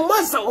 Let the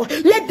muscle,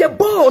 let the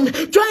bone,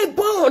 join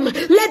bone,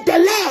 let the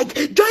leg,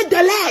 join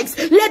the legs,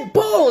 let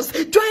bones,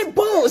 join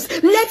bones,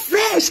 let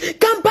flesh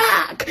come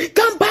back,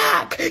 come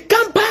back,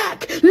 come back.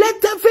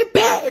 Let every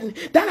pain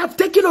that have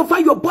taken over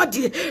your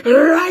body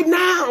right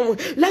now,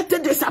 let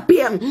it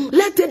disappear.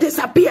 Let it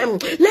disappear.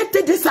 Let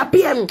it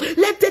disappear.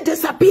 Let it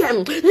disappear.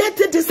 Let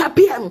it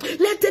disappear.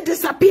 Let it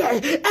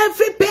disappear.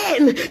 Every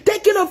pain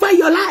taking over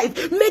your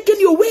life, making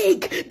you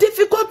weak,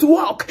 difficult to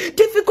walk,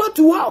 difficult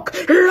to walk.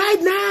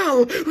 Right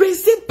now,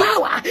 receive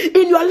power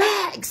in your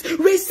legs.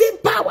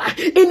 Receive power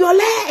in your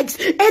legs.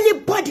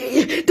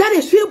 Anybody that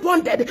is wheel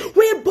bonded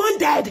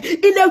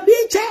in a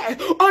wheelchair,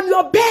 on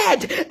your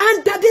bed,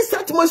 under this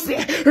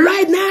atmosphere,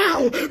 right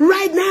now,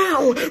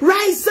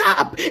 rise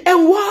up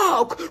and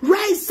walk,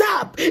 rise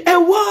up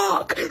and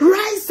walk,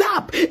 rise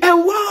up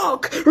and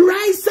walk,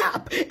 rise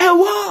up and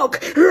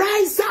walk,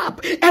 rise up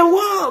and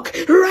walk,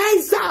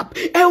 rise up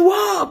and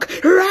walk,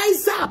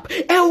 rise up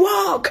and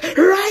walk,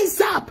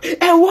 rise up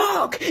and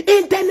walk,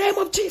 in the name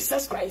of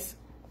Jesus Christ.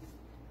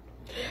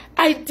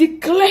 I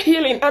declare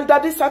healing under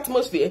this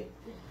atmosphere.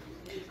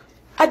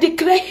 I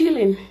declare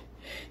healing.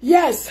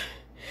 Yes.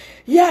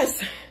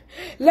 Yes.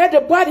 Let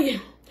the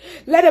body,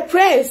 let the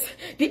praise,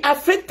 the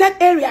affected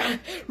area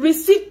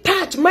receive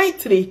touch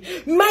mightily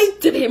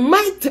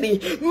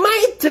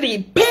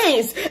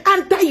pains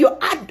under your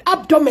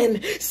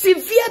abdomen,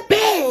 severe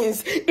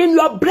pains in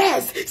your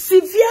breast,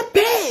 severe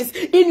pains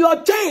in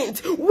your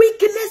joints,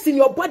 weakness in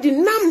your body,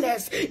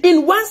 numbness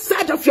in one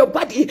side of your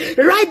body.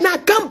 Right now,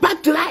 come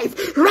back to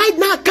life. Right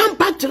now, come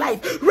back to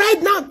life.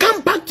 Right now,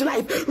 come back to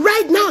life.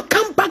 Right now,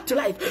 come back to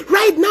life.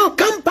 Right now,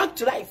 come back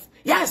to life.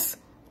 Yes.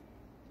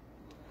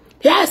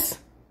 Yes.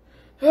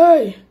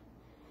 Hey.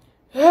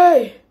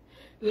 Hey.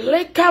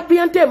 Le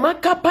cabriante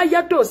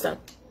makapaya dosa.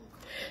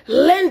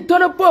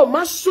 Lentoropo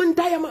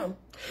masundayama.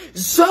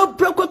 Zo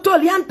brokoto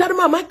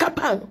liantarma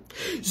makapan.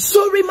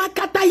 Zuri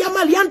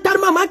makatayama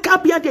liantarma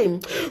makapiade.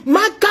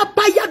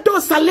 Makapaya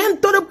dosa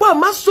lentoropo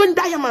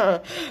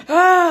masundayama.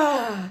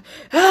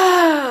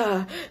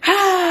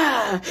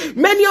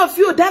 Many of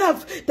you that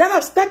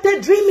have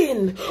started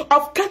dreaming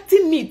of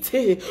cutting meat,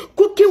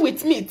 cooking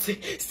with meat,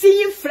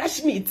 seeing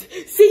fresh meat.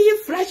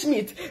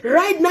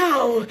 Right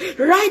now,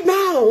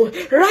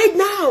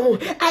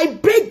 I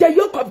break the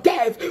yoke of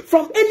death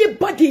from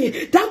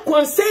anybody that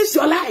concerns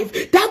your life,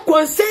 that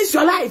concerns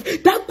your life.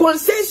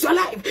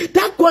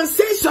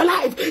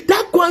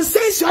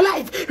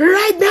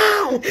 Right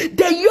now,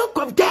 the yoke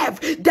of death,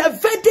 the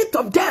verdict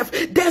of death,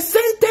 the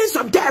sentence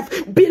of death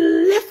be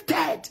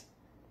lifted.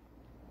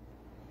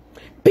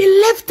 Be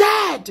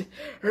lifted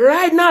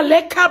right now.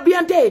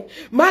 Lekabiante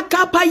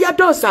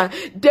makapayadosa.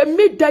 The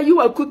meat that you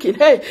are cooking,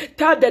 hey,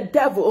 tell the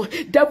devil,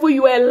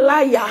 you are a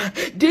liar.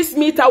 This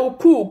meat I will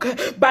cook,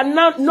 but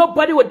now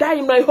nobody will die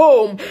in my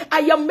home. I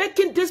am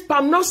making this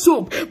palm nut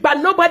soup, but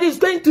nobody is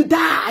going to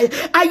die.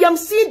 I am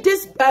seeing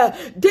this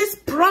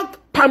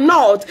palm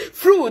nut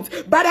fruit,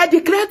 but I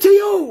declare to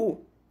you,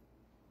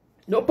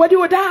 nobody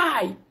will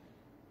die.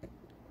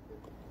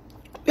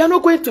 We are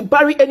not going to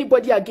bury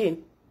anybody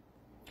again.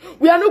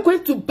 We are not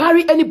going to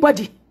bury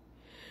anybody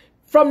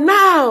from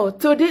now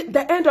till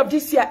the end of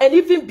this year and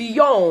even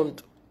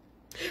beyond.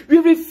 We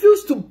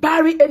refuse to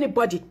bury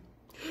anybody.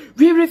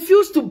 We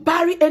refuse to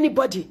bury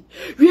anybody.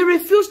 We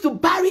refuse to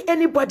bury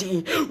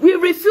anybody. We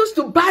refuse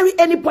to bury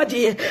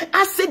anybody.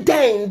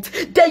 Accident,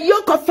 the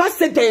yoke of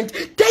accident,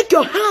 take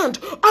your hand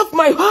off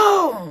my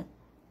home.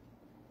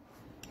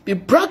 Be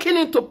broken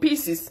into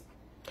pieces.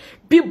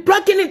 Be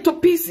broken into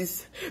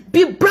pieces.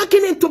 Be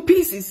broken into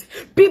pieces.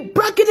 Be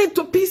broken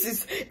into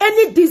pieces.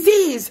 Any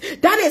disease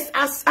that is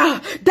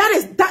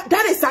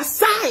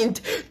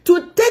assigned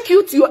to take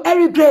you to your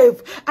early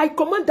grave, I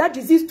command that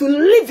disease to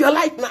leave your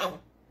life now.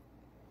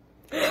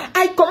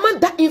 I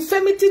command that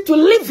infirmity to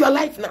leave your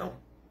life now.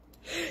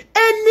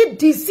 Any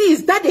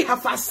disease that they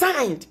have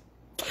assigned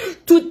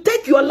to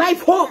take your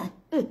life home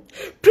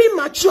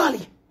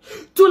prematurely,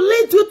 to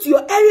lead you to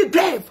your early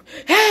grave.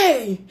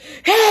 Hey,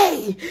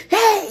 hey,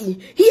 hey,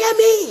 hear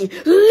me.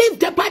 Leave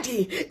the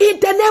body in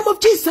the name of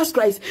Jesus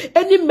Christ.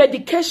 Any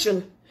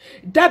medication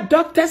that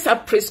doctors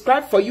have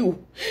prescribed for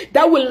you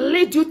that will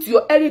lead you to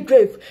your early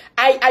grave,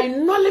 I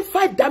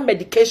nullify that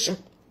medication.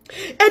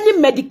 Any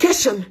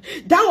medication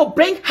that will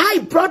bring high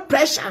blood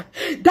pressure,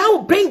 that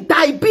will bring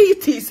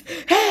diabetes,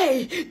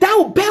 hey, that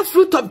will bear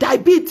fruit of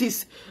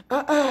diabetes.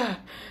 Any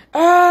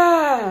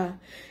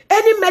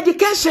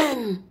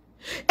medication,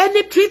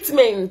 any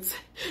treatment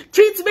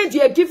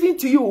they are giving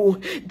to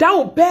you that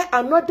will bear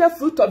another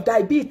fruit of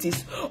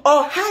diabetes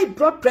or high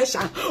blood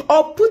pressure,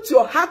 or put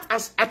your heart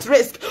at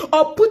risk,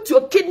 or put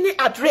your kidney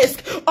at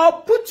risk,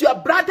 or put your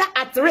brother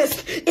at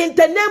risk, in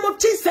the name of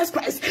Jesus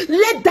Christ,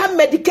 let that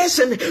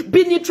medication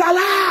be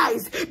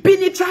neutralized, be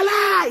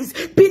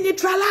neutralized, be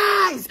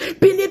neutralized,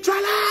 be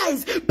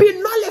neutralized, be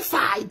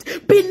nullified,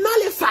 be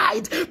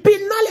nullified, be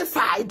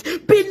nullified,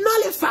 be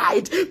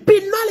nullified, be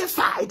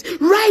nullified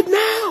right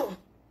now.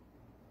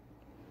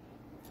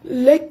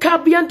 Le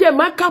kabiante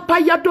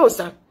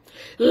makapayadosa.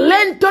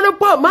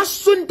 Lentoropo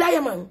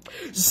masundayaman.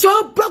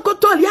 So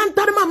brokoto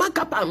liantarma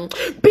makapam.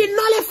 Be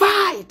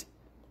nullified.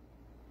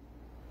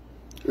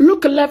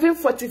 Luke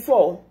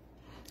 11:44.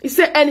 He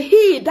said, and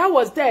he that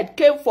was dead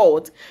came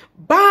forth,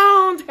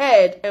 bound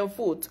head and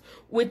foot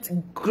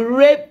with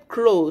grave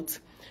clothes,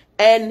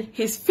 and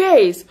his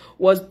face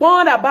was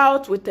bound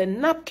about with a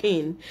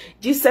napkin.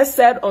 Jesus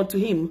said unto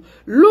him,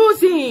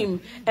 loose him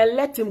and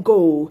let him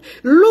go.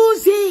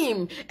 Loose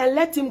him and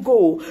let him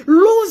go.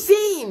 Loose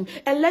him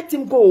and let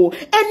him go.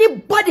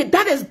 Anybody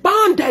that is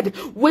bounded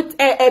with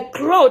a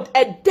cloth,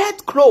 a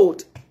dead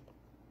cloth,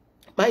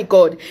 my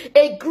God,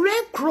 a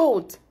grave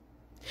cloth,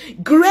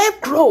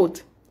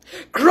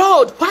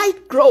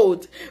 white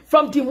cloth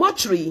from the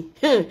mortuary.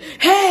 Hey,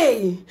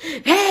 hey,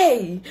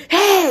 hey,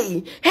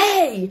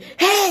 hey,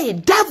 hey,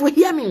 devil,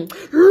 hear me.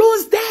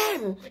 Lose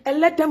them and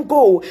let them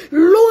go.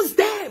 Lose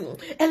them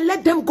and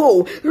let them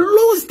go.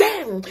 Lose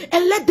them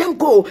and let them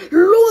go.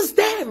 Lose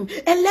them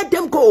and let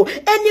them go.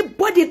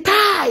 Anybody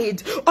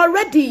tied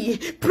already,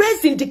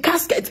 placed in the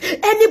casket,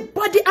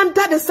 anybody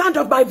under the sound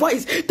of my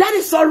voice that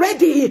is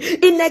already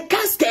in a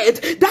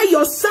casket, that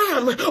your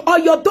son or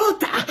your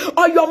daughter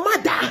or your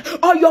mother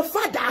or your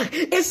father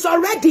is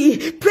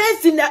already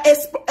placed in a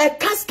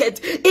casket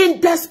in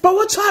the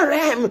spiritual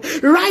realm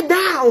right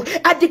now,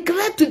 I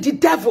declare to the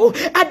devil,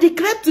 I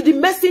declare to the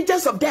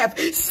messengers of death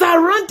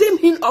surrounding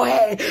him or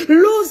her,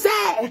 lose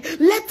her,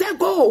 let her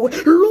go,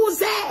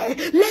 lose her,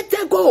 let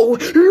her go,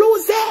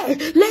 lose her,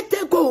 let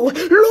her go,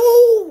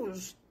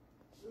 lose.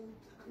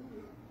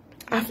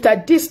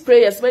 After these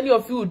prayers, many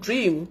of you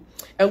dream,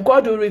 and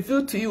God will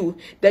reveal to you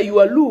that you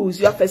are loose,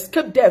 you have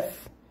escaped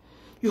death.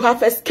 You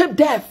have escaped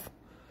death.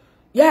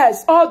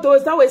 Yes, all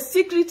those that were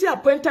secretly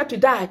appointed to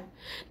die,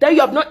 that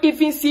you have not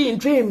even seen in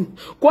dream,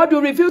 God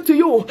will reveal to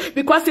you,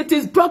 because it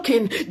is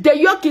broken. The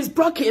yoke is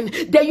broken.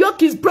 The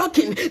yoke is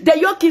broken. The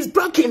yoke is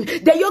broken.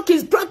 The yoke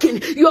is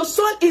broken. Your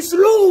soul is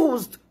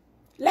loosed.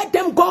 Let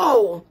them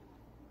go.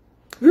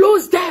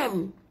 Lose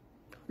them.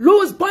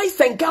 Lose boys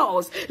and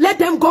girls. Let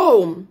them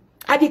go.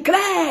 I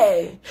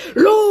declare,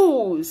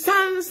 lose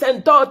sons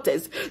and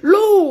daughters,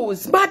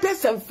 lose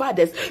mothers and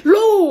fathers,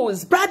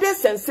 lose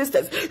brothers and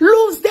sisters,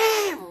 lose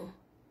them.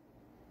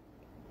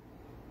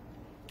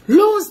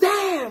 Lose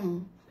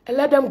them and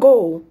let them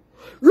go.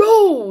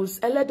 Lose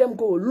and let them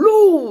go.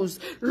 Lose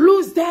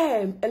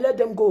them and let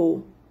them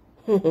go.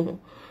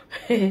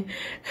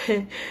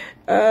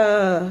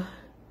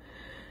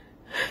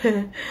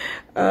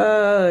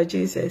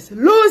 Jesus.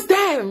 Lose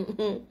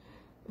them.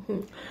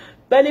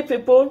 Many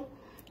people,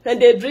 when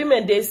they dream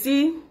and they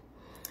see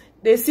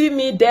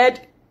me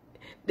dead,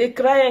 they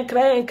cry and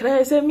cry and cry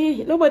and say,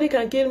 me, nobody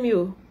can kill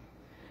me.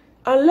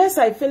 Unless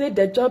I finish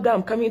the job that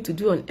I'm coming to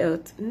do on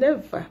earth.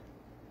 Never.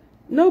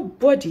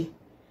 Nobody.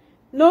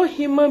 No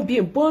human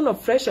being born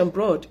of flesh and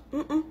blood.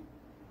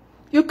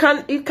 You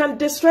can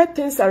destroy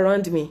things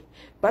around me.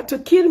 But to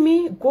kill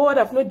me, God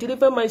have not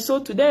delivered my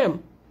soul to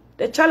them.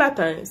 The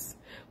charlatans.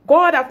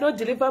 God have not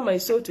delivered my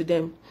soul to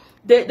them.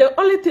 The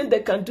only thing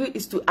they can do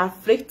is to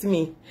afflict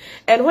me.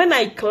 And when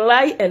I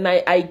cry and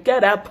I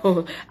get up,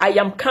 I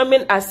am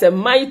coming as a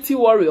mighty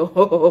warrior.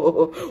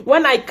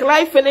 When I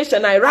cry finish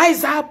and I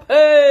rise up,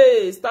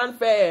 hey, stand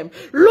firm.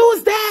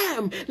 Lose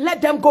them.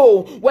 Let them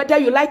go. Whether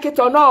you like it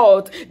or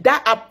not,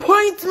 that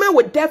appointment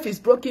with death is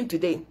broken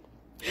today.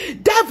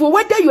 Devil,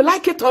 whether you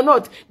like it or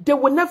not, they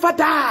will never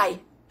die.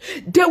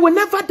 They will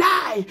never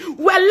die.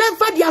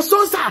 Wherever their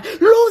souls are,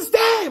 lose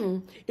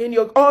them. In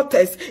your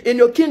altars, in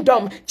your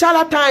kingdom,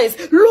 charlatans,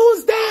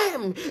 lose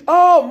them.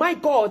 Oh my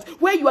God,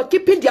 where you are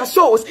keeping their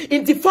souls,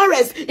 in the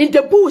forest, in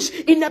the bush,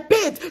 in the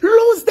pit,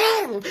 lose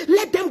them.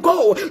 Let them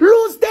go.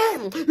 Lose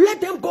them.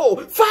 Let them go.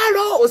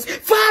 Pharaohs,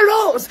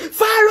 pharaohs,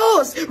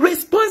 pharaohs,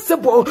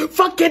 responsible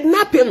for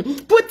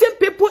kidnapping, putting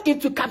people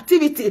into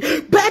captivity,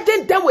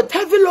 burden them with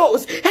heavy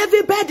loads,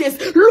 heavy burdens,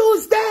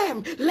 lose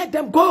them. Let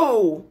them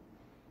go.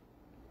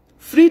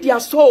 Free their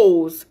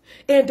souls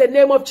in the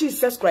name of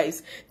Jesus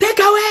Christ. Take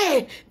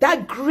away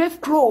that grave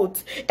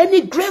growth,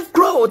 any grave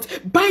growth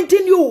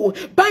binding you,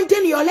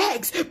 binding your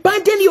legs,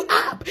 binding you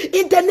up.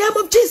 In the name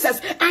of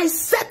Jesus, I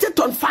set it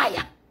on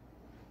fire.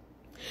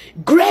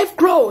 Grave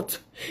growth,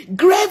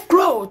 grave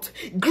growth,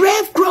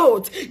 grave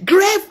growth,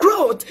 grave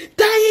growth,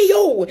 dying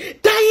you,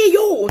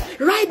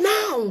 right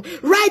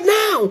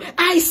now,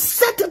 I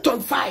set it on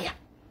fire.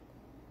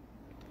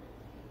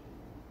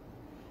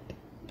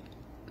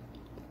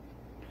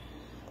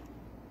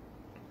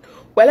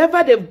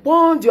 Wherever they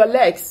bound your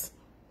legs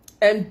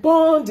and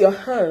bound your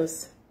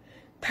hands,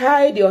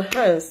 tied your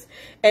hands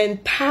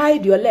and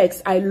tied your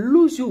legs, I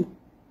lose you.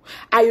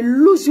 I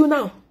lose you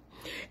now.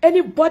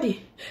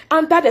 Anybody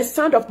under the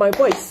sound of my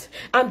voice,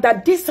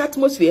 under this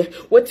atmosphere,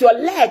 with your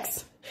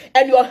legs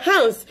and your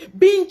hands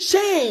being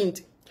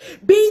chained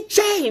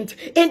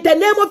in the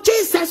name of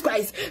Jesus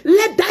Christ,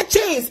 let that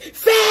chains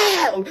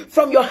fall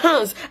from your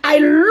hands. I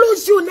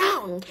lose you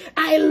now.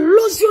 I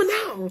lose you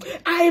now.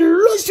 I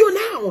lose you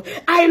now.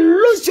 I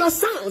lose your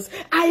sons.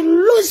 I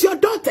lose your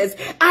daughters.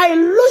 I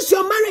lose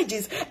your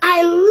marriages.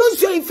 I lose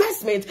your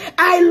investment.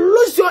 I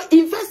lose your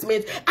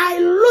investment. I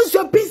lose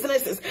your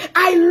businesses.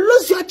 I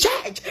lose your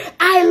church.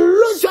 I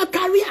lose your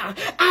career.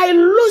 I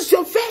lose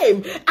your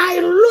fame. I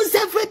lose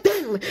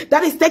everything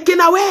that is taken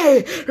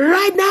away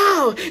right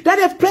now. That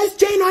have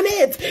placed chain on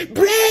it.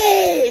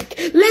 Break.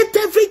 Let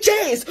every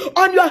chains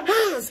on your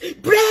hands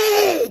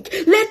break.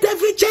 Let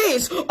every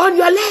chains on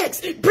your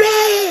legs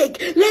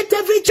break. Let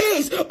every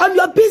chains on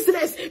your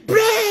business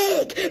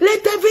break.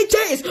 Let every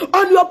chains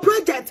on your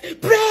project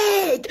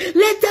break.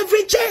 Let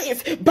every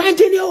chains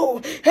binding you,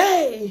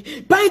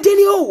 hey, binding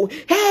you,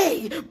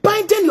 hey,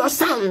 binding your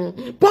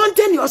son,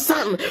 bonding your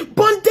son,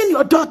 bonding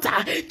your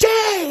daughter,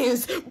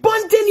 chains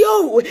bonding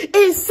you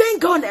in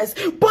singleness,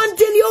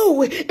 bonding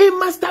you in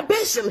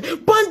masturbation,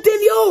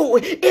 bonding you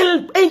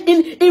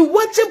in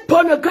watching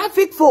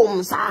pornographic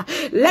films.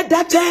 Let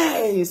that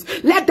chains,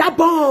 let that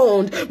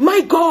bond,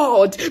 my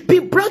God, be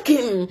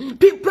broken,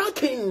 be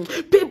broken,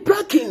 be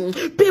broken,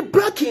 be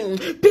broken,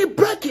 be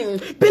broken,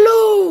 be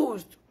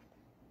loosed.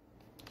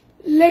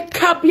 Let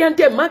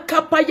kabiante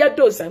makapaya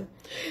dosa.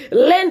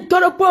 Lose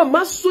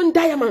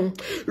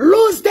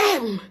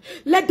them.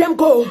 Let them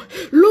go.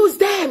 Lose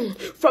them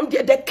from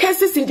the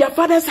curses in their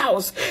father's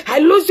house. I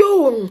lose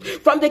you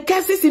from the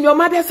curses in your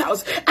mother's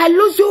house. I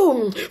lose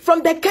you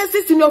from the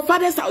curses in your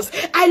father's house.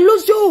 I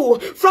lose you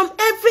from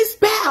every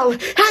spell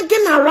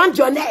hanging around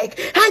your neck,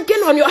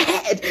 hanging on your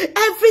head.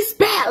 Every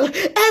spell,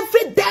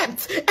 every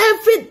debt,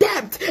 every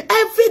debt,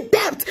 every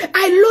debt.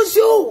 I lose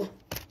you.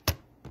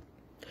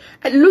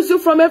 I lose you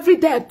from every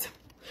debt.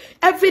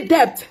 Every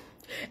debt.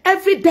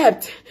 Every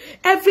debt,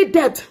 every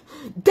debt,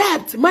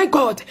 debt, my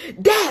God,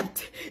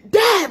 debt,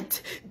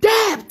 debt,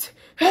 debt.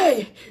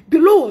 Hey, be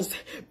loose,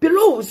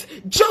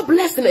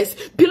 joblessness,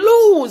 be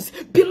loose,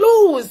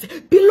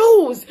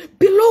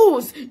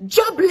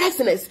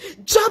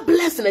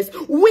 joblessness,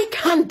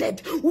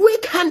 weak-handed,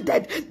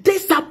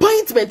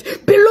 disappointment,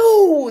 be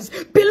loose,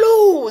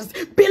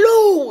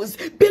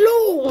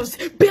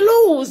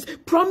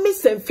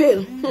 promise and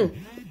fail,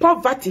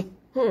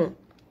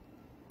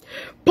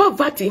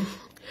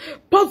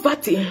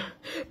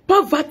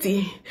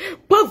 poverty,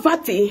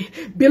 poverty,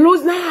 be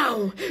loose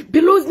now,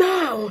 be loose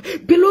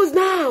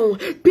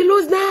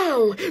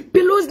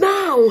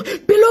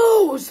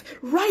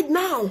right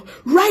now.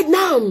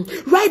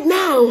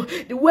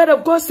 The word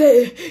of God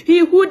says, he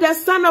who the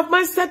Son of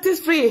Man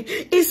sets free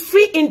is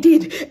free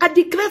indeed. I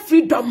declare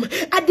freedom,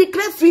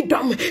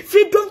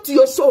 freedom to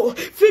your soul,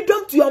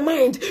 freedom to your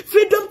mind,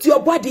 freedom to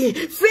your body,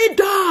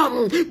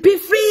 freedom, be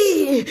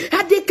free.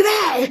 I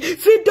declare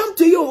freedom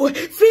to you,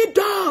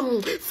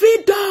 freedom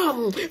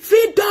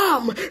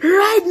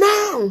right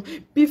now.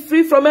 Be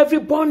free from every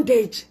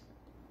bondage,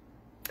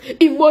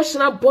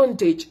 emotional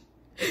bondage,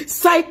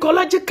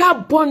 psychological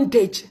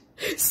bondage,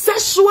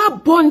 sexual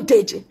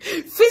bondage,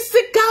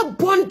 physical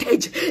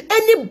bondage,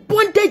 any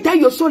bondage that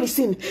your soul is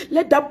in.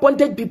 Let that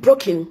bondage be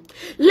broken.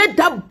 Let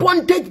that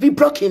bondage be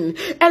broken,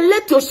 and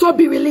let your soul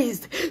be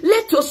released.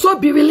 Let your soul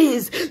be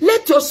released.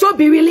 Let your soul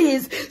be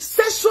released.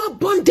 Sexual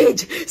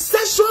bondage,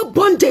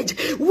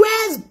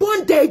 where's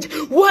bondage?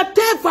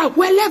 Whatever,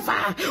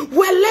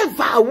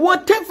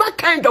 whatever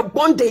kind of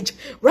bondage,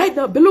 right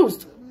now, be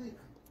loosed.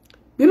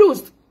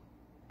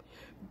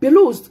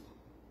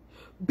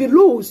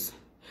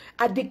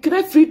 I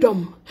declare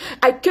freedom.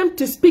 I came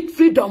to speak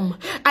freedom.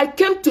 I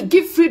came to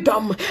give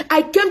freedom.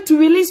 I came to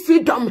release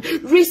freedom.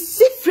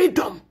 Receive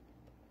freedom.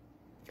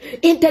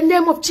 In the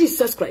name of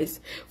Jesus Christ,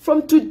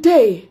 from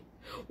today,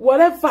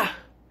 whatever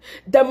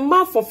the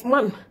mouth of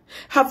man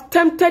have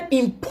tempted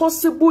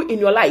impossible in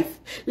your life,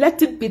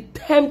 let it be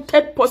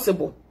tempted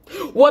possible.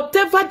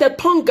 Whatever the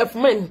tongue of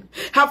men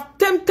have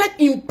tempted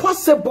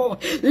impossible,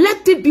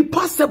 let it be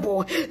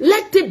possible.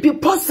 Let it be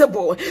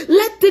possible.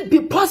 Let it be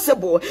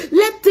possible.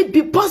 Let it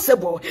be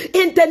possible.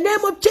 In the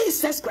name of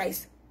Jesus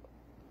Christ.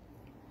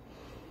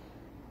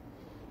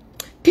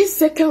 This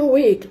second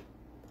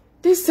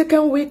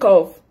week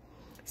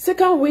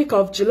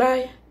of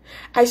July,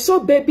 I saw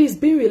babies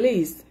being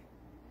released.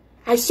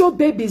 I saw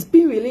babies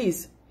being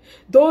released.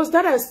 Those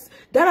that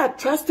are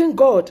trusting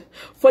God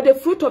for the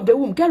fruit of the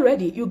womb, get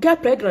ready, you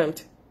get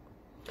pregnant.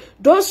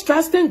 Those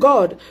trusting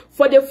God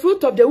for the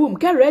fruit of the womb,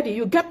 get ready,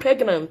 you get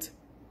pregnant.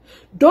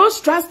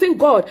 Those trusting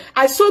God,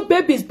 I saw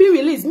babies be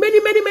released.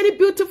 Many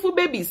beautiful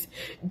babies.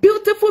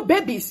 Beautiful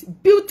babies.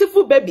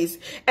 Beautiful babies.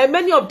 And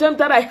many of them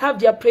that I have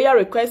their prayer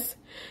requests,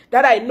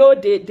 that I know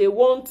they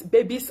want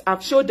babies,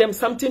 I've showed them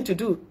something to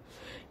do.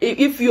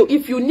 If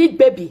you need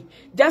baby,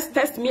 just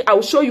text me, I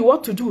will show you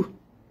what to do.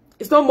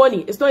 It's not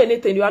money, it's not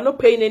anything. You are not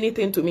paying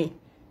anything to me.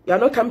 You are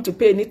not coming to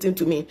pay anything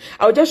to me.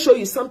 I will just show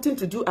you something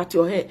to do at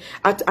your hand,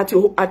 at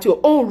your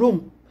own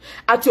room.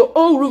 At your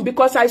own room,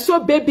 because I saw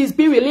babies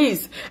being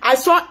released. I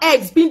saw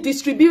eggs being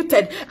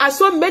distributed. I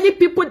saw many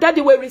people that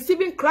they were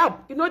receiving crab.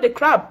 You know the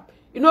crab.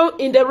 You know,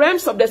 in the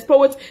realms of the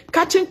spirit,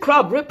 catching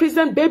crab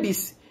represent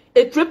babies.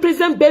 It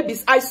represents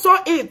babies. I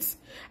saw it.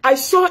 I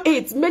saw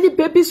it. Many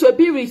babies were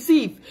being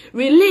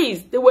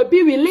released. They were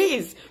being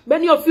released.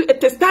 Many of you,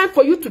 it is time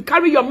for you to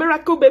carry your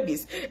miracle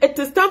babies. It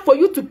is time for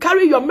you to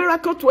carry your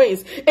miracle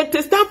twins. It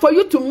is time for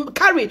you to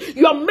carry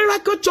your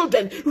miracle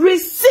children.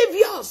 Receive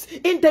yours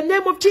in the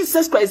name of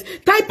Jesus Christ.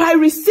 Type, I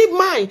receive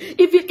mine.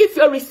 If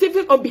you're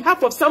receiving on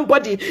behalf of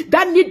somebody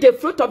that need the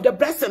fruit of the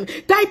blessing,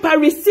 type, I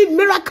receive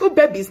miracle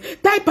babies.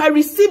 Type, I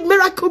receive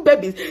miracle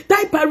babies.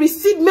 Type, I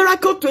receive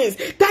miracle twins.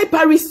 Type,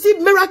 I receive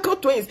miracle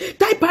twins.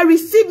 Type, I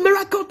receive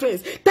miracle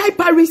twins. Type,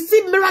 I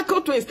receive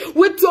miracle twins.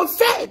 With your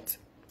faith,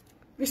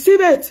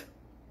 receive it.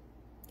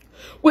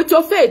 With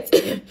your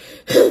faith.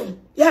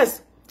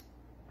 Yes,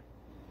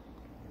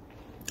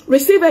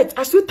 receive it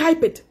as you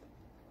type it.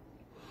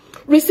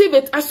 Receive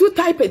it as you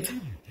type it.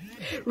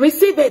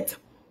 Receive it.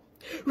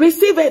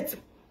 Receive it.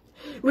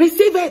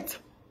 Receive it.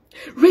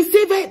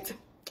 Receive it.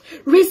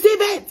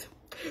 Receive it.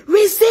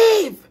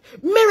 Receive.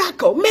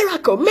 Miracle,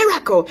 miracle,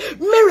 miracle,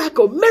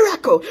 miracle,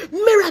 miracle,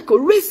 miracle.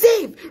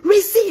 Receive,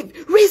 receive,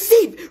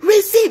 receive,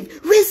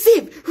 receive,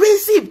 receive,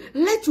 receive.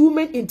 Let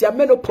women in their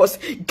menopause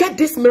get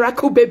these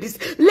miracle babies.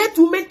 Let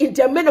women in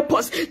their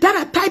menopause that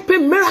are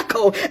typing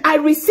miracle, I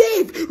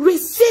receive,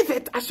 receive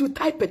it as you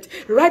type it.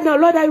 Right now,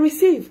 Lord, I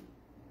receive.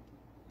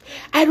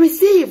 I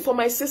receive for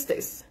my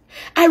sisters.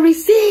 I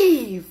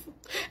receive.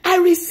 I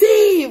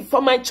receive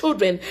for my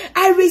children.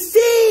 I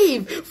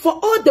receive for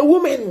all the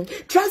women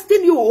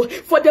trusting you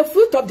for the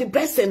fruit of the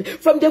blessing,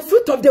 from the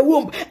fruit of the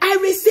womb. I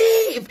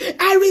receive.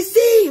 I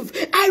receive.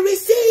 I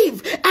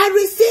receive. I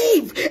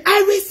receive.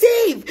 I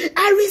receive.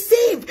 I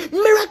receive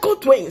miracle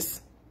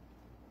twins.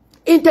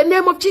 In the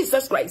name of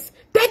Jesus Christ.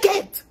 Take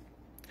it.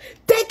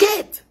 Take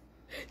it.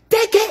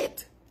 Take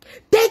it.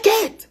 Take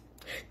it.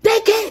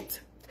 Take it.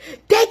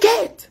 Take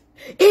it.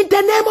 In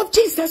the name of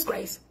Jesus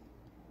Christ.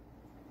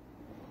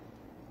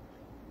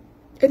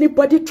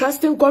 Anybody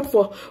trusting God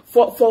for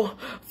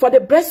the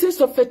blessings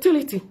of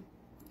fertility,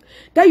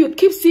 that you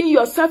keep seeing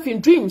yourself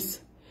in dreams,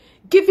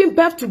 giving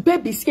birth to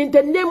babies, in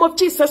the name of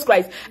Jesus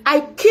Christ,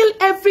 I kill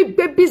every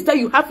babies that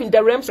you have in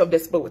the realms of the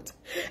spirit.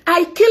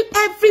 I kill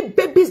every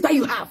babies that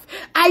you have.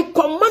 I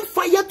command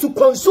fire to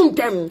consume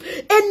them.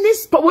 Any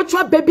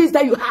spiritual babies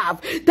that you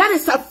have that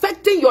is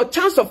affecting your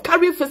chance of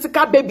carrying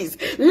physical babies,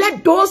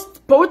 let those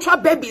spiritual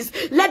babies,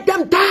 let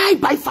them die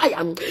by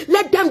fire.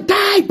 Let them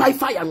die by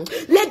fire.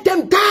 Let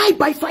them die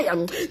by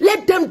fire.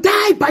 Let them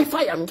die by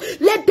fire.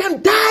 Let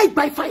them die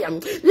by fire.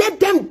 Let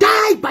them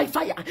die by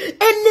fire.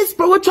 Any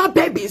spiritual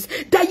babies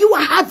that you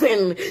are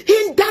having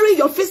hindering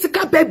your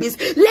physical babies,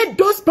 let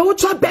those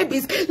spiritual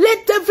babies,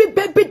 let every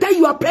baby that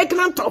you are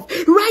pregnant of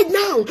right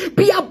now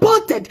be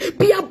aborted,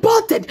 be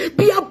aborted,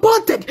 be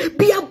aborted,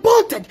 be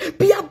aborted,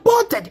 be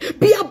aborted,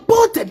 be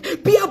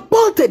aborted, be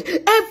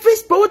aborted. Every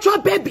spiritual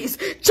babies,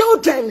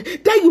 children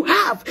that you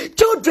have,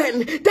 children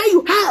that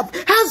you have,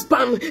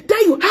 husband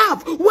that you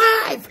have,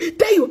 wife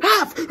that you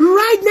have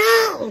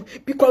right now,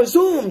 be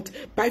consumed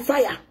by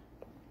fire.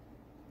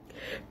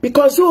 Be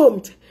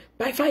consumed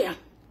by fire.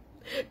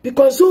 Be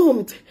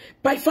consumed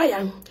by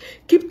fire.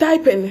 Keep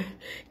typing.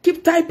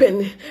 Keep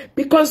typing.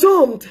 Be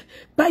consumed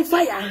by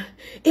fire.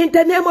 In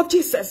the name of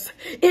Jesus.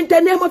 In the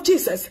name of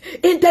Jesus.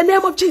 In the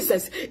name of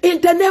Jesus. In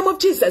the name of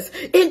Jesus.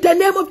 In the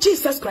name of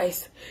Jesus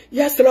Christ.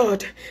 Yes,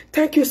 Lord.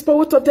 Thank you,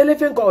 Spirit of the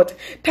living God.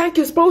 Thank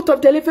you, Spirit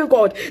of the living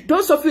God.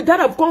 Those of you that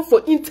have gone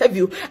for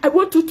interview, I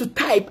want you to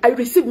type, I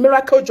receive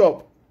miracle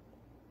job.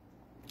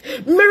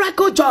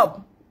 Miracle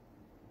job.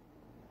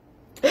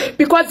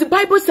 Because the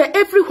Bible said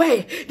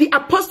everywhere the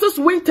apostles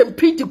went and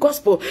preached the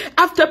gospel.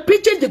 After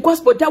preaching the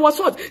gospel, there was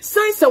what?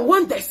 Signs and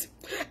wonders.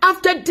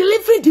 After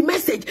delivering the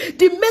message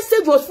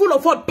was full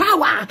of what?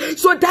 Power.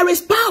 So there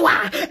is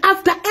power.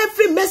 After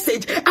every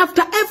message,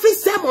 after every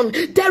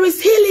sermon, there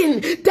is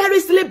healing, there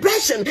is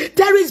liberation,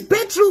 there is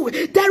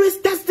breakthrough, there is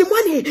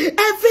testimony.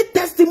 Every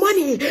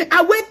testimony,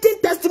 awaiting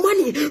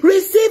testimony,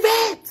 receive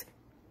it.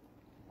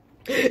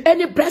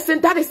 Any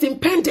blessing that is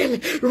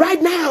impending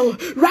right now,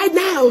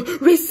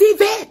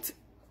 receive it.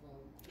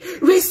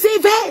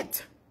 Receive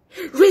it.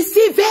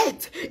 Receive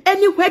it.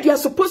 Anywhere they are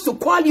supposed to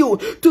call you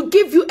to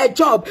give you a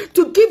job,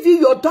 to give you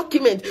your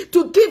document,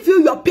 to give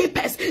you your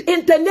papers,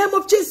 in the name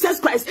of Jesus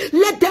Christ,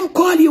 let them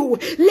call you.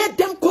 Let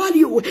them call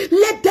you.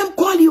 Let them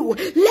call you.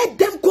 Let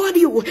them call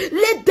you.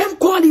 Let them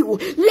call you.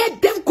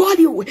 Let them call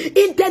you.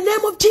 In the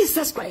name of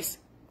Jesus Christ.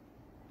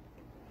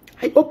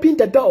 I open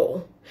the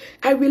door.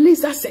 I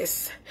release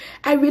access.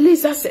 I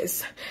release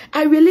access.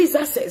 I release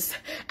access.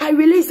 I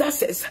release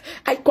access.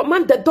 I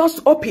command the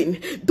doors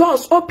open.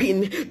 Doors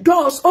open.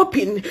 Doors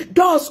open.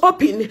 Doors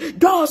open.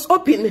 Doors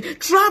open.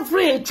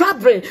 Traveling.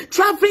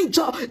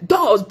 Doors.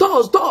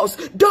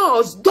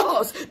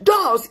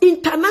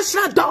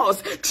 International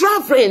doors.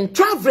 Traveling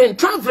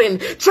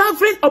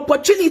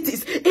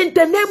opportunities. In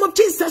the name of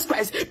Jesus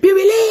Christ. Be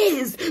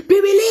released.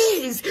 Be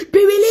released.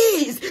 Be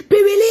released.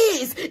 Be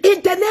released.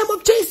 In the name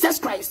of Jesus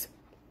Christ.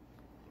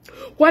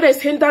 What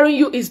is hindering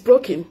you is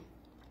broken.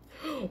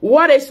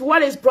 What is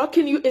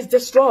blocking you is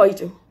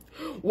destroyed.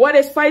 What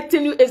is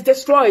fighting you is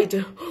destroyed.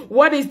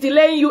 What is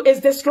delaying you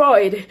is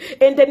destroyed.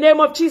 In the name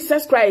of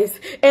Jesus Christ,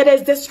 it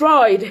is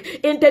destroyed.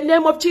 In the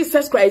name of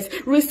Jesus Christ,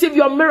 receive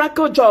your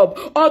miracle job.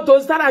 All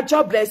those that are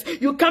jobless,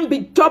 you can't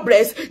be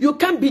jobless. You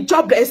can't be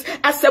jobless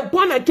as a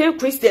born-again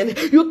Christian.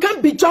 You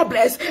can't be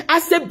jobless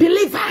as a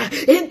believer.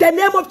 In the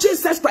name of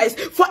Jesus Christ,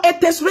 for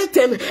it is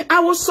written,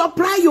 I will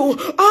supply you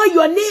all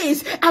your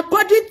needs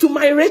according to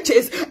my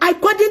riches,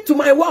 according to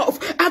my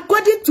wealth,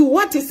 according to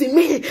what is in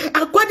me,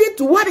 according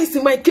to what is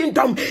in my kingdom.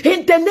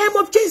 In the name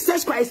of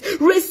Jesus Christ,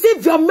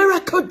 receive your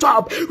miracle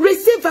job.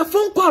 Receive a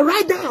phone call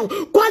right now,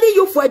 calling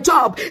you for a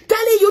job,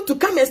 telling you to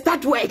come and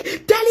start work,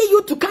 telling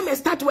you to come and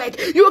start work.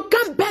 You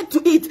can't beg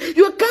to eat.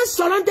 You can't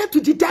surrender to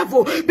the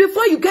devil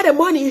before you get the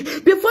money,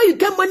 before you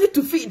get money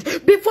to feed,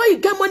 before you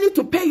get money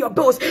to pay your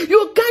bills.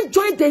 You can't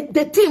join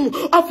the team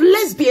of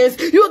lesbians.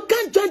 You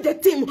can't join the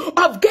team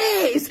of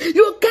gays.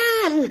 You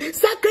can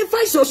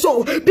sacrifice your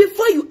soul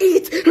before you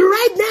eat.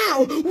 Right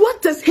now,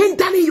 what is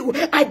hindering you,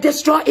 I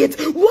destroy it.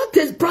 What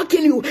is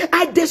blocking you,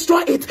 I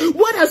destroy it.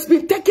 What has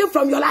been taken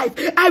from your life,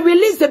 I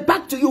release it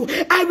back to you.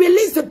 I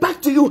release it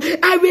back to you.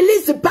 I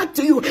release it back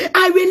to you.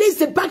 I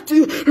release it back to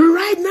you.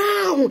 Right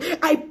now,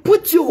 I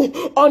put you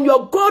on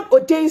your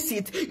God-ordained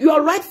seat,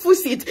 your rightful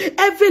seat.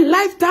 Every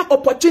lifetime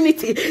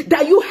opportunity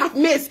that you have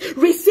missed,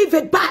 receive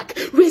it back.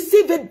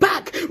 Receive it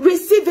back.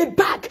 Receive it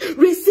back.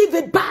 Receive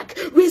it back.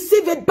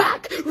 Receive it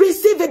back.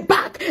 Receive it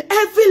back.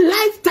 Every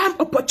lifetime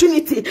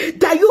opportunity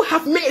that you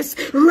have missed,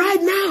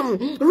 right now,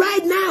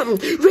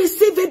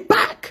 receive it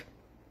back.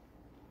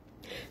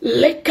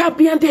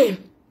 Lekabiande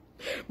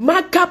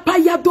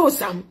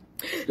makapayadosa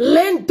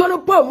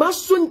lentoropo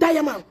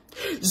masundayama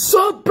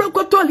so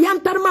brokoto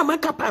liantarma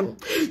makapam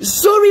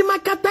zori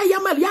makata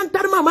yama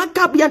liantarma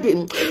makabiande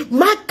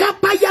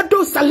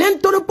makapayadosa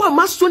lentoropo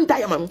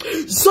masundayama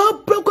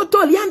so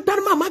brokoto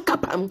liantarma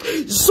makapam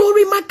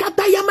zori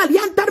makata yama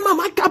liantarma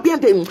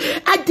makabiande.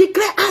 I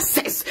declare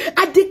access.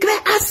 I declare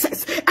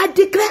access. I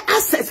declare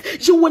access.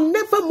 You will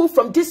never move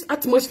from this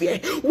atmosphere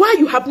while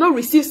you have not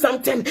received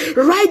something.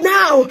 Right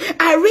now,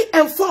 I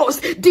reinforce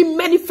the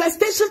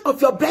manifestation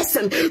of your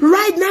blessing.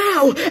 Right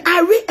now,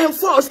 I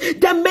reinforce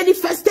the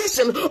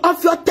manifestation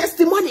of your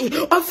testimony.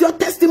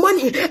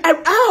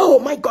 Oh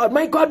my God,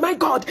 my God, my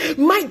God,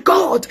 my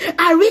God.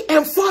 I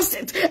reinforce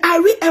it. I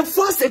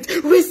reinforce it.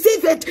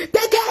 Receive it. Take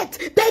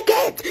it. Take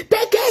it.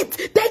 Take it.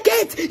 Take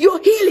it. Your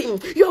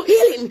healing. Your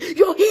healing.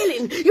 Your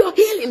healing. Your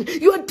healing.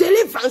 Your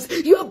deliverance.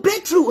 Your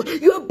breakthrough.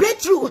 Your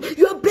breakthrough.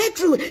 Your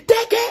breakthrough.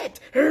 Take it.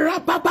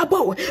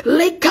 Rapapabo.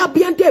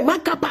 Lekabiante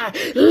makapa.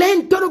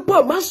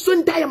 Lentoropo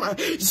masundayama.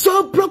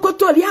 So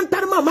brokoto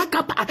liantarma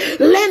makapa.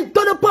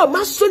 Lentoropo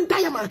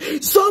masundayama.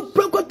 So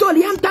brokoto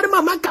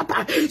liantarma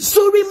makapa.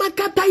 Suri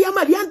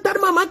makatayama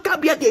liantarma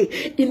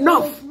makabiate.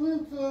 Enough.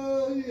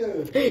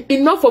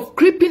 Enough of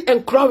creeping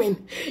and crawling.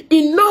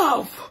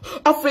 Enough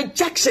of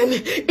rejection.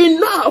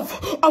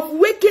 Enough of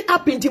waking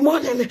up in the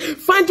morning,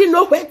 finding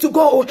nowhere to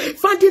go,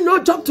 finding no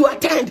job to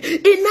attend.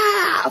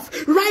 Enough.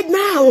 Right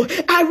now,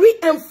 I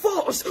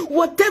reinforce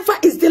whatever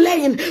is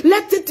delaying.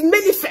 Let it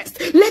manifest.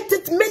 Let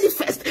it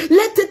manifest.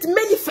 Let it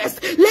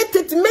manifest. Let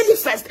it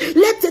manifest.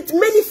 Let it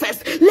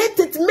manifest. Let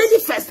it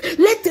manifest.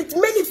 Let it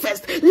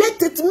manifest.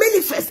 Let it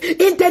manifest.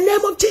 In the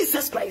name of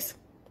Jesus Christ.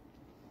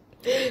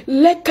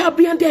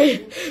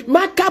 Lekabiande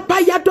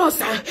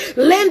makapayadosa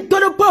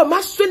lentoropo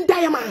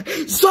masundayama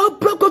so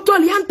brokoto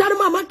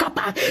liantarma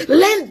makapa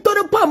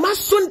lentoropo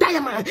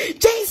masundayama.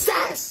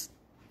 Jesus.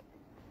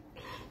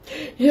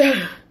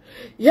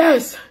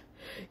 Yes.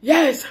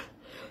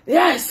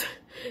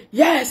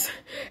 Yes,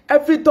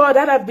 every door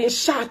that has been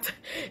shut,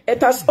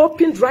 it has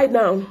opened right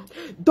now.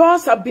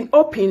 Doors have been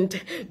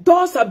opened.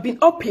 Doors have been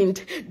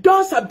opened.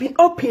 Doors have been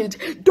opened.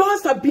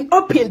 Doors have been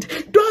opened.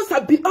 Doors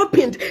have been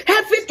opened.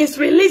 Heaven is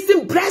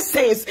releasing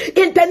blessings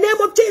in the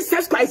name of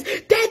Jesus Christ.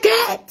 Take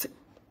it.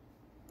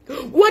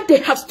 What they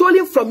have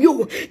stolen from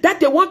you, that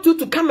they want you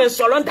to come and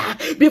surrender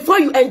before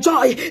you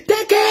enjoy, take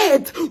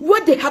it.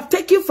 What they have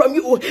taken from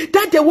you,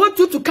 that they want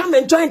you to come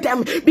and join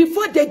them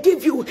before they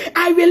give you,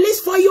 I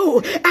release for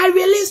you. I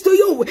release to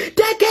you.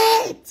 Take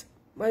it.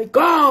 My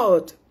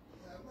God.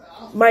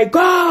 My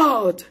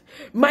God.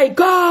 My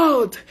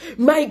God.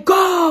 My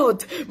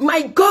God.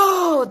 My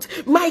God.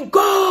 My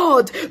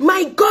God.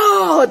 My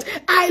God.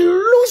 I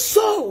lose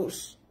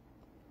souls.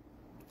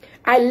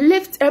 I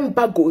lift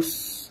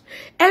embargoes.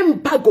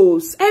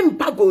 Embargoes,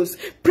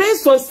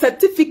 praise on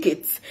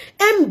certificates,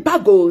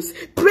 embargoes,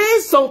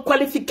 praise on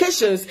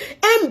qualifications,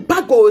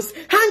 embargoes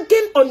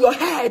hanging on your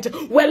head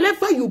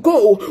wherever you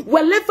go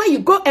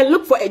and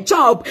look for a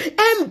job,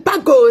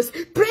 embargoes,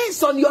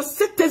 praise on your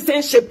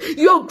citizenship,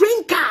 your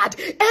green card,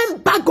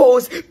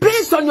 embargoes,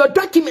 praise on your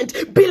document,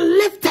 be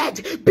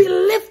lifted, be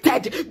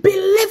lifted, be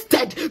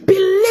lifted, be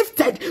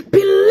lifted,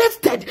 be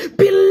lifted,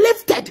 be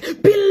lifted,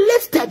 be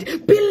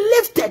lifted, be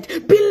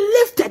lifted, be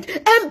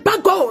lifted,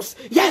 embargoes.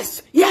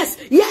 Yes, yes,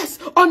 yes,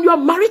 on your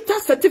marital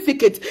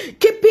certificate,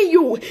 keeping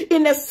you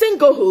in a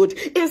singlehood,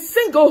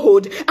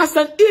 as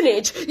an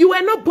image. You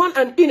are not born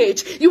an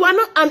image. You are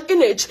not an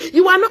image.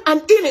 You are not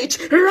an image.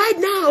 Right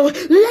now,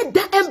 let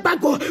the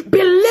embargo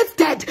be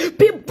lifted,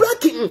 be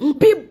broken,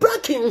 be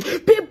broken,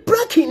 be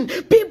broken,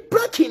 be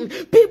broken,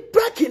 be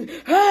broken.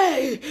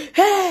 Hey,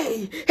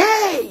 hey,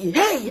 hey,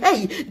 hey,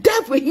 hey.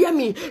 Devil, hear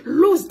me.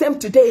 Lose them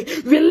today.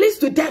 Release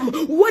to them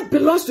what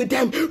belongs to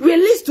them.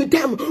 Release to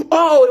them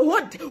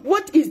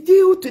what is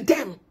due to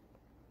them.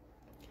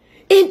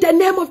 In the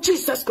name of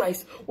Jesus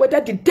Christ, whether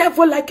the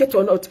devil like it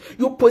or not,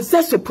 you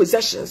possess your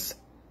possessions.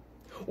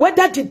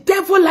 Whether the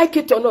devil like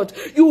it or not,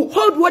 you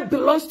hold what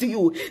belongs to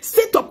you.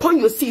 Sit upon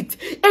your seat.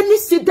 Any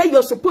seat that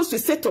you're supposed to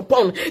sit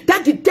upon,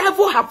 that the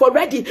devil have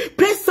already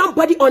placed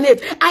somebody on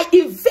it, I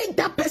evict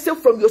that person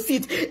from your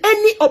seat.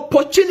 Any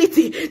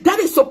opportunity that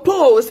is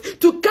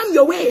supposed to come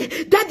your way,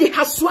 that they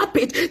have swapped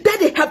it, that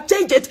they have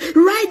changed it,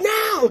 right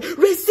now,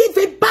 receive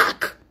it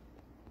back.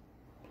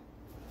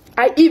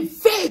 I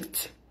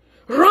evict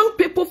wrong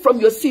people from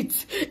your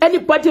seat.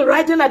 Anybody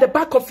riding at the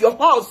back of your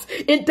horse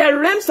in the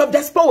realms of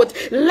the spirit,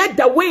 let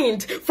the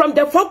wind from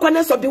the four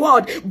corners of the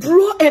world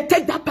blow and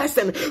take that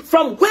person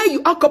from where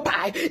you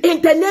occupy.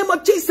 In the name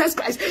of Jesus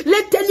Christ,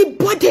 let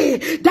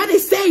anybody that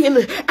is saying,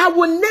 I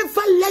will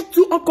never let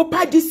you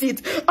occupy this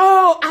seat,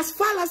 oh, as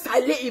far as I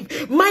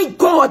live, my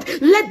God,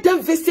 let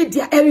them visit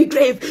their early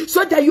grave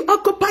so that you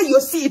occupy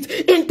your seat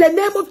in the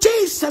name of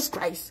Jesus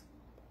Christ.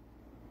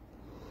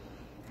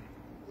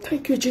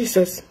 Thank you,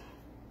 Jesus.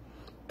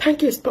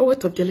 Thank you,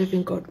 Spirit of the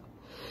living God.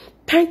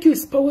 Thank you,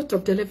 Spirit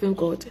of the living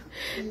God.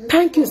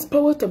 Thank you,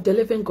 Spirit of the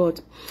living God.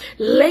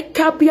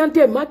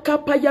 Lekabiande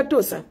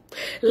makapayadosa.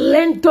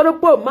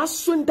 Lendorobo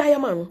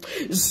masundayaman.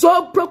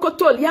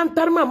 Zoprokoto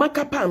liantarma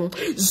makapam.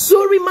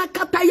 Zuri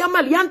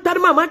makatayama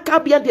liantarma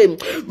makabiande.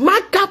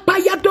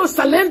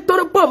 Makapayadosa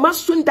lendorobo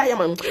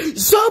masundayaman.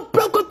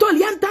 Zoprokoto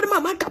liantarma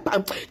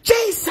makapam.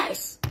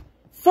 Jesus.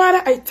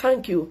 Father, I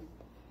thank you.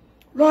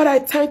 Lord, I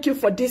thank you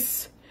for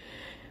this.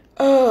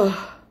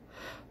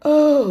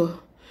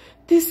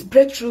 This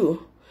breakthrough.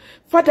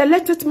 Father,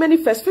 let it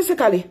manifest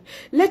physically.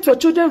 Let your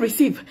children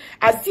receive.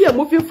 As they are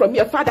moving from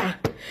here, Father.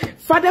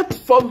 Father,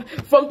 from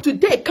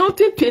today,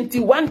 counting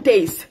 21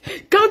 days.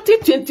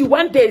 Counting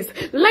 21 days.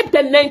 Let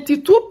the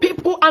 92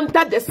 people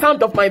under the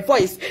sound of my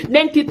voice.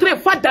 93,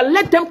 Father,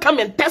 let them come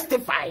and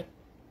testify.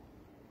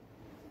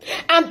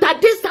 And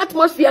that this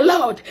atmosphere,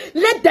 Lord,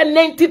 let the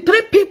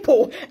 93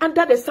 people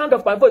under the sound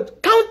of my voice,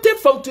 counting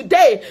from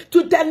today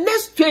to the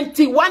next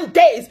 21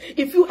 days,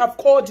 if you have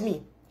called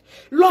me.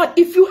 Lord,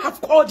 if you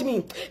have called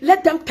me,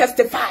 let them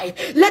testify.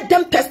 Let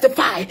them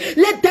testify.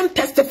 Let them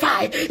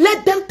testify.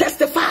 Let them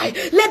testify.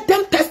 Let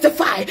them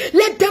testify.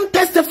 Let them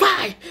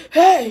testify.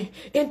 Hey,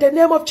 in the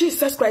name of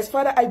Jesus Christ,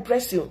 Father, I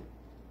bless you.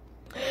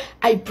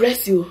 I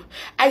bless you.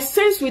 I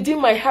sense within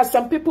my heart,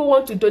 some people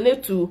want to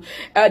donate to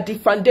the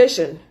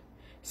foundation.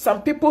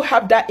 Some people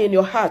have that in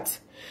your heart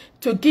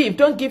to give.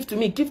 Don't give to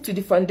me. Give to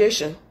the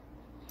foundation.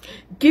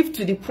 Give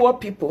to the poor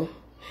people.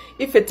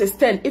 If it is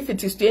 10, if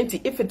it is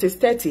 20, if it is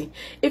 30,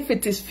 if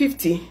it is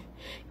 50,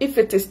 if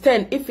it is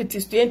 10, if it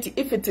is 20,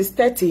 if it is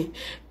 30,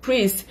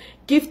 please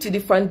give to the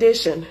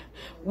foundation.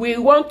 We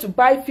want to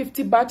buy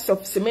 50 bags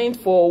of cement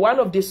for one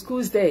of the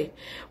schools there.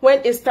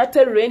 When it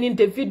started raining,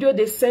 the video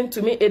they sent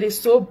to me, it is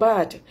so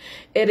bad.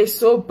 It is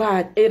so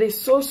bad. It is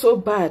so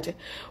bad.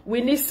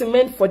 We need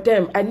cement for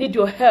them. I need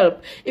your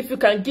help. If you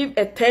can give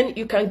a 10,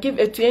 you can give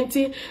a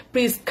 20.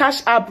 Please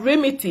cash up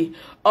Remedy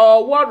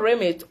or World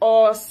Remit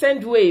or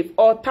Send Wave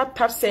or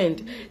Tap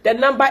Send. The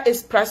number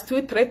is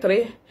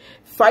 +233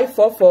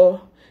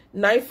 544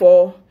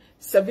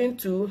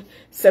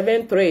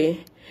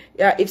 947273.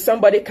 Yeah, if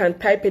somebody can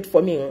type it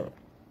for me.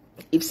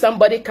 If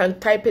somebody can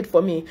type it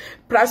for me,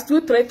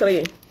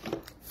 +233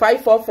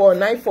 544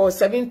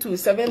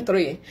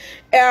 947273.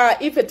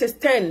 If it is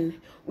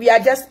 10, we are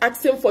just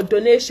asking for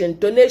donation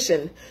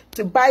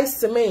to buy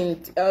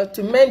cement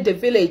to mend the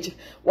village.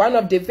 One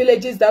of the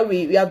villages that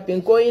we have been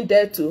going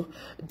there to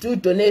do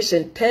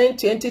donation. 10,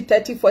 20,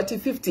 30, 40,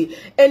 50.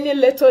 Any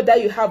little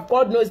that you have,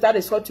 God knows that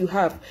is what you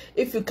have.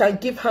 If you can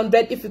give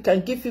 100, if you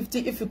can give 50,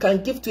 if you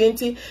can give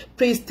 20,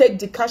 please take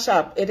the cash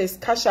app. It is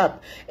cash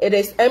app. It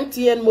is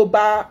MTN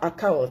mobile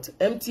account.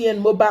 MTN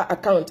mobile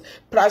account.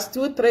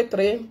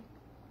 +233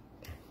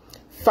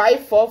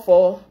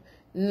 544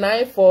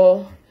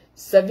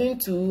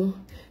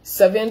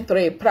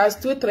 947273.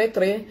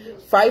 +233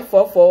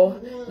 544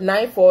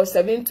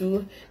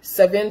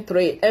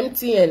 947273.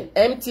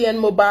 MTN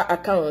mobile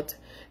account.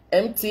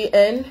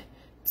 MTN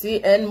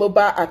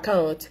mobile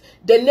account.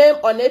 The name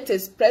on it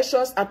is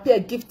Precious Appear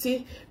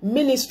Gifty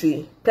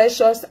Ministry.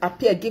 Precious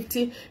Appear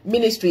Gifty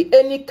Ministry.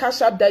 Any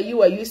cash app that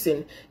you are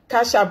using,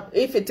 cash app,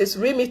 if it is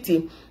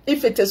Remity,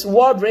 if it is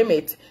World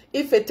Remit,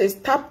 if it is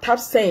Tap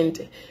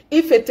Send,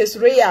 if it is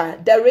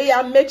Raya, the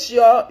Raya, make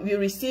sure you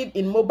receive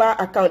in mobile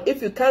account.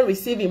 If you can't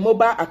receive in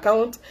mobile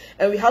account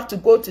and we have to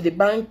go to the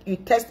bank, you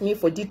text me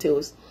for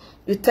details.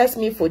 You text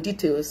me for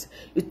details.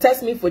 You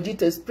text me for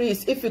details,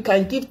 please. If you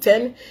can give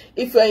 10,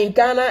 if you're in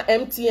Ghana,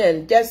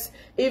 MTN, just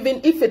even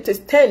if it is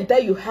 10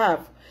 that you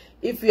have,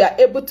 if we are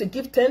able to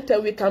give 10,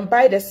 we can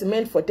buy the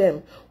cement for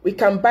them. We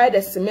can buy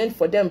the cement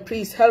for them.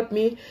 Please help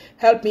me.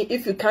 Help me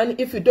if you can.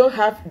 If you don't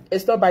have,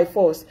 it's not by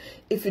force.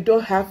 If you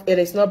don't have, it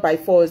is not by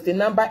force. The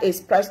number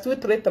is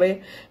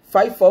 +233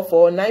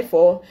 544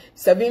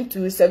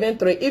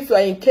 947273. If you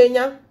are in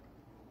Kenya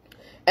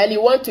and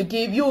you want to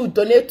give, you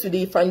donate to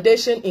the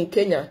foundation in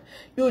Kenya.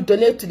 You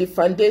donate to the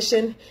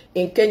foundation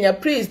in Kenya.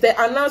 Please, the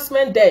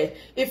announcement there.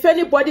 If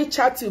anybody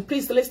chats you,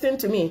 please listen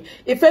to me.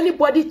 If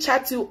anybody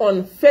chats you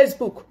on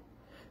Facebook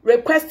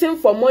requesting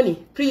for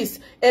money, please,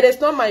 it is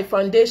not my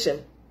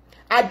foundation.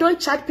 I don't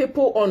chat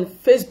people on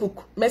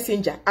Facebook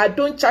Messenger. I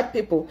don't chat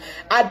people.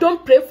 I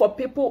don't pray for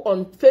people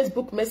on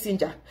Facebook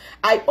Messenger.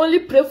 I only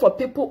pray for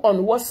people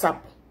on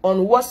WhatsApp.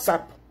 On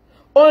WhatsApp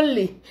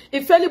only.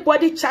 If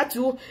anybody chat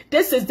you,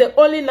 this is the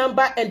only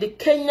number, and the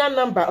Kenyan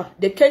number.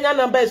 The Kenyan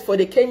number is for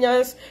the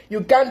Kenyans,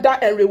 Uganda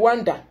and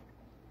Rwanda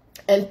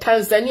and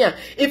Tanzania.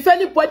 If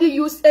anybody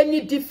use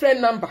any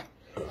different number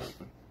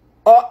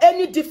or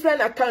any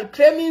different account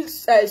claiming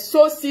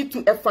sow seed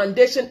to a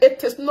foundation,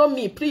 it is not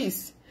me.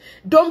 Please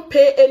don't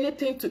pay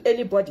anything to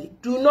anybody.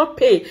 Do not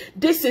pay.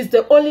 This is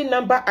the only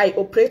number I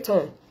operate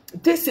on.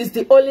 This is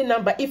the only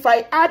number. If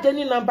I add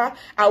any number,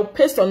 I'll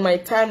paste on my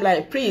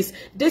timeline. Please,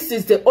 this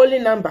is the only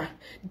number.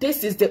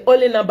 This is the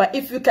only number.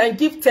 If you can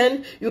give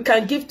 10, you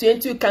can give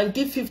 20, you can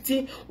give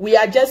 50. We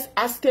are just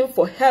asking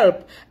for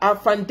help. Our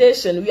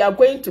foundation, we are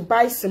going to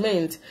buy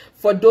cement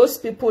for those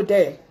people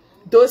there.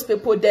 Those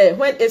people there.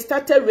 When it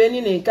started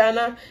raining in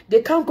Ghana,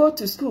 they can't go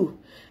to school.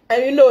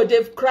 And you know,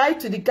 they've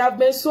cried to the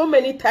government so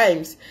many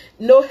times.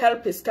 No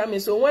help is coming.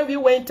 So when we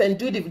went and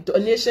do the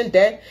donation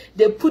there,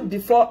 they put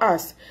before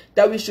us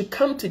that we should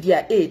come to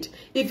their aid.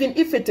 Even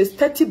if it is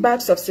 30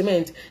 bags of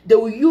cement, they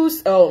will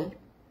use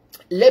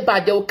labor.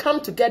 They will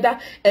come together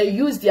and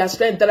use their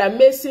strength. There are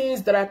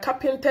masons, there are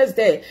carpenters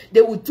there.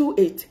 They will do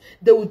it.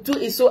 They will do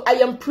it. So I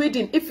am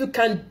pleading, if you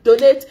can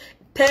donate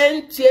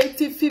 10,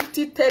 20,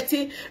 50,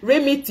 30,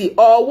 Remity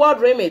or World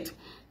Remit,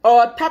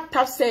 or Tap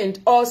Send,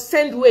 or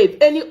Send Wave,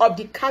 any of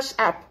the cash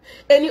app,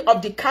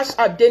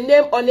 the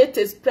name on it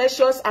is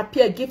Precious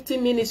Appear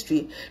Gifting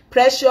Ministry.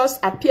 Precious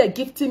Appear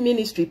Gifting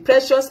Ministry.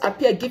 Precious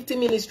Appear Gifting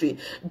Ministry.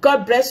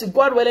 God bless you.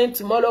 God willing,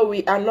 tomorrow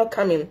we are not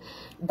coming.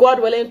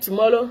 God willing,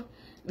 tomorrow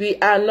we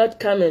are not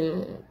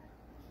coming.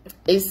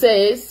 It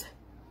says,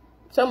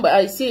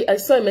 somebody, I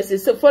saw a message.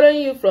 So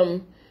following you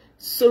from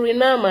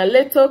Suriname, a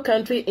little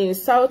country in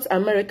South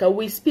America.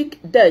 We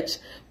speak Dutch,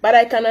 but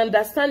I can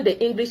understand the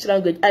English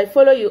language. I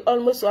follow you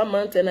almost 1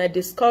 month, and I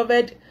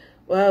discovered,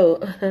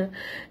 wow,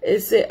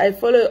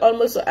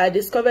 I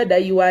discovered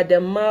that you are the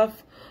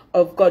mouth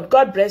of God.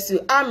 God bless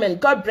you. Amen.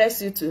 God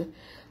bless you too.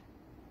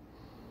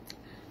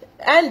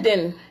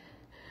 Ending.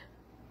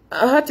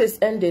 What is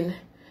ending?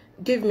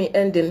 Give me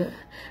ending.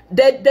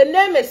 The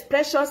name is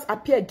Precious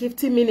Appear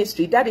Gifting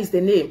Ministry. That is the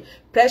name.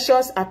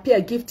 Precious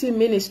Appear Gifting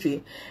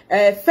Ministry.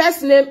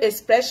 First name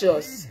is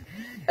Precious.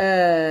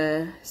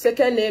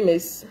 Second name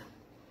is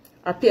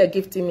Appear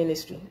Gifting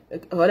Ministry.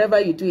 Whatever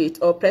you do it,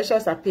 or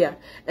Precious Appear,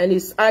 and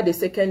it's add the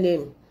second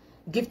name,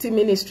 Gifting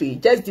Ministry.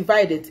 Just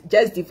divide it.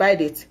 Just divide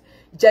it.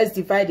 Just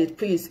divide it,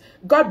 please.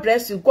 God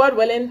bless you. God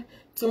willing,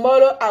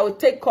 tomorrow I will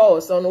take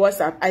calls on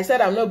WhatsApp. I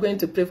said I'm not going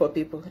to pray for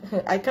people.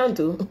 I can't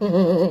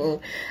do.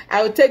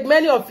 I will take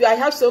many of you. I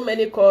have so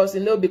many calls,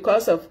 you know,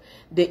 because of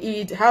the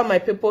Eid, how my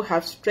people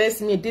have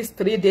stressed me these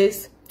 3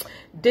 days.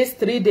 These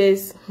 3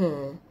 days,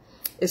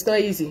 it's not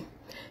easy.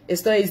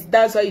 It's not easy.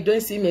 That's why you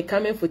don't see me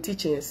coming for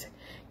teachings.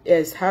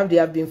 Yes, how they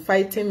have been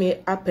fighting me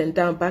up and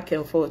down, back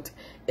and forth.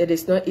 It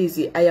is not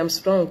easy. I am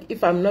strong.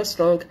 If I'm not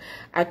strong,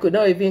 I could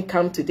not even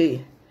come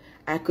today.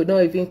 I could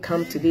not even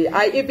come today.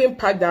 I even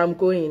packed that I'm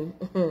going.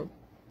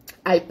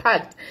 I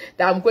packed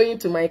that I'm going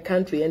to my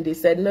country, and they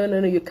said, no,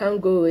 you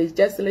can't go. It's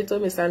just a little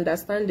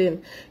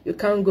misunderstanding. You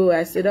can't go.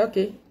 I said,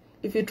 okay,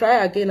 if you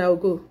try again, I'll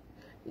go.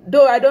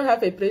 Though I don't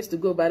have a place to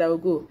go, but I'll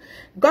go.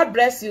 God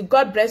bless you.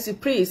 God bless you.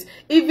 Please,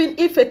 even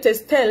if it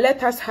is 10,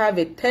 let us have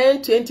it.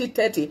 10, 20,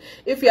 30.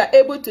 If you are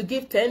able to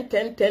give 10,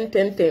 10, 10,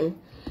 10, 10.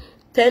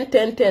 10,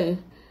 10,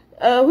 10.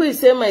 Who is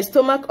saying my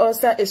stomach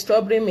ulcer is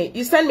troubling me?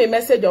 You send me a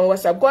message on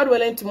WhatsApp. God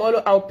willing,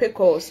 tomorrow I'll pay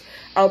calls.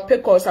 I'll pay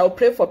calls. I'll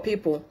pray for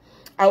people.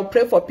 I'll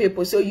pray for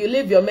people. So you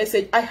leave your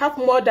message. I have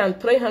more than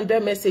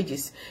 300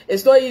 messages.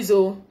 It's not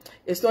easy.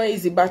 It's not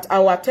easy, but I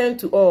will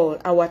attend to all.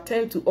 I will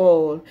attend to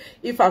all.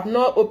 If I've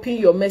not opened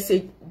your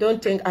message,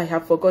 don't think I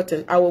have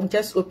forgotten. I will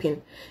just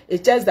open.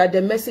 It's just that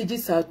the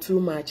messages are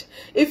too much.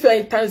 If you're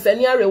in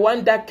Tanzania,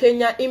 Rwanda,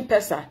 Kenya,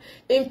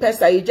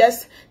 M-Pesa, you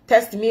just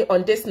text me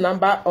on this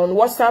number on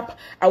WhatsApp.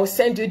 I will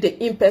send you the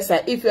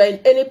M-Pesa. If you're in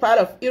any part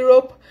of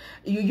Europe,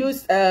 you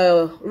use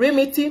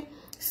Remedy,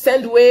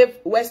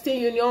 Sendwave, Western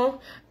Union,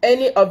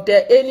 any of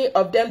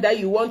them that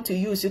you want to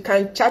use, you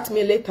can chat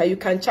me later. You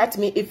can chat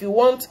me if you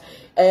want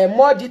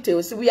more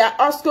details. We are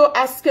also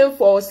asking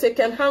for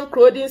second-hand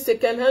clothing,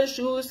 second-hand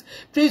shoes.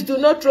 Please do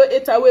not throw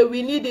it away.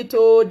 We need it.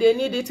 Oh, they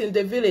need it in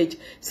the village.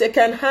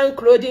 Second-hand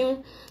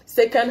clothing,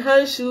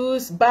 second-hand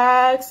shoes,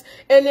 bags,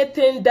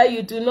 anything that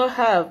you do not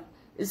have.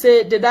 You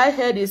say, did I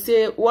hear you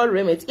say War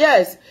Remit?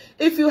 Yes.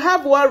 If you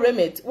have War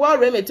Remit,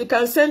 you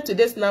can send to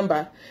this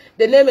number.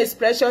 The name is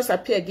Precious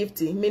Appear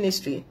Gifting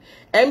Ministry.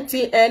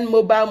 MTN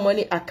mobile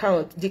money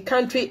account. The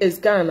country is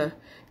Ghana.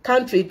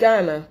 Country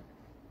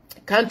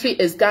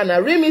is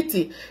Ghana.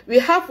 Remedy. We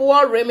have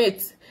War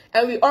Remit.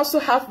 And we also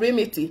have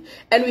Remedy.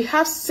 And we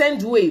have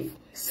Sendwave.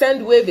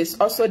 Sendwave is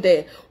also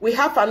there. We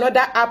have another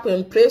app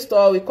in Play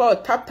Store. We call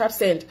it Tap Tap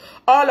Send.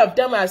 All of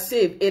them are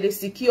safe. It is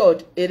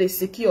secured. It is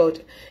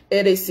secured.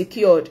 It is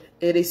secured.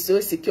 It is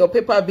so secure.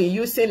 People have been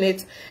using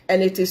it,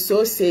 and it is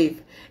so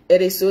safe.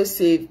 It is so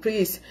safe.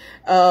 Please,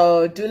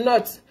 do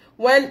not,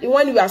 when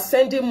you are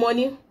sending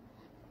money,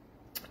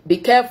 be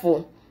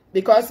careful,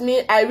 because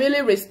I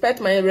really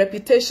respect my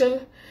reputation.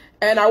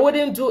 And I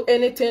wouldn't do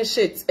anything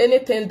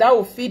anything that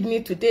will feed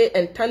me today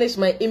and tarnish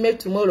my image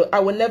tomorrow. I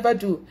will never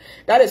do.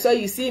 That is why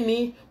you see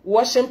me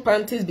washing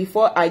panties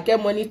before I get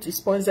money to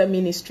sponsor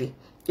ministry.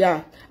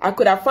 Yeah, I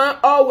could have found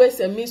always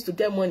a means to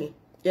get money.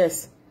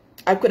 Yes,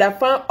 I could have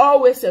found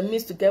always a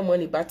means to get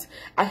money, but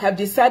I have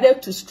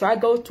decided to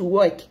struggle to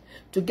work,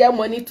 to get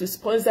money to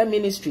sponsor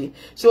ministry.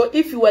 So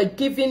if you are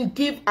giving,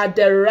 give at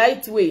the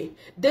right way.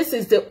 This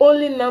is the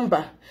only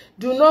number.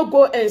 Do not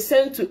go and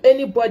send to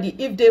anybody.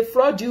 If they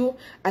fraud you,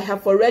 I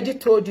have already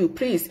told you.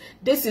 Please,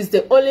 this is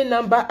the only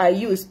number I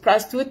use.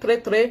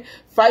 +233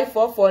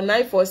 544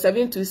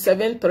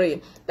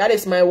 947 That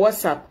is my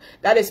WhatsApp.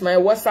 That is my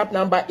WhatsApp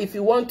number. If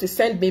you want to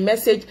send me a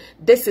message,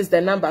 this is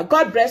the number.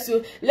 God bless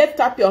you. Lift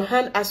up your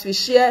hand as we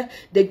share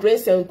the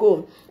grace and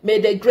go. May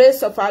the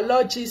grace of our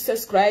Lord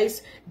Jesus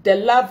Christ, the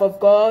love of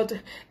God,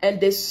 and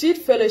the sweet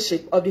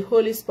fellowship of the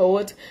Holy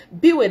Spirit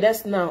be with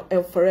us now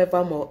and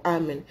forevermore.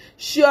 Amen.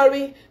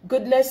 Surely,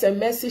 goodness and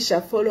mercy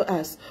shall follow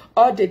us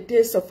all the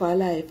days of our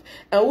life,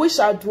 and we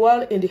shall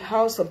dwell in the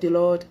house of the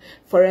Lord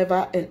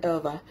forever and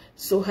ever.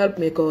 So help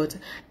me God.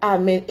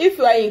 Amen. If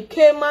you are in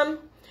Cayman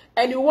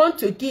and you want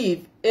to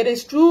give, it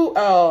is through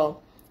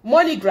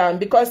MoneyGram,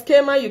 because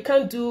Cayman you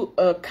can't do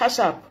Cash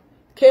App.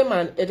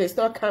 Cayman, it is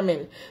not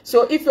coming.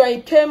 So if you are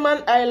in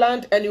Cayman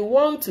Island and you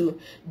want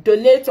to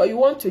donate or you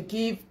want to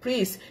give,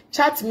 please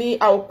chat me.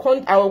 I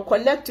will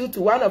connect you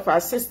to one of our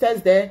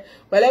sisters there.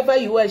 Wherever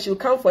you are, she will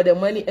come for the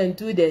money and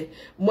do the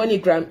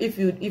MoneyGram.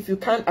 If you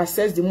can't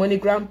access the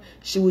MoneyGram,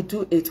 she will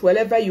do it.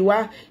 Wherever you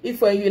are,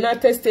 if you're in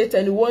United States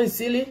and you want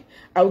Zelle,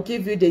 I will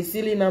give you the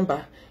Zelle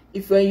number.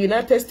 If you're in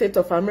United States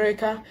of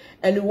America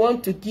and you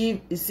want to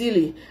give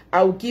Zelle,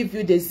 I will give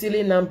you the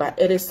Zelle number.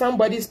 It is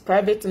somebody's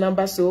private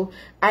number, so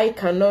I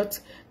cannot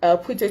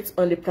put it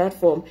on the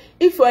platform.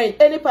 If you are in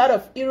any part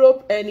of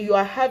Europe and you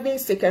are having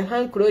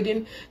second-hand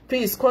clothing,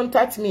 please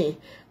contact me.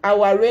 I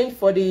will arrange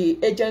for the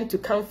agent to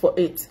come for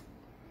it.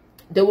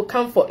 They will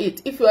come for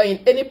it. If you are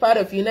in any part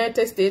of the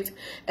United States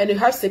and you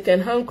have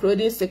second-hand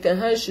clothing,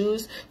 second-hand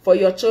shoes for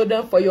your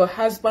children, for your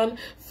husband,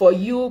 for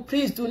you,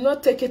 please do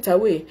not take it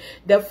away.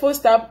 The first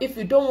step, if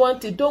you don't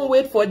want it, don't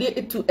wait for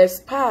it to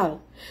expire.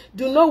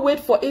 Do not wait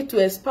for it to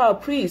expire.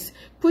 Please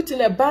put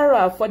in a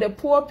barrel for the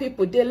poor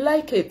people. They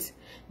like it.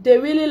 They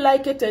really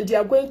like it, and they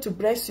are going to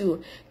bless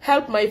you.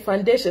 Help my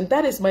foundation.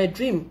 That is my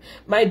dream.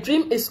 My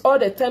dream is all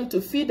the time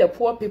to feed the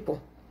poor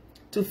people.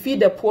 To feed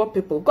the poor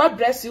people. God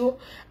bless you.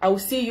 I will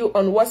see you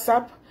on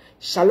WhatsApp.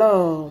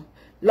 Shalom.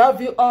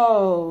 Love you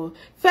all.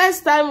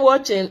 First time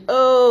watching.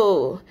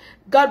 Oh,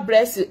 God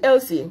bless you,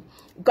 Elsie.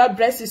 God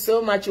bless you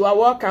so much. You are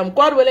welcome.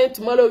 God willing,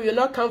 tomorrow we will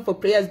not come for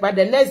prayers, but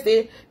the next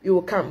day you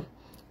will come.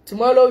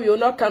 Tomorrow you will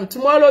not come.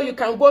 Tomorrow you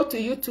can go to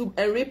YouTube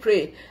and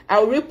repray. I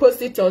will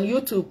repost it on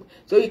YouTube.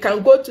 So you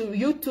can go to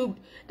YouTube.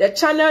 The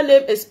channel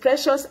name is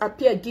Precious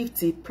Appear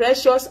Gifty.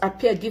 Precious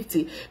Appear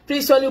Gifty.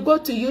 Please, when you go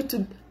to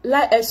YouTube,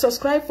 like and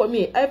subscribe for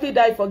me. Every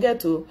day I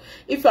forget to.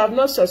 If you have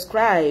not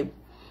subscribed,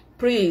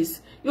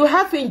 please, You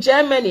have in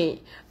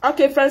Germany.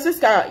 Okay,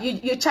 Francisca,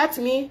 you chat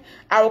me.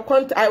 I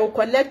will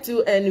connect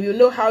you, and you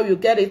know how you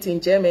get it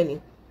in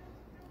Germany.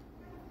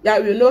 Yeah,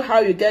 you know how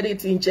you get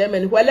it in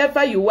Germany.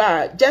 Wherever you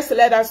are, just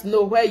let us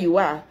know where you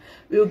are.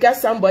 We'll get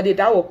somebody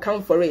that will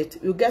come for it.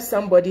 We'll get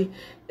somebody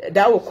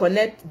that will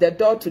connect the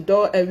door to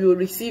door, and we will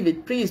receive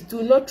it. Please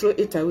do not throw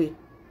it away.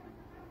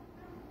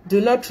 Do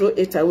not throw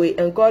it away,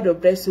 and God will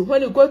bless you.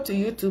 When you go to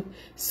YouTube,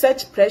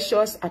 search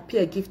Precious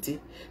Appear Gifty.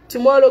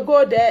 Tomorrow,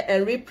 go there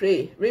and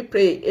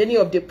repray any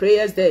of the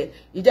prayers there.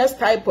 You just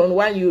type on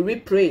one, you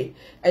repray,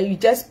 and you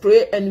just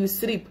pray and you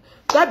sleep.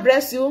 God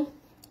bless you.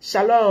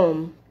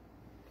 Shalom.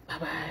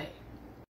 Bye-bye.